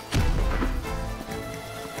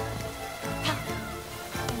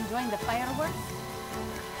 Enjoying the fireworks?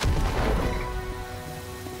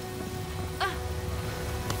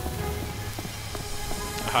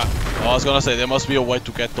 Aha. Oh, I was gonna say, there must be a way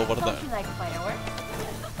to get over there. Don't you like fireworks?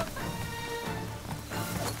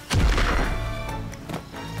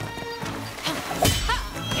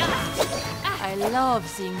 I love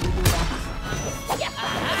seeing you do that.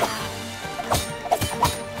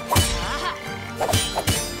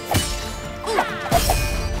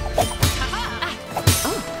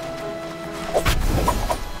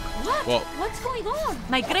 Whoa. What's going on?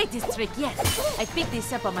 My greatest trick yet. I picked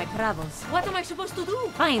this up on my travels. What am I supposed to do?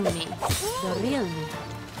 Find me. The real me.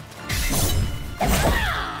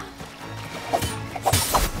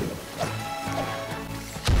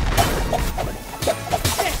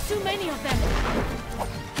 There's too many of them.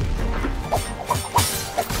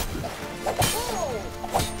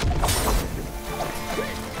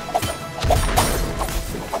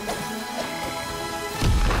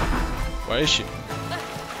 Where is she?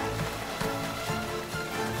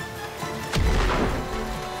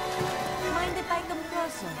 Mind if I come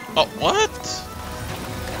closer? Oh, what?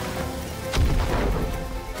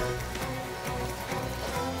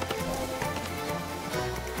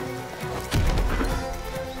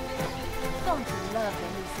 Don't you love the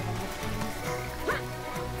music of the trees?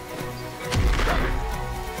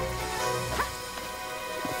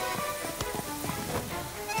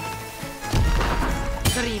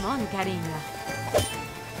 Dream on, cariño.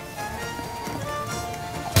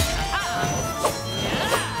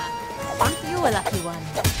 Aren't you a lucky one?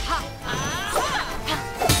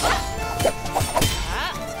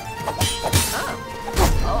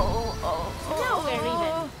 Now we're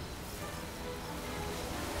even.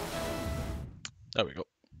 There we go.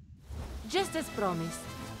 Just as promised,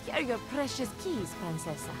 here are your precious keys,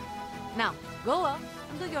 Princessa. Now, go up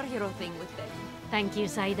and do your hero thing with them. Thank you,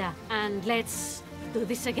 Zaida. And let's do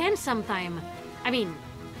this again sometime. I mean,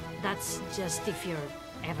 that's just if you're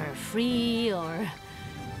ever free or...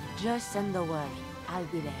 Just send the word. I'll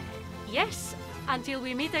be there. Yes, Until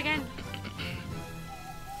we meet again.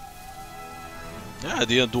 Yeah, I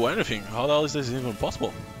didn't do anything. How the hell is this even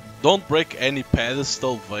possible? Don't break any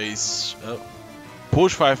pedestal vase.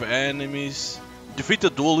 Push 5 enemies. Defeat the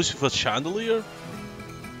duelist with a chandelier.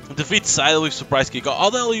 Defeat Sidle with surprise kick. How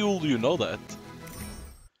the hell do you know that?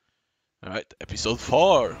 Alright, episode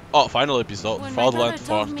 4. Oh, final episode. When Fraudulent my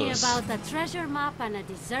told me Fortress. about a treasure map and a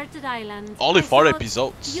deserted island, Only I 4 thought,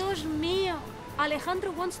 episodes. Dios mío,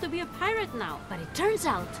 Alejandro wants to be a pirate now. But it turns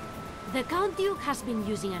out, the Count Duke has been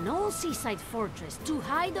using an old seaside fortress to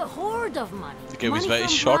hide a hoard of money. The game is Money very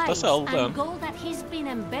from short bribes as hell then. and gold that he's been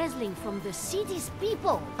embezzling from the city's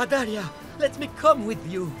people. Adaria, let me come with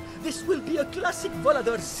you. This will be a classic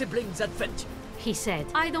Volador siblings adventure. He said,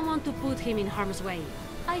 I don't want to put him in harm's way.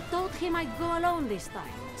 I told him I'd go alone this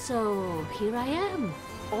time. So here I am,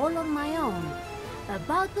 all on my own,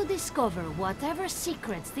 about to discover whatever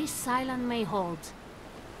secrets this island may hold.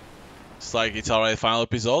 It's like it's already final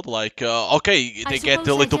episode. Like, okay, they get a suppose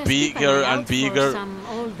I little just keep an eye bigger out and for bigger, some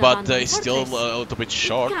old but abandoned it's still fortress. a little bit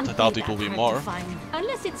short. Can't I thought be it would that be hard more. to find,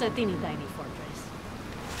 unless it's a teeny tiny fortress.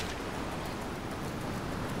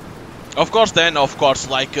 Of course,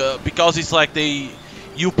 like because it's like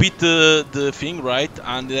you beat the thing, right?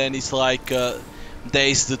 And then it's like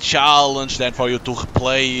there's the challenge then for you to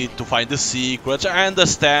play to find the secrets. I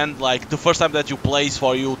understand, like the first time that you play is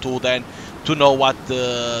for you to then to know what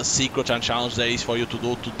the secrets and challenge there is for you to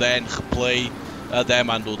do, to then play them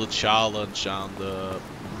and do the challenge and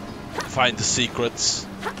find the secrets.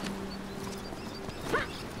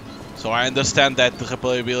 So I understand that the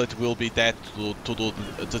replayability will be that to do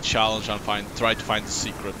the challenge and try to find the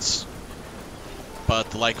secrets.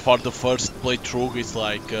 But like for the first playthrough, it's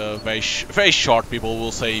like very short. People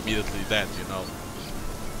will say immediately that, you know.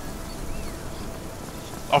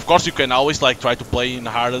 Of course, you can always like try to play in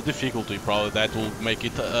harder difficulty. Probably that will make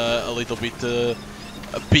it a little bit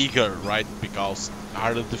bigger, right? Because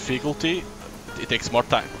harder difficulty, it takes more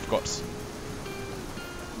time, of course.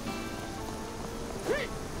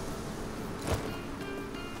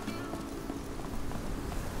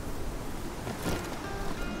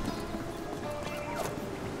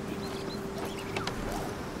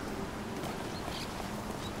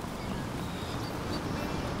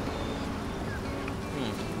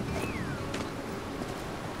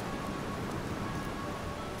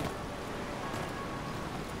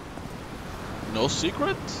 No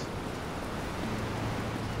secret?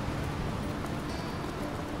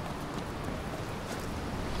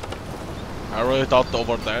 I really thought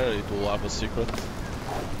over there it will have a secret.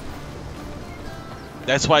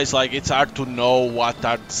 That's why it's like it's hard to know what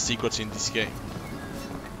are the secrets in this game.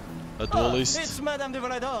 A duelist. It's Madame de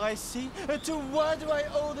Volador, I see. To what do I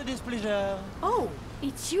owe the displeasure? Oh,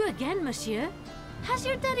 it's you again, monsieur. Has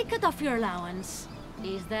your daddy cut off your allowance?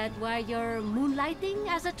 Is that why you're moonlighting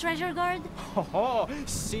as a treasure guard? Oh,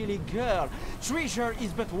 silly girl. Treasure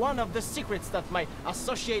is but one of the secrets that my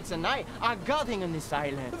associates and I are guarding on this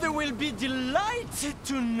island. They will be delighted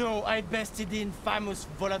to know I bested the infamous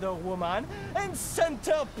Volador woman and sent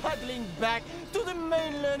her paddling back to the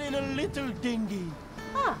mainland in a little dinghy.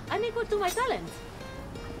 Ah, I'm equal to my talent.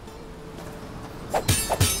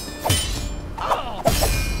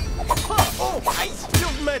 Oh, ice!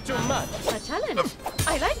 You've met too much. A challenge.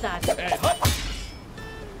 I like that.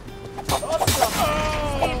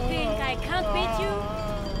 You think I can't beat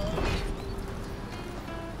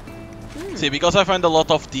you? See, because I find a lot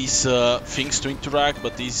of these things to interact,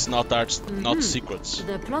 but these not secrets.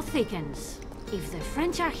 The plot thickens. If the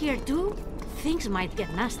French are here too, things might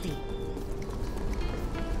get nasty.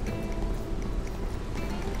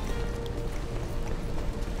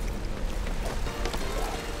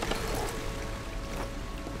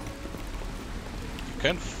 You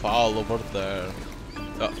can fall over there.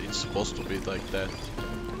 Oh, it's supposed to be like that.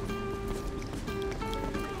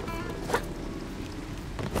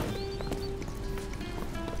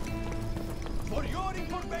 For your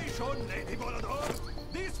information, Lady Volador,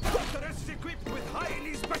 this fortress is equipped with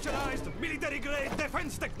highly specialized military-grade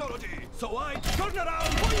defense technology. So I turn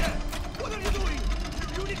around. Oh yeah! What are you doing?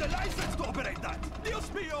 You need a license to operate that. Dios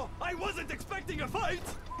mío! I wasn't expecting a fight.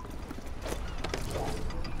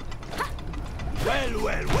 Well,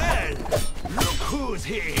 well, well! Look who's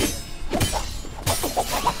here!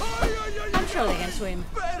 I'm sure they can swim.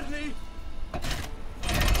 Barely!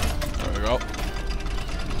 There we go.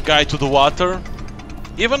 Guy to the water.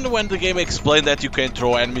 Even when the game explained that you can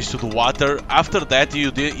throw enemies to the water, after that you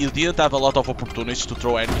didn't have a lot of opportunities to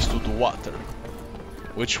throw enemies to the water.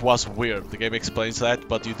 Which was weird. The game explains that,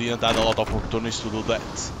 but you didn't have a lot of opportunities to do that.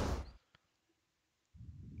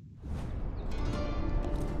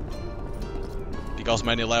 because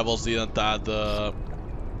many levels didn't add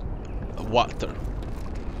water.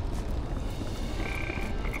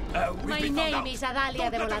 My name is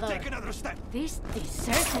Adalia de Volador. This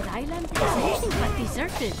deserted island is anything but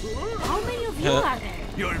deserted. How many of you are there?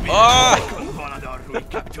 You'll be the second Volador we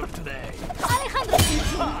captured today. Alejandro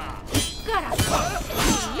Gotta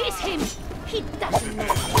release him. He doesn't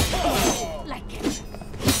know like it.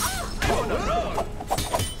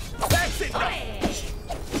 That's it.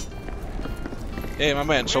 Hey, my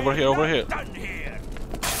man, it's over here, over here. Done here.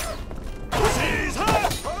 Seize her!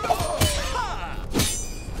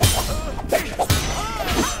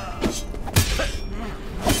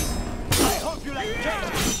 I hope you like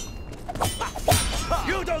changes.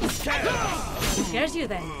 You don't scare us. Who scares you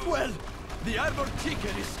then? Well, the armored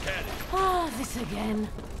chicken is scary. Oh, this again.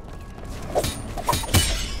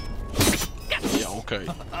 Yeah, okay.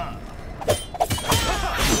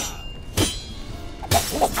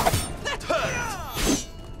 That hurt.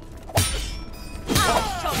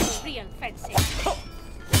 I'll show you real fencing.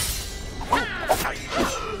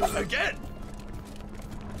 Again.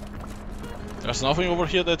 There's nothing over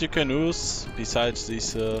here that you can use besides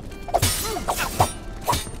this.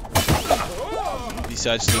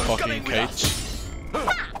 Besides the fucking cage.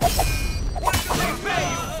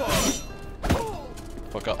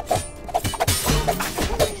 Fuck up.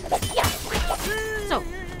 So,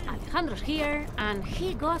 Alejandro's here, and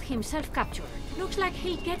he got himself captured. Looks like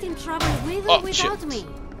he'll get in trouble with or without shit. me.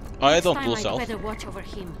 I Next don't time lose I'd health. better watch over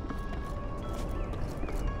him.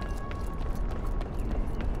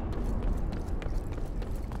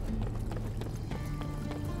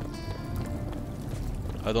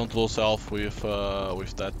 I don't lose health with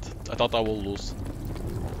that. I thought I will lose.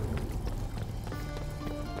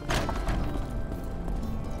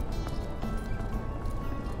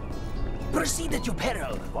 Proceed at your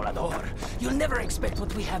peril, Volador. You'll never expect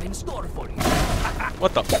what we have in store for you.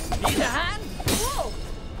 What the? Need a hand? Whoa!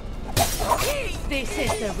 This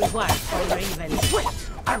is the reward for your evil. Wait,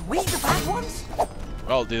 are we the bad ones?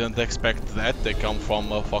 Well, didn't expect that. They come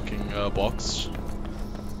from a fucking box.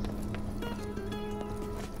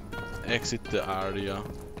 Exit the area.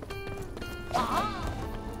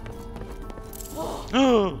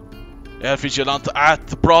 Air Vigilant at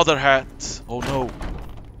the brother hat. Oh no.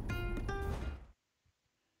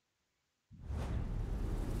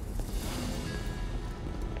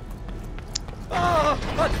 Ah,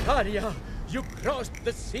 Adalia! You crossed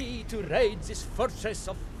the sea to raid this fortress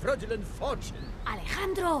of fraudulent fortune.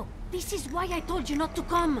 Alejandro, this is why I told you not to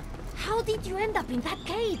come. How did you end up in that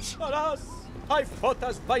cage? Alas, I fought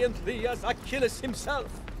as valiantly as Achilles himself,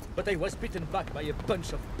 but I was beaten back by a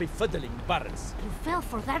bunch of befuddling barons. You fell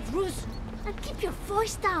for that ruse. And keep your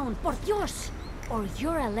voice down, por Dios, or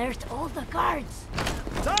you'll alert all the guards.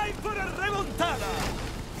 Time for a remontada.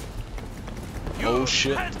 Oh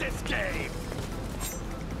shit. And this game.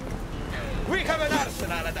 We have an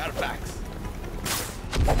arsenal at our backs.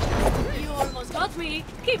 You almost got me.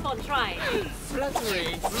 Keep on trying.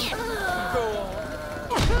 Flattery.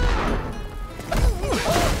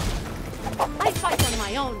 I fight on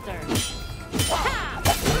my own terms. I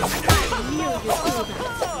knew you'd do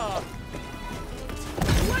that.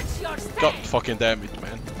 What's your step? God fucking damn it,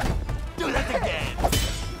 man. Do that again.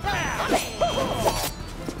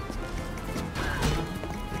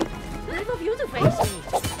 Leave of you to face me.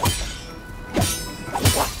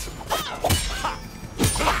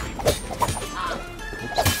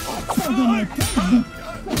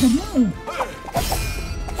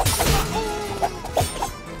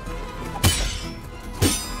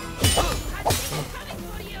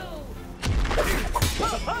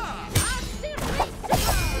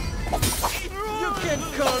 You can't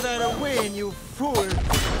call that a win, you fool!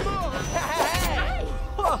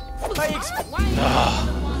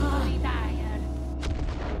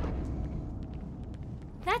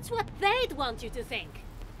 That's what they'd want you to think.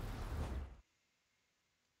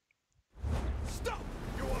 Stop!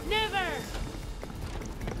 Never!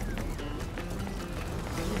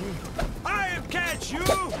 I'll catch you!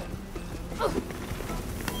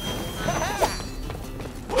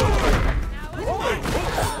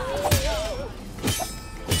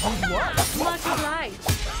 Much obliged.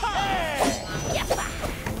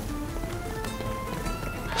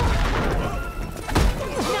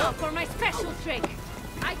 Now for my special trick.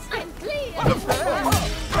 I stand clear.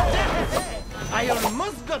 I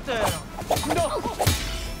almost got her!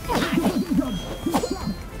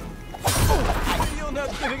 You're not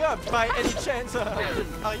giving up by any chance,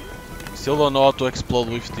 are you? Still don't know how to explode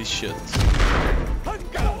with this shit.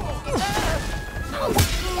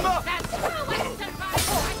 That's how I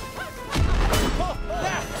survive.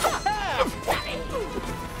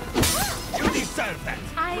 You deserve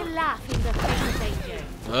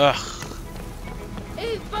Ugh.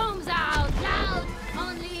 If bombs are out loud,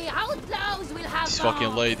 only outlaws will have These bombs.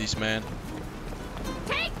 fucking ladies, man.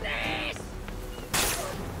 Take this!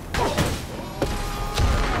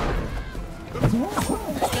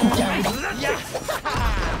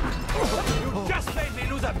 You just made me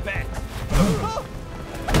lose a bet.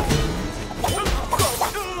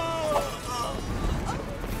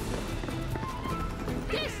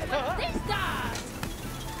 This does!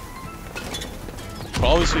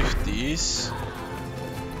 Probably with these.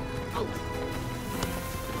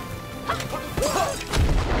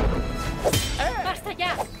 Basta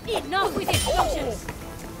ya! Enough with explosions!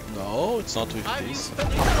 No, it's not with Are you these.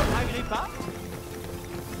 studying from Agrippa?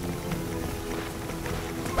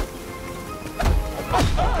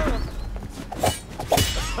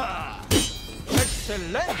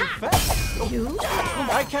 Excellent defense! You?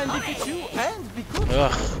 I can defeat you and be good.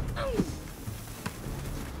 Ugh.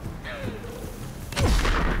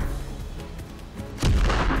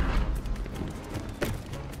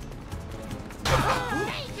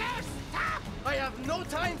 I have no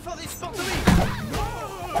time for this pottery!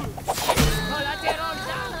 Collateral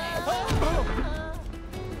damage!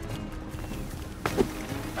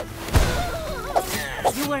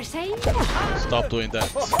 You were saying? Stop doing that.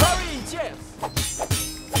 Sorry, yes!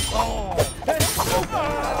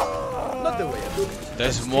 Not the way I do it.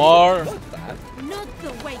 There's more. Not bad. Not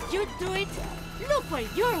the way you do it! Look where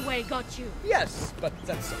your way got you! Yes, but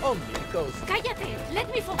that's only because... Cállate!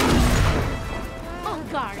 Let me focus! On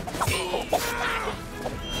guard!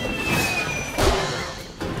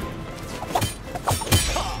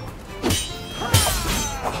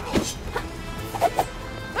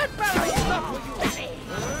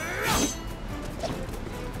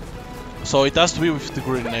 So it has to be with the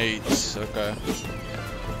grenades. Okay.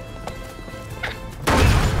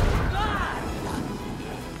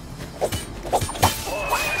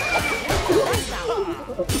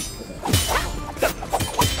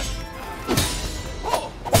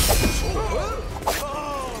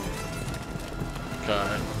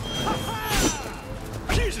 Okay.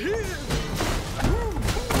 He's here! Oh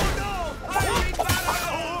no! I need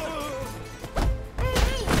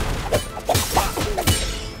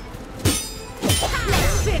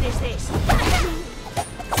Finish this!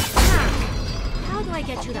 How do I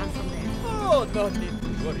get you down from there? Oh, no need to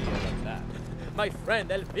worry about that. My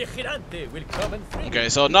friend El Vigilante will come and free Okay, you.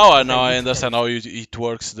 so now I understand how it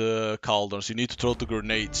works, the cauldrons. You need to throw the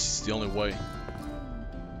grenades, it's the only way.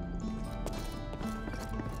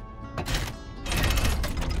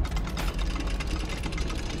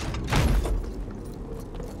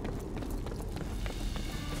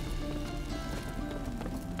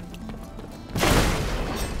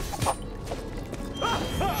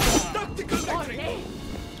 tactical victory!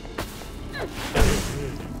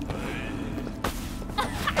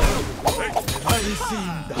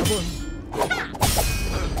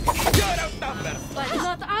 You're outnumbered! But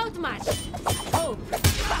not outmatched! Oh,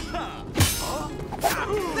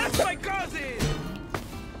 That's my cousin!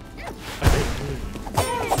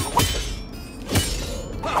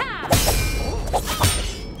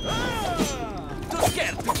 Too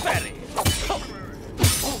scared to parry!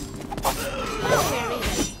 very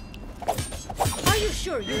then. Are you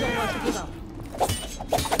sure you don't want to give up?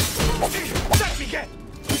 Let me get!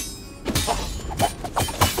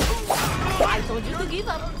 I told you to give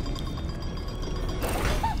up.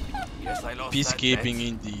 Yes, I lost Peacekeeping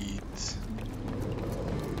indeed.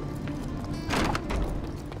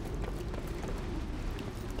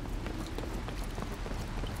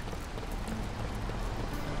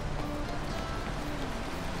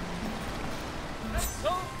 And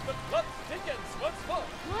so the plot begins once more.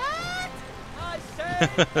 What? I say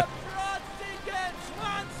the plot begins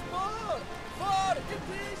once more. For it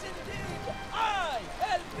is indeed I,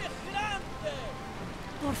 El Vigilante.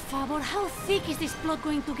 Por favor, how thick is this plot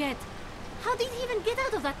going to get? How did he even get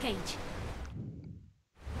out of that cage?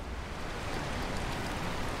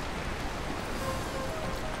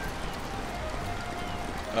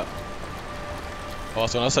 I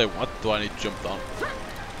was gonna say, what do I need to jump down?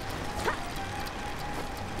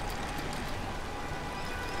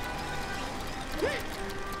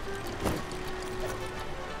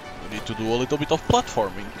 We need to do a little bit of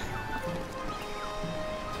platforming.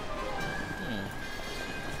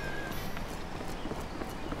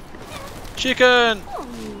 Chicken!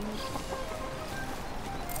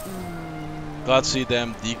 Glad to see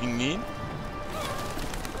them digging in.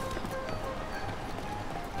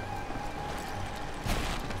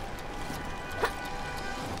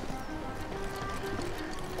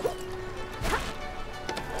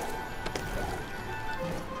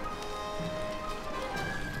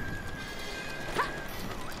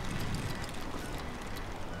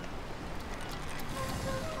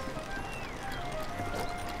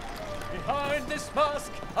 this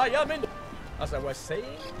mask, I am in... As I was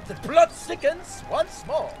saying, the plot thickens once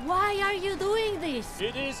more. Why are you doing this?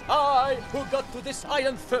 It is I who got to this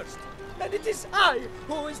island first. And it is I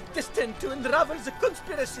who is destined to unravel the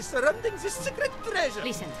conspiracy surrounding this secret treasure.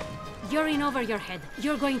 Listen, you're in over your head.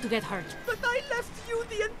 You're going to get hurt. But I left you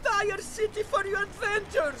the entire city for your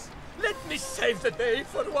adventures. Let me save the day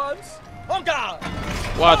for once. On guard!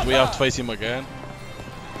 What? We have to face him again?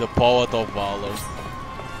 The poet of valor.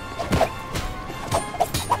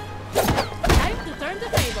 Time to turn the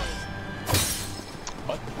tables.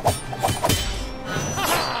 What?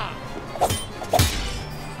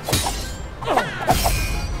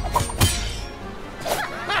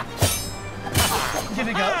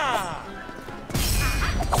 Giving up?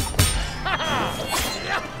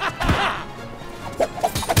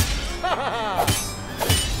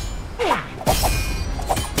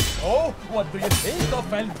 Oh, what do you think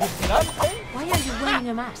of Enviroment? Why are you wearing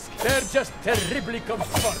a mask? They're just terribly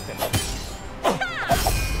comfortable.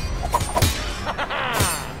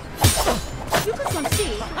 You could come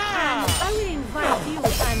see, and I will invite you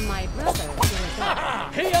and my brother to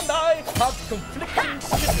return. He and I have conflicting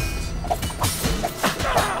schedules.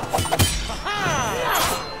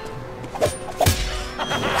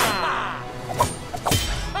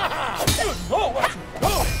 You know what you're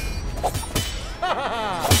doing.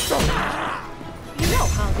 You know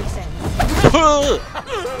how this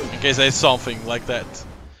ends. In case there's something like that.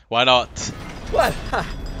 Why not? Well,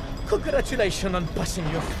 congratulations on passing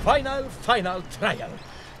your final trial.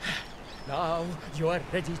 Now you are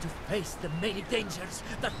ready to face the many dangers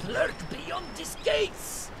that lurk beyond these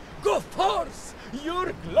gates. Go forth!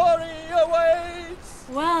 Your glory awaits!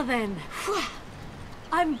 Well then,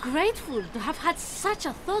 I'm grateful to have had such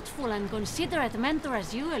a thoughtful and considerate mentor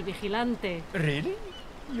as you, El Vigilante. Really?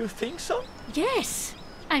 You think so? Yes!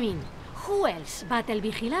 I mean, who else but El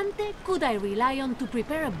Vigilante could I rely on to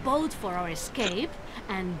prepare a boat for our escape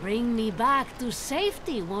and bring me back to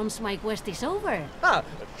safety once my quest is over? Ah,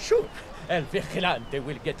 sure. El Vigilante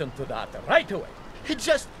will get onto that right away. He'll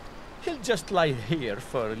just lie here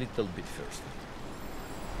for a little bit first.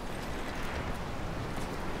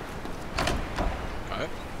 Okay.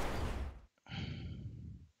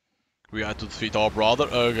 We had to defeat our brother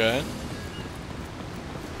again.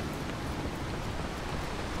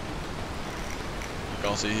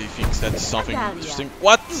 Because he thinks that's something interesting.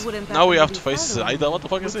 What? Now we have to face Zaida? What the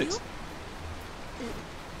fuck is this?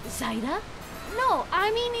 Zaida? No,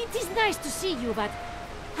 I mean, it is nice to see you, but...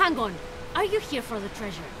 Hang on. Are you here for the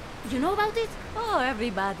treasure? You know about it? Oh,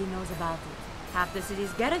 everybody knows about it. Half the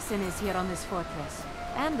city's garrison is here on this fortress.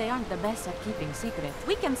 And they aren't the best at keeping secrets.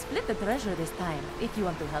 We can split the treasure this time, if you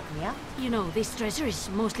want to help me out. You know, this treasure is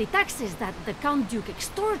mostly taxes that the Count Duke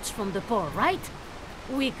extorts from the poor, right?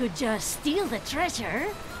 We could just steal the treasure,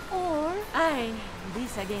 or... Aye,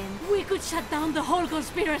 this again. We could shut down the whole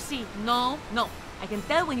conspiracy. No. I can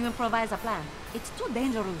tell when you improvise a plan. It's too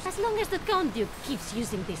dangerous. As long as the Count Duke keeps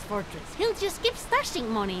using this fortress, he'll just keep stashing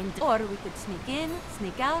money into... Or we could sneak in,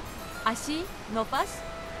 sneak out. Ashi, no fuss.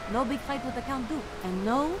 No big fight with the Count Duke. And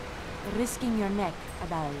no risking your neck,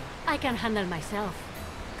 Adalia. I can handle myself.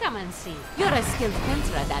 Come and see. You're a skilled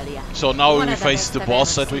fencer, Adalia. So now we face the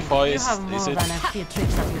boss that we fight, is it? Than a few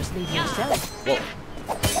tricks up your sleeve yourself. Whoa.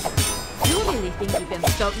 You really think you can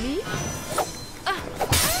stop me?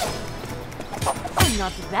 I'm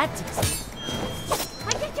not that tipsy.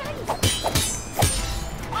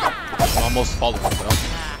 I'm almost falling down.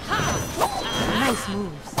 Nice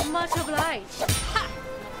moves. Much obliged.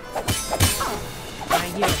 Are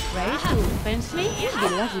you afraid to fence me? You'd be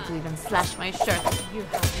lucky to even slash my shirt. You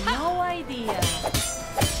have no idea.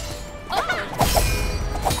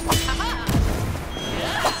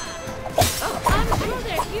 I'm sure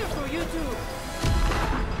they're here for you too.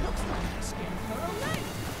 Looks like you're scared for a life.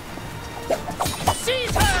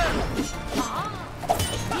 Seize her!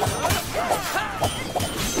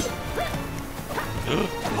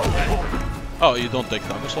 Oh, you don't take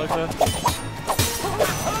damage like that?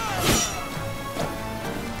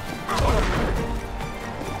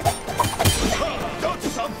 Don't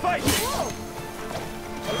stop fighting!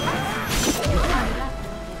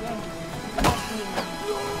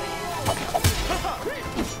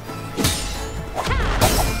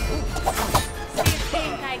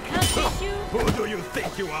 I can't beat you? Who do you think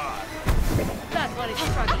you are? That's what it's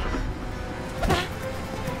struggling.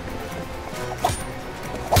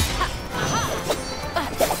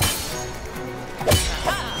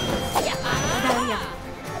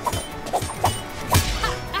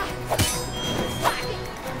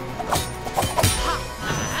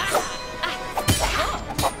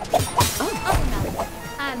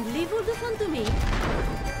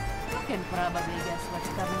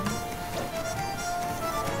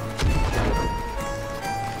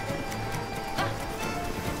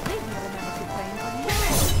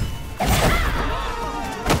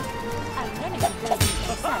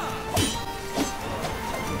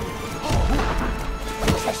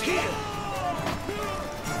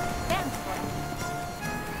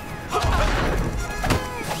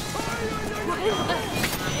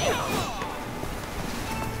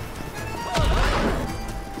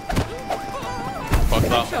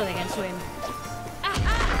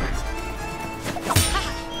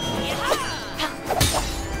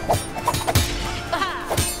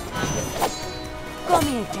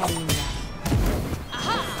 me carrying that.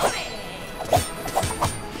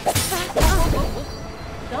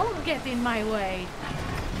 Don't get in my way.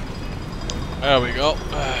 There we go.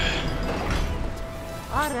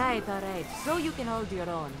 Alright. So you can hold your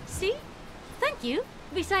own. See? Thank you.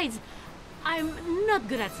 Besides, I'm not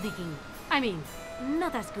good at sneaking. I mean,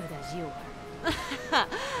 not as good as you are.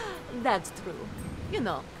 That's true. You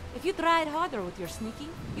know, if you tried harder with your sneaking,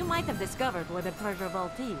 you might have discovered where the treasure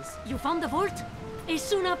vault is. You found the vault?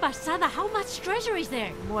 Es una pasada. How much treasure is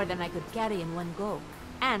there? More than I could carry in one go.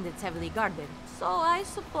 And it's heavily guarded. So I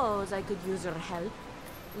suppose I could use your help.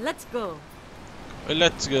 Let's go.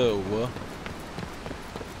 Let's go.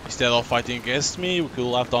 Instead of fighting against me, we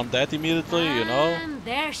could have done that immediately, you know? And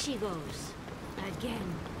there she goes.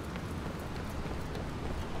 Again.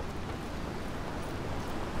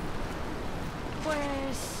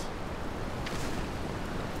 Pues...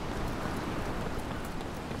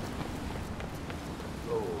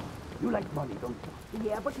 Oh, you like money, don't you?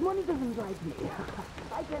 Yeah, but money doesn't drive me.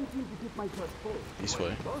 I can't seem to keep my purse full. This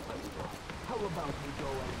way. How about we go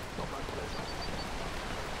and stop our treasure?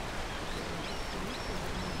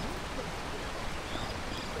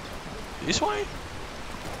 This way?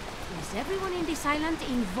 Is everyone in this island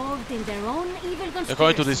involved in their own evil conspiracy?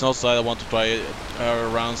 According to this note side, I want to try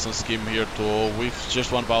around some scheme here too. With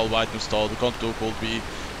just one valuable item installed, the contour will be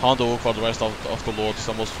on the hook for the rest of the load. It's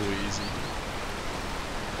almost too easy.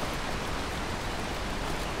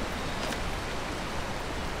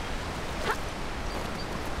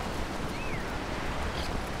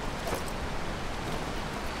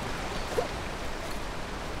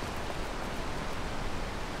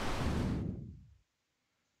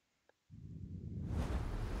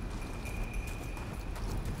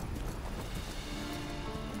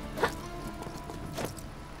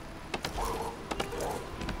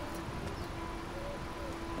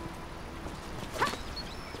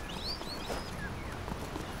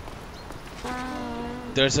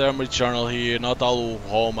 There's a memory journal here. Not all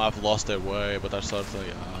home have lost their way, but I certainly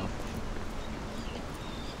have.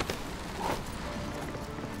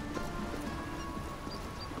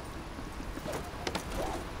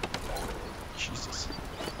 Jesus.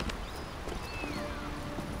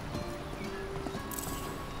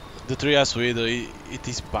 The tree has withered. It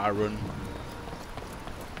is barren.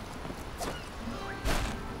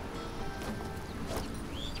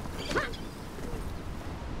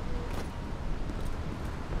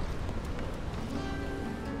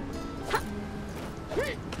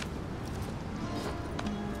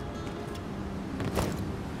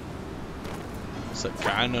 A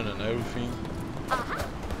cannon and everything.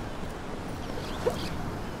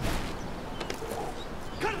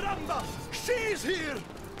 Caramba! She's here!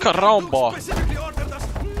 Caramba! Specifically ordered us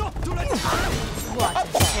not to let What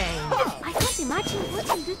a shame. I can't imagine what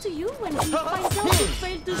he'll do to you when he finds out you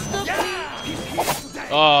failed to stop me. He's here today.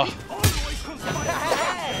 Ah. Always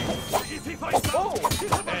conspires. If he finds out,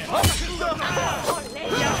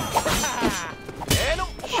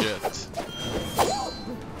 Shit.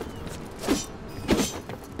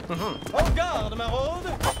 En garde, maraude!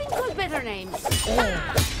 I've been called better names.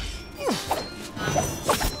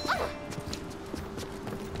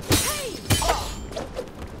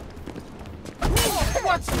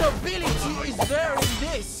 What nobility is there in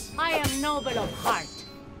this? I am noble of heart.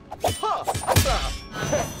 Ha!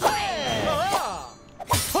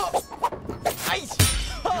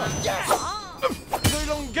 The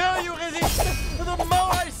longer you resist, the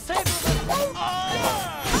more I say to the...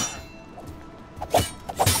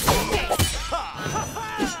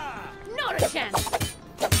 Not a chance.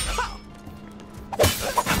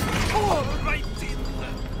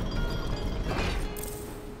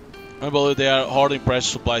 I believe they are hoarding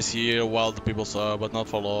precious supplies here while the people are, but not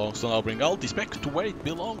for long. So I'll bring all this back to where it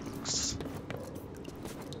belongs.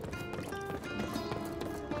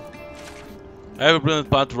 I have a brilliant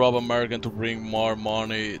plan to rob American to bring more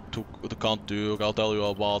money to the Count Duke. I'll tell you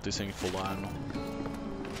about this in Fulano.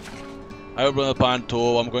 I have a brilliant plan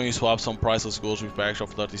too. I'm going to swap some priceless goods with bags of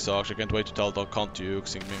 30 socks. I can't wait to tell the Count Duke,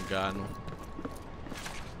 sing Mingano.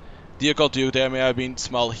 Dear Count Duke, there may have been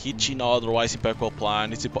small hitch in otherwise impeccable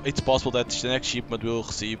plan. It's possible that the next shipment we'll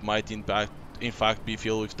receive might in fact be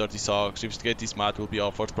filled with 30 socks. If get this mat will be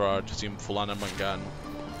our first priority in Fulano Mangano.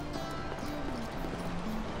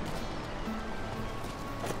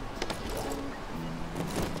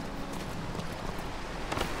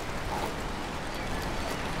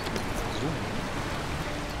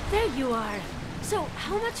 There you are. So,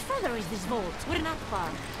 how much further is this vault? We're not far,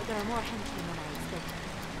 but there are more henchmen than I expected.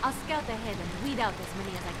 I'll scout ahead and weed out as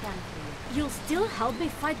many as I can for you. You'll still help me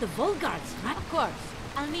fight the vault guards, right? Of course.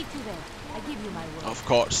 I'll meet you there. I give you my word. Of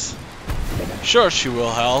course. Sure, she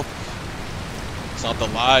will help. It's not a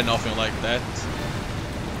lie, nothing like that.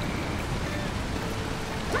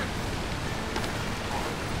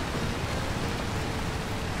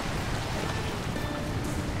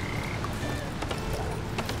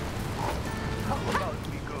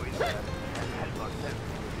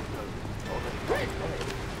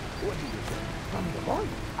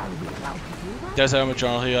 There's a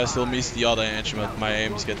journal here. I still miss the other enchantment. My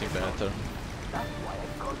aim is getting better.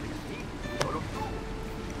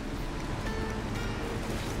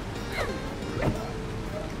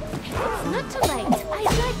 It's not too late.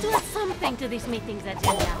 I'd like to add something to this meeting's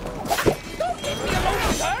agenda. Don't leave me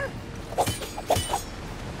alone, sir!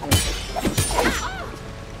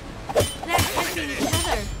 Let's help each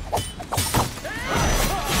other.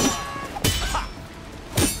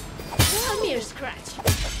 A mere scratch.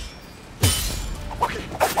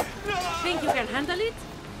 Think you can handle it?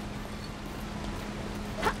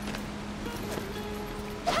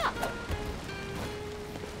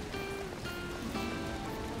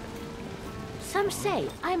 Some say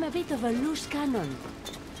I'm a bit of a loose cannon.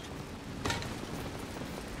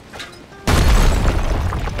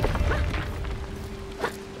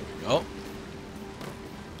 Oh.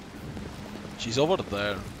 She's over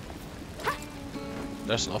there.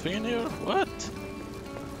 There's nothing in here? What?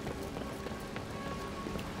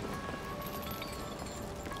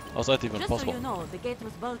 How's that even possible? Just so you know, the gate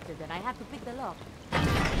was bolted and I had to pick the lock.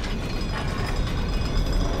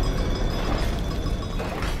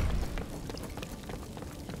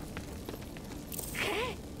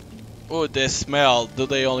 Oh, they smell. Do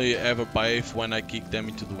they only ever bathe when I kick them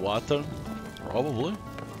into the water? Probably.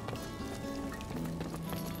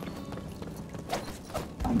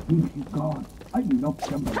 I think she's gone. I knocked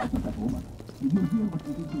them out of that woman. Did you hear what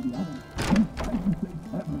she did to the others? She's trying to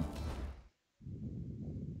save heaven.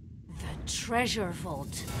 The treasure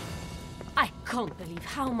vault. I can't believe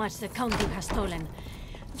how much the Count Duke has stolen.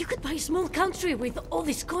 You could buy a small country with all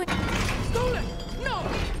this coin. Stolen? No!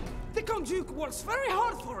 The Count Duke works very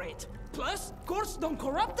hard for it. Plus, courts don't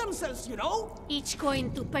corrupt themselves, you know? Each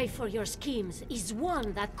coin to pay for your schemes is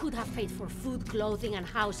one that could have paid for food, clothing, and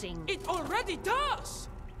housing. It already does!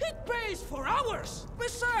 It pays for ours!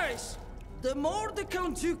 Besides, the more the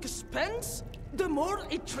Count Duke spends, the more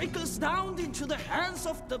it trickles down into the hands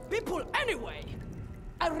of the people anyway.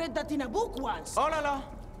 I read that in a book once. Oh la la!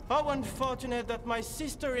 How unfortunate that my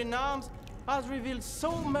sister-in-arms has revealed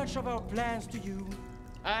so much of our plans to you.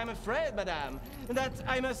 I'm afraid, madame, that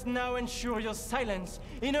I must now ensure your silence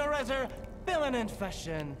in a rather permanent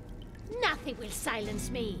fashion. Nothing will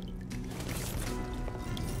silence me.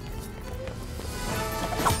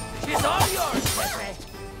 She's all yours, Pepe.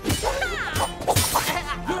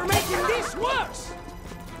 You're making this worse!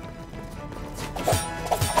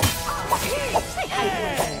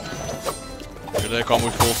 Here they come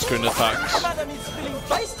with full screen attacks. Madame is feeling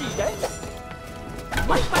feisty, eh?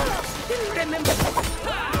 Remember,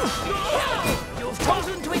 you've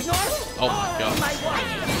chosen to ignore Oh my god. my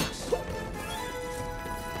warnings.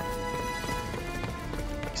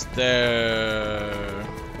 Is there...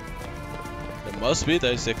 There must be,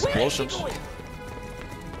 there's explosions.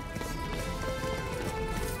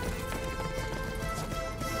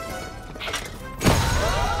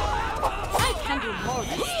 I can do more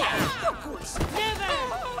than that. Never!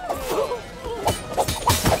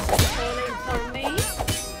 Falling for me?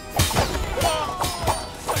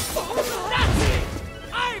 That's it!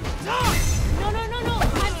 I'm done! No.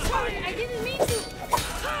 I'm sorry. I didn't mean to.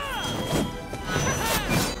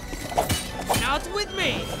 Not with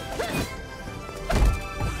me!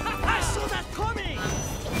 I saw that coming!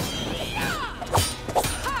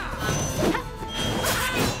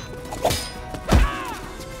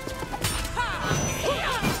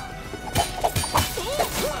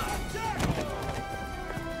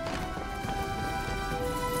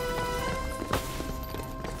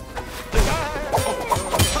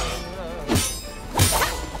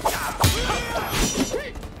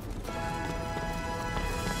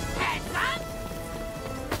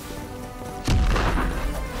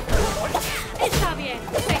 Está bien.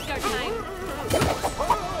 Take your time.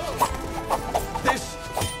 This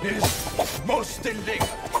is most illegal.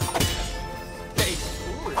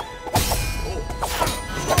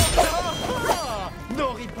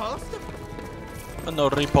 No riposte? No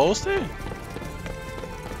riposte?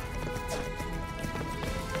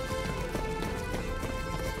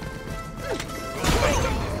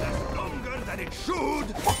 Longer than it should.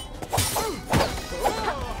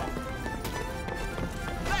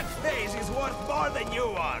 That face is worth more than you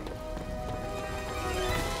are.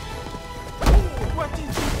 What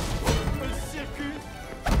is this? A circus?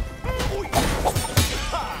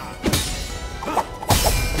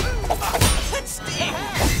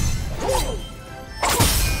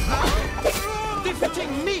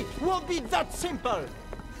 simple.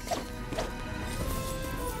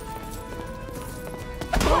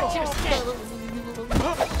 Watch your step.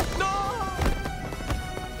 No!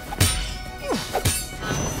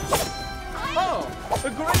 Oh, a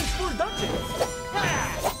graceful duchess.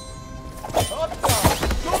 Hoppa,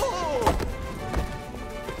 go!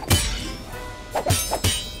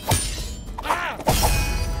 I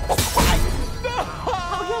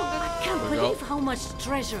can't believe how much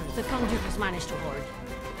treasure the Count Duke has managed to hoard.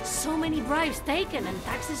 So many bribes taken and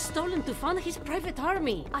taxes stolen to fund his private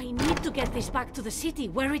army. I need to get this back to the city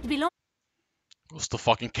where it belongs. What's the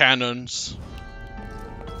fucking cannons?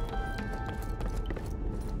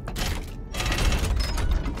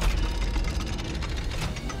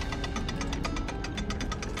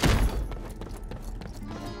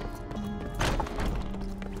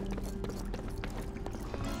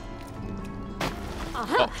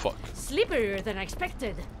 Aha! Oh fuck. Slipperier than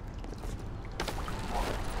expected.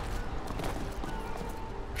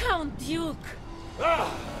 Count Duke!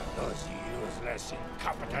 Ah, those useless,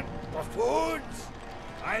 incompetent buffoons!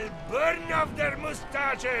 I'll burn off their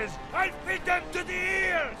mustaches! I'll fit them to the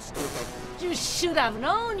ears! You should have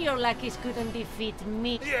known your lackeys couldn't defeat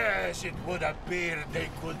me. Yes, it would appear they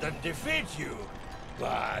couldn't defeat you.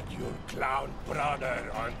 But your clown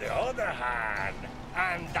brother, on the other hand,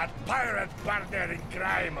 and that pirate partner in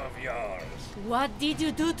crime of yours. What did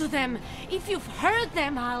you do to them? If you've hurt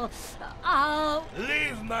them, I'll...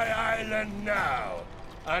 Leave my island now,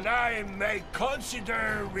 and I may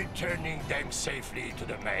consider returning them safely to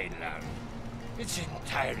the mainland. It's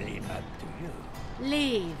entirely up to you.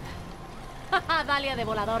 Leave. Dalia de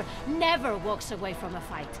Volador never walks away from a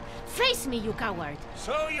fight. Face me, you coward.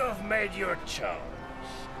 So you've made your choice.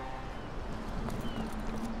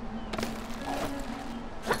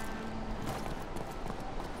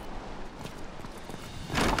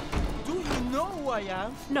 Do you know who I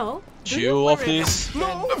am? No. Two of these.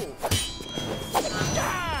 No! You're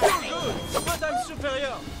good, but I'm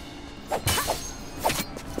superior.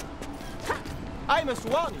 I must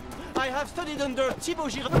warn you, I have studied under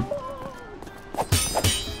Thibaut Girard.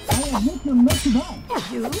 I admit you're not too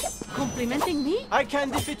bad. You? Complimenting me? I can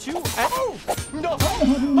defeat you. Oh! No! I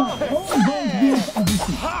have in my own bold view of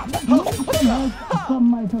everything. Some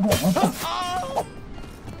might have.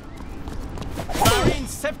 Marine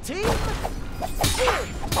Septime?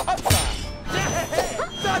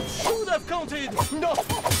 That should have counted! No!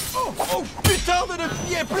 Oh, putain de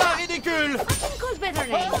pied plat ridicule! I can call better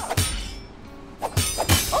names.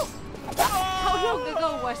 How long ago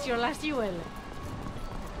was your last duel?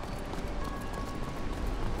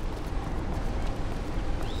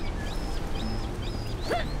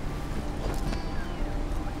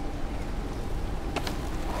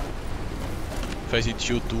 Facing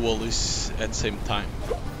two duelists at the same time.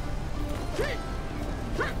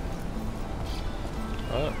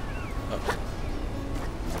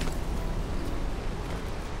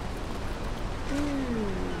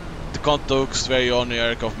 The Count Duke's very own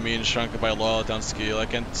arc of mean shrunk by loyalty and skill. I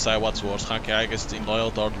can't decide what's worse, rank highest in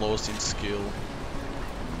loyalty or lowest in skill.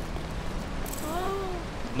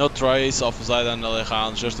 No trace of Zaida and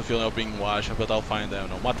Alejandro, just the feeling of being washed, but I'll find them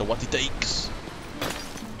no matter what it takes.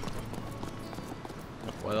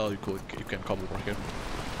 Well, you can come over here.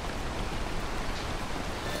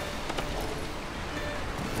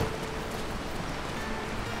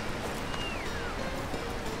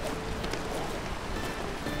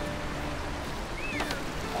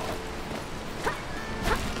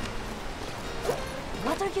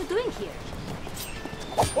 What are you doing here?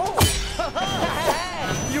 Oh!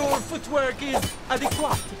 Your footwork is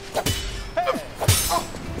adequate.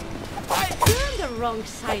 You're on the wrong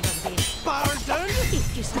side of this. Pardon?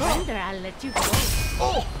 If you surrender, I'll let you go.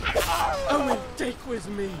 Oh! I will take with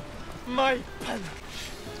me my pen.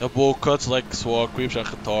 A bow cuts like sword creeps and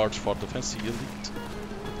retards for defense elite.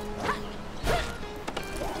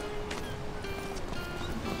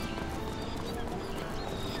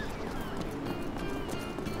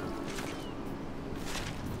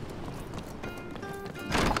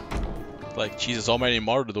 Like, Jesus, how many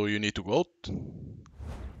more do you need to go?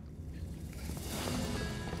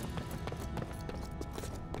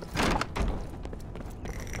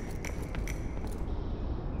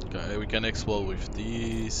 Okay, we can explode with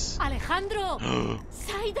these. Alejandro!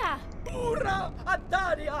 Zaida! Hurrah!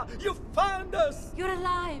 Adaria! You found us! You're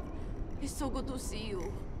alive! It's so good to see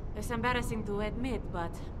you. It's embarrassing to admit,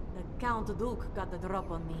 but the Count Duke got the drop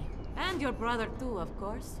on me. And your brother too, of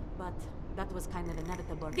course. But that was kind of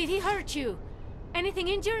inevitable. Did he hurt you? Anything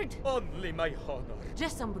injured? Only my honor.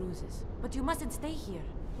 Just some bruises. But you mustn't stay here.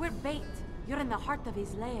 We're bait. You're in the heart of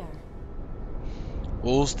his lair.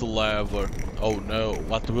 Who's the lever? Oh no,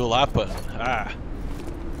 what will happen? Ah.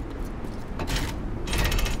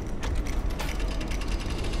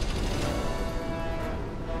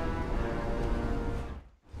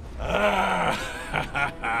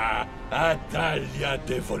 Atalia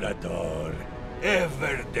de Volador,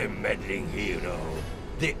 ever the meddling hero,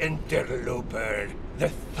 the interloper, the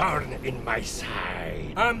thorn in my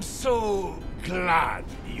side. I'm so glad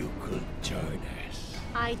you could join us.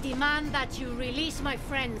 I demand that you release my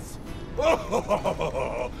friends.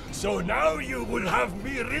 So now you will have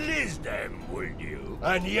me release them, will you?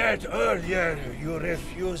 And yet earlier you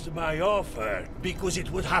refused my offer because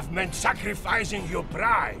it would have meant sacrificing your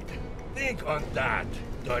pride. Think on that,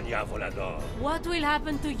 Doña Volador. What will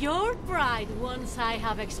happen to your pride once I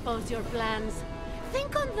have exposed your plans?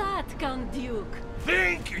 Think on that, Count Duke.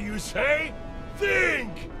 Think, you say?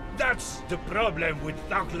 Think! That's the problem with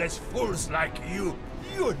thoughtless fools like you.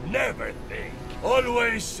 You never think.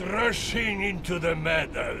 Always rushing into the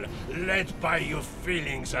metal, led by your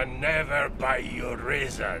feelings and never by your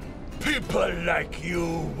reason. People like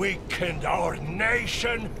you weakened our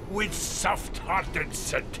nation with soft-hearted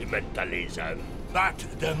sentimentalism. But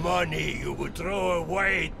the money you would throw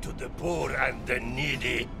away to the poor and the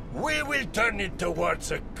needy, we will turn it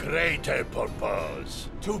towards a greater purpose.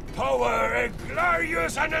 To power a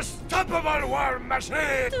glorious and unstoppable war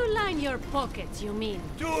machine! To line your pockets, you mean?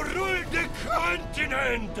 To rule the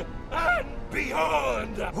continent and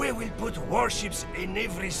beyond! We will put warships in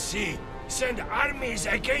every sea, send armies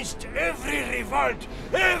against every revolt.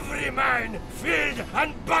 Every mine, field,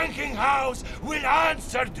 and banking house will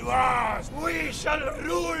answer to us. We shall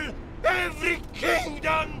rule every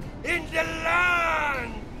kingdom in the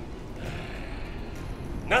land.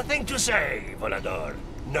 Nothing to say, Volador.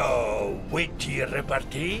 No witty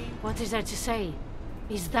repartee? What is there to say?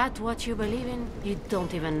 Is that what you believe in? You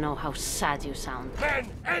don't even know how sad you sound. Then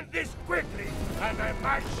end this quickly, and I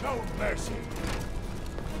might show mercy.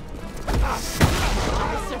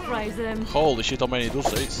 Surprise them. Holy shit, how many do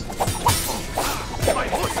says?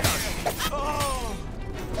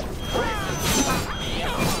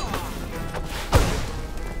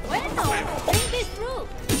 Bueno, bring this through.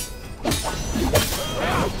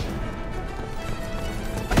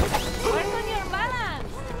 Work on your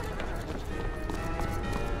balance.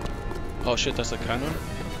 Oh shit, that's a cannon?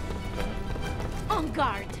 On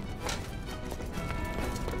guard.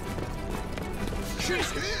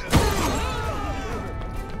 She's here!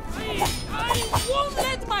 I won't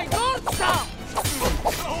let my guard down!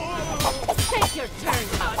 Take your turn.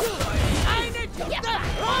 I need you!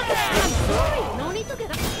 I'm sorry, no need to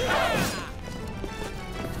get up.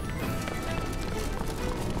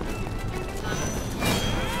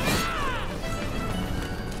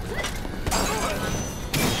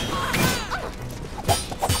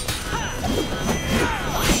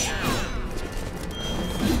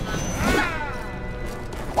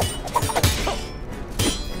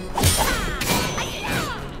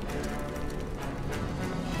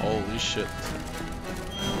 Holy shit.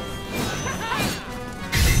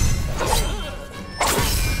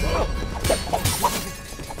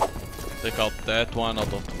 Take out that one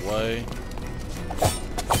out of the way.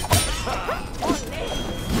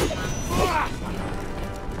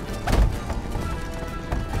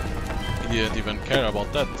 He didn't even care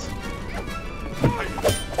about that.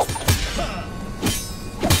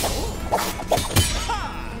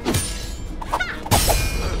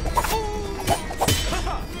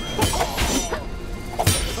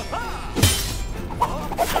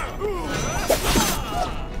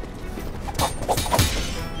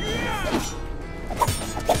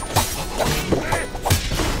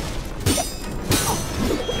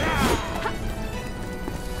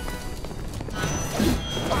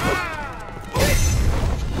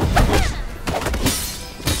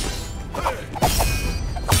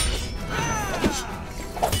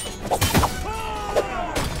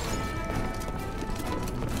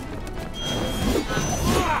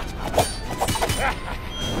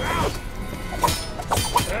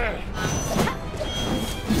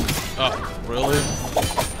 Oh, really?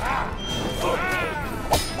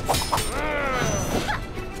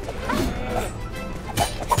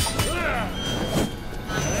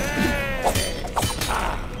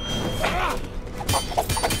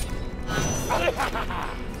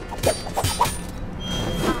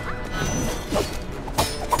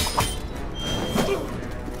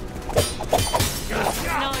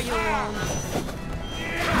 No, you won't.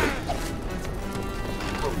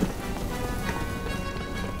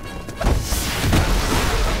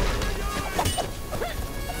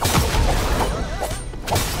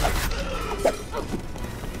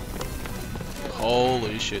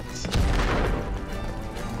 Holy shit.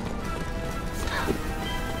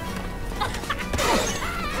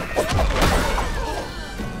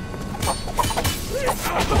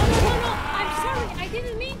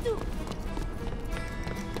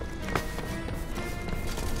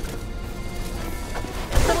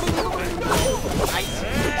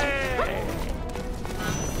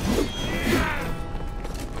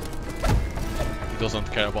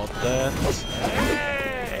 doesn't care about that.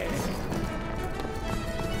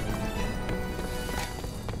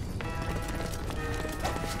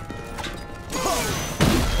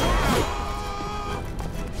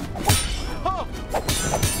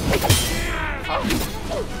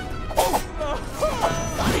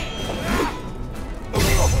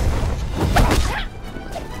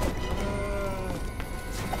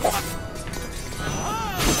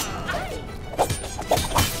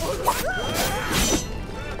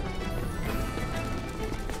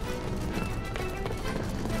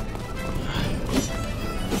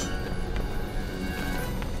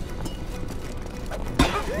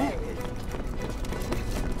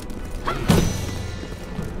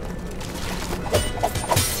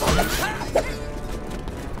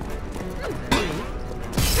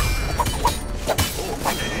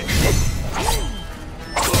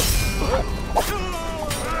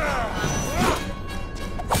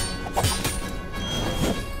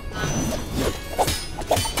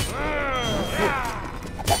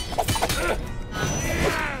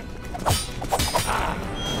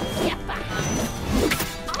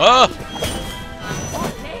 Ah!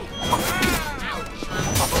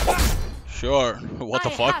 Sure. What the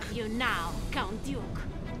I fuck? have you now, Count Duke.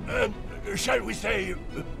 Shall we say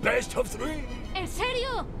best of three? ¿En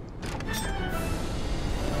serio?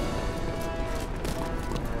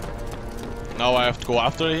 Now I have to go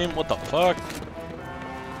after him? What the fuck?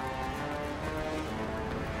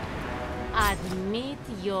 Admit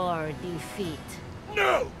your defeat.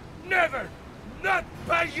 No! Never! Not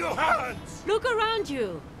by your hands! Look around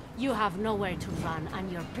you. You have nowhere to run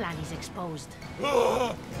and your plan is exposed.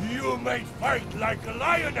 Oh, you may fight like a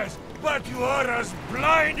lioness, but you are as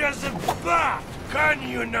blind as a bat! Can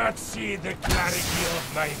you not see the clarity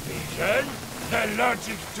of my vision? The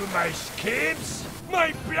logic to my schemes?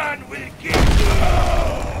 My plan will give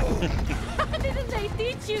you... Didn't they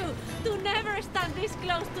teach you to never stand this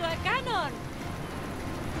close to a cannon?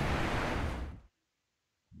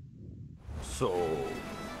 So,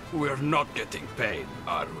 we're not getting paid,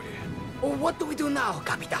 are we? What do we do now,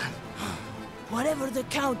 Capitan? Whatever the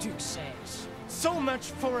Count Duke says. So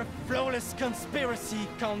much for a flawless conspiracy,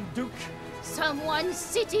 Count Duke. Someone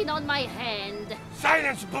sitting on my hand.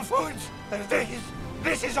 Silence, buffoons!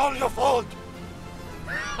 This is all your fault!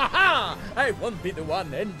 Ha-ha! I won't be the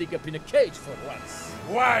one ending up in a cage for once.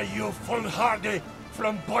 Why, you foolhardy,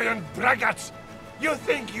 flamboyant braggarts! You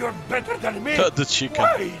think you're better than me? The chicken.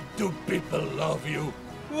 Why do people love you?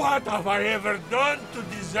 What have I ever done to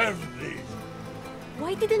deserve this?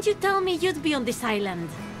 Why didn't you tell me you'd be on this island?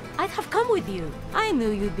 I'd have come with you. I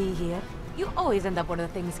knew you'd be here. You always end up where the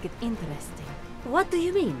things get interesting. What do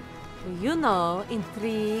you mean? You know,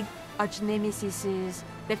 intrigue, arch nemesis,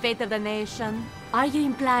 the fate of the nation. Are you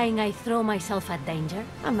implying I throw myself at danger?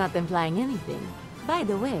 I'm not implying anything. By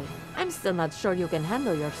the way, I'm still not sure you can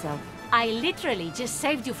handle yourself. I literally just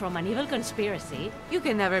saved you from an evil conspiracy. You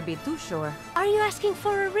can never be too sure. Are you asking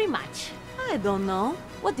for a rematch? I don't know.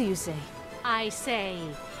 What do you say? I say,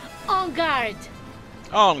 en garde!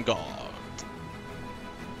 On guard.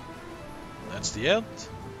 That's the end.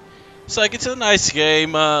 It's like, it's a nice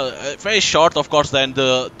game, very short of course. Then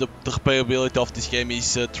the replayability of this game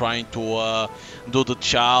is trying to do the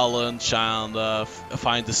challenge and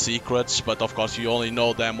find the secrets, but of course you only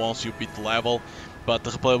know them once you beat the level. But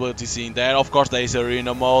the replayability is in there. Of course there is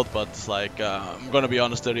arena mode, but it's like, I'm gonna be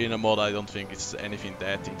honest, arena mode I don't think it's anything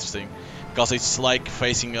that interesting, because it's like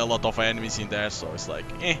facing a lot of enemies in there, so it's like,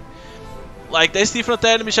 eh. Like, there's different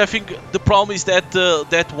enemies. I think the problem is that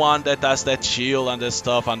that one that has that shield and that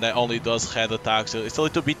stuff and that only does head attacks, it's a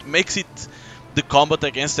little bit, makes it, the combat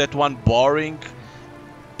against that one, boring.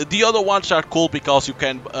 The other ones are cool because you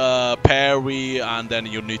can parry and then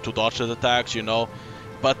you need to dodge the attacks, you know.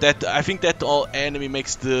 But that, I think that all enemy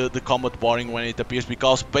makes the combat boring when it appears,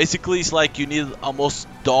 because basically it's like you need almost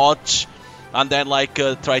dodge and then like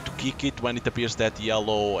try to kick it when it appears that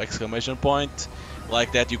yellow exclamation point.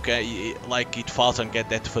 Like that you can, like it falls and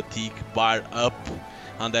get that fatigue bar up,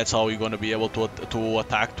 and that's how you're gonna be able to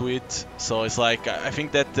attack to it. So it's like, I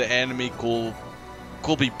think that the enemy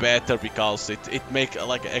could be better, because it make,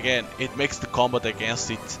 like, again, it makes the combat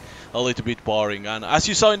against it a little bit boring. And as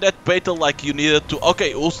you saw in that battle, like, you needed to,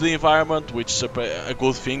 okay, use the environment, which is a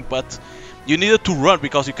good thing, but you needed to run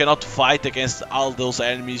because you cannot fight against all those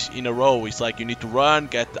enemies in a row. It's like you need to run,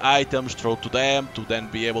 get items, throw to them to then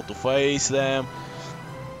be able to face them.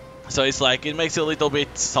 So it's like, it makes it a little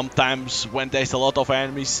bit, sometimes when there's a lot of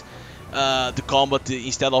enemies, the combat,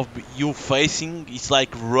 instead of you facing, it's like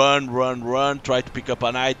run, try to pick up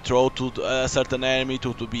an item, throw to a certain enemy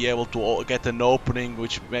to be able to get an opening,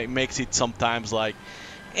 which makes it sometimes like,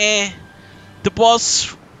 eh. The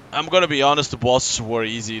boss, I'm gonna be honest, the bosses were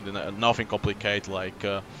easy, nothing complicated like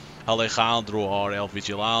Alejandro or El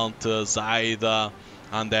Vigilante, Zaida,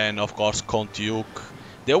 and then of course Count Duke.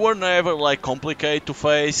 They were never like complicated to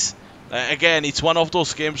face. Again, it's one of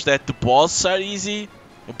those games that the bosses are easy,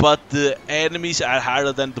 but the enemies are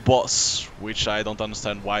harder than the boss, which I don't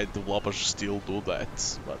understand why developers still do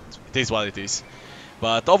that, but it is what it is.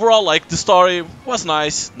 But overall, like, the story was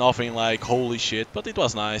nice, nothing like holy shit, but it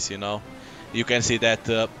was nice, you know. You can see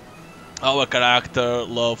that our character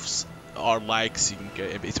loves or likes,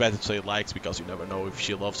 it's better to say likes because you never know if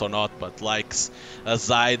she loves or not, but likes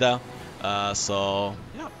Zaida. So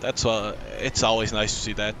yeah, that's it's always nice to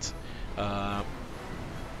see that.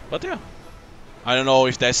 But yeah, I don't know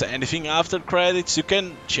if there's anything after credits. You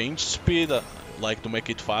can change speed, like to make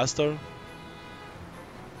it faster.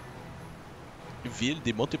 Ville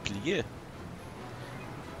de multiplier.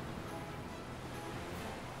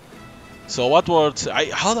 So what words?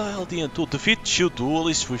 How the hell did I defeat 2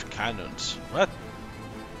 duelists with cannons? What?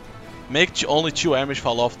 Make only 2 enemies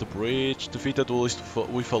fall off the bridge. Defeat a duelist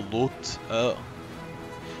with a loot.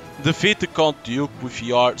 Defeat the Count Duke with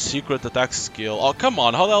your secret attack skill. Oh come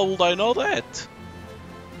on! How the hell would I know that?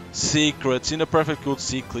 Secrets in a perfect good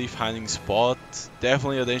sea cliff hiding spot.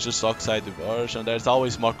 Definitely a dangerous oxide version. There's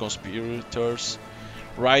always more conspirators.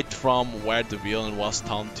 Right from where the villain was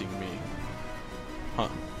taunting me. Huh.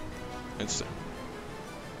 Interesting.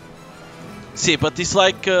 See, but it's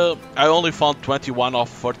like I only found 21 of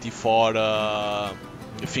 34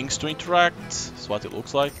 things to interact. That's what it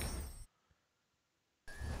looks like.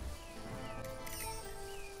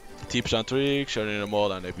 Tips and tricks, sharing the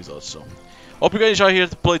mode and episodes. So, hope you guys enjoy here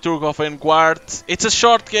the playthrough of Guard. It's a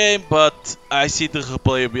short game, but I see the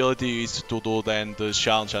replayability is to do then the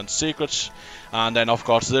challenge and secrets, and then of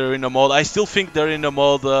course they're in the mode. I still think they're in the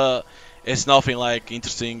mode. It's nothing like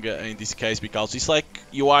interesting in this case because it's like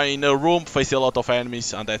you are in a room facing a lot of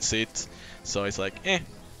enemies and that's it. So it's like,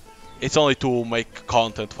 it's only to make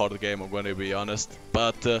content for the game, I'm going to be honest.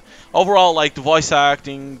 But overall, like the voice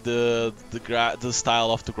acting, the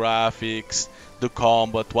style of the graphics, the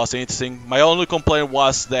combat was interesting. My only complaint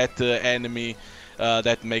was that the enemy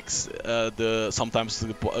that makes sometimes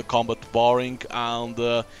the combat boring,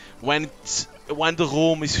 and when the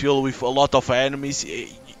room is filled with a lot of enemies,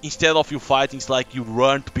 instead of you fighting, it's like you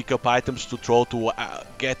run to pick up items to throw to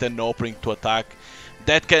get an opening to attack.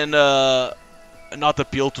 That can not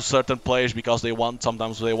appeal to certain players because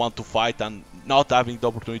sometimes they want to fight and not having the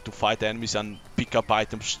opportunity to fight enemies and pick up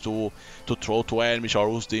items to throw to enemies or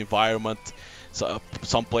use the environment. So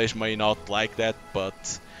some players may not like that,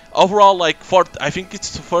 but overall, like I think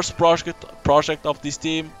it's the first project of this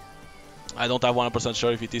team. I don't have 100%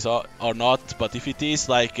 sure if it is or not, but if it is,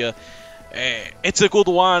 like it's a good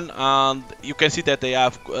one, and you can see that they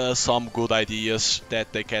have some good ideas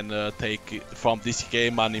that they can take from this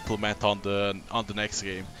game and implement on the next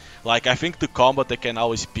game. Like I think the combat they can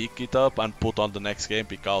always pick it up and put on the next game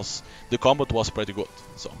because the combat was pretty good.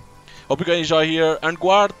 So hope you guys enjoy here. And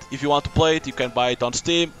Guard, if you want to play it, you can buy it on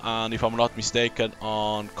Steam, and if I'm not mistaken,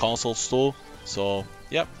 on consoles too. So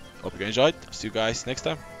yeah, hope you guys enjoyed. See you guys next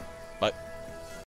time.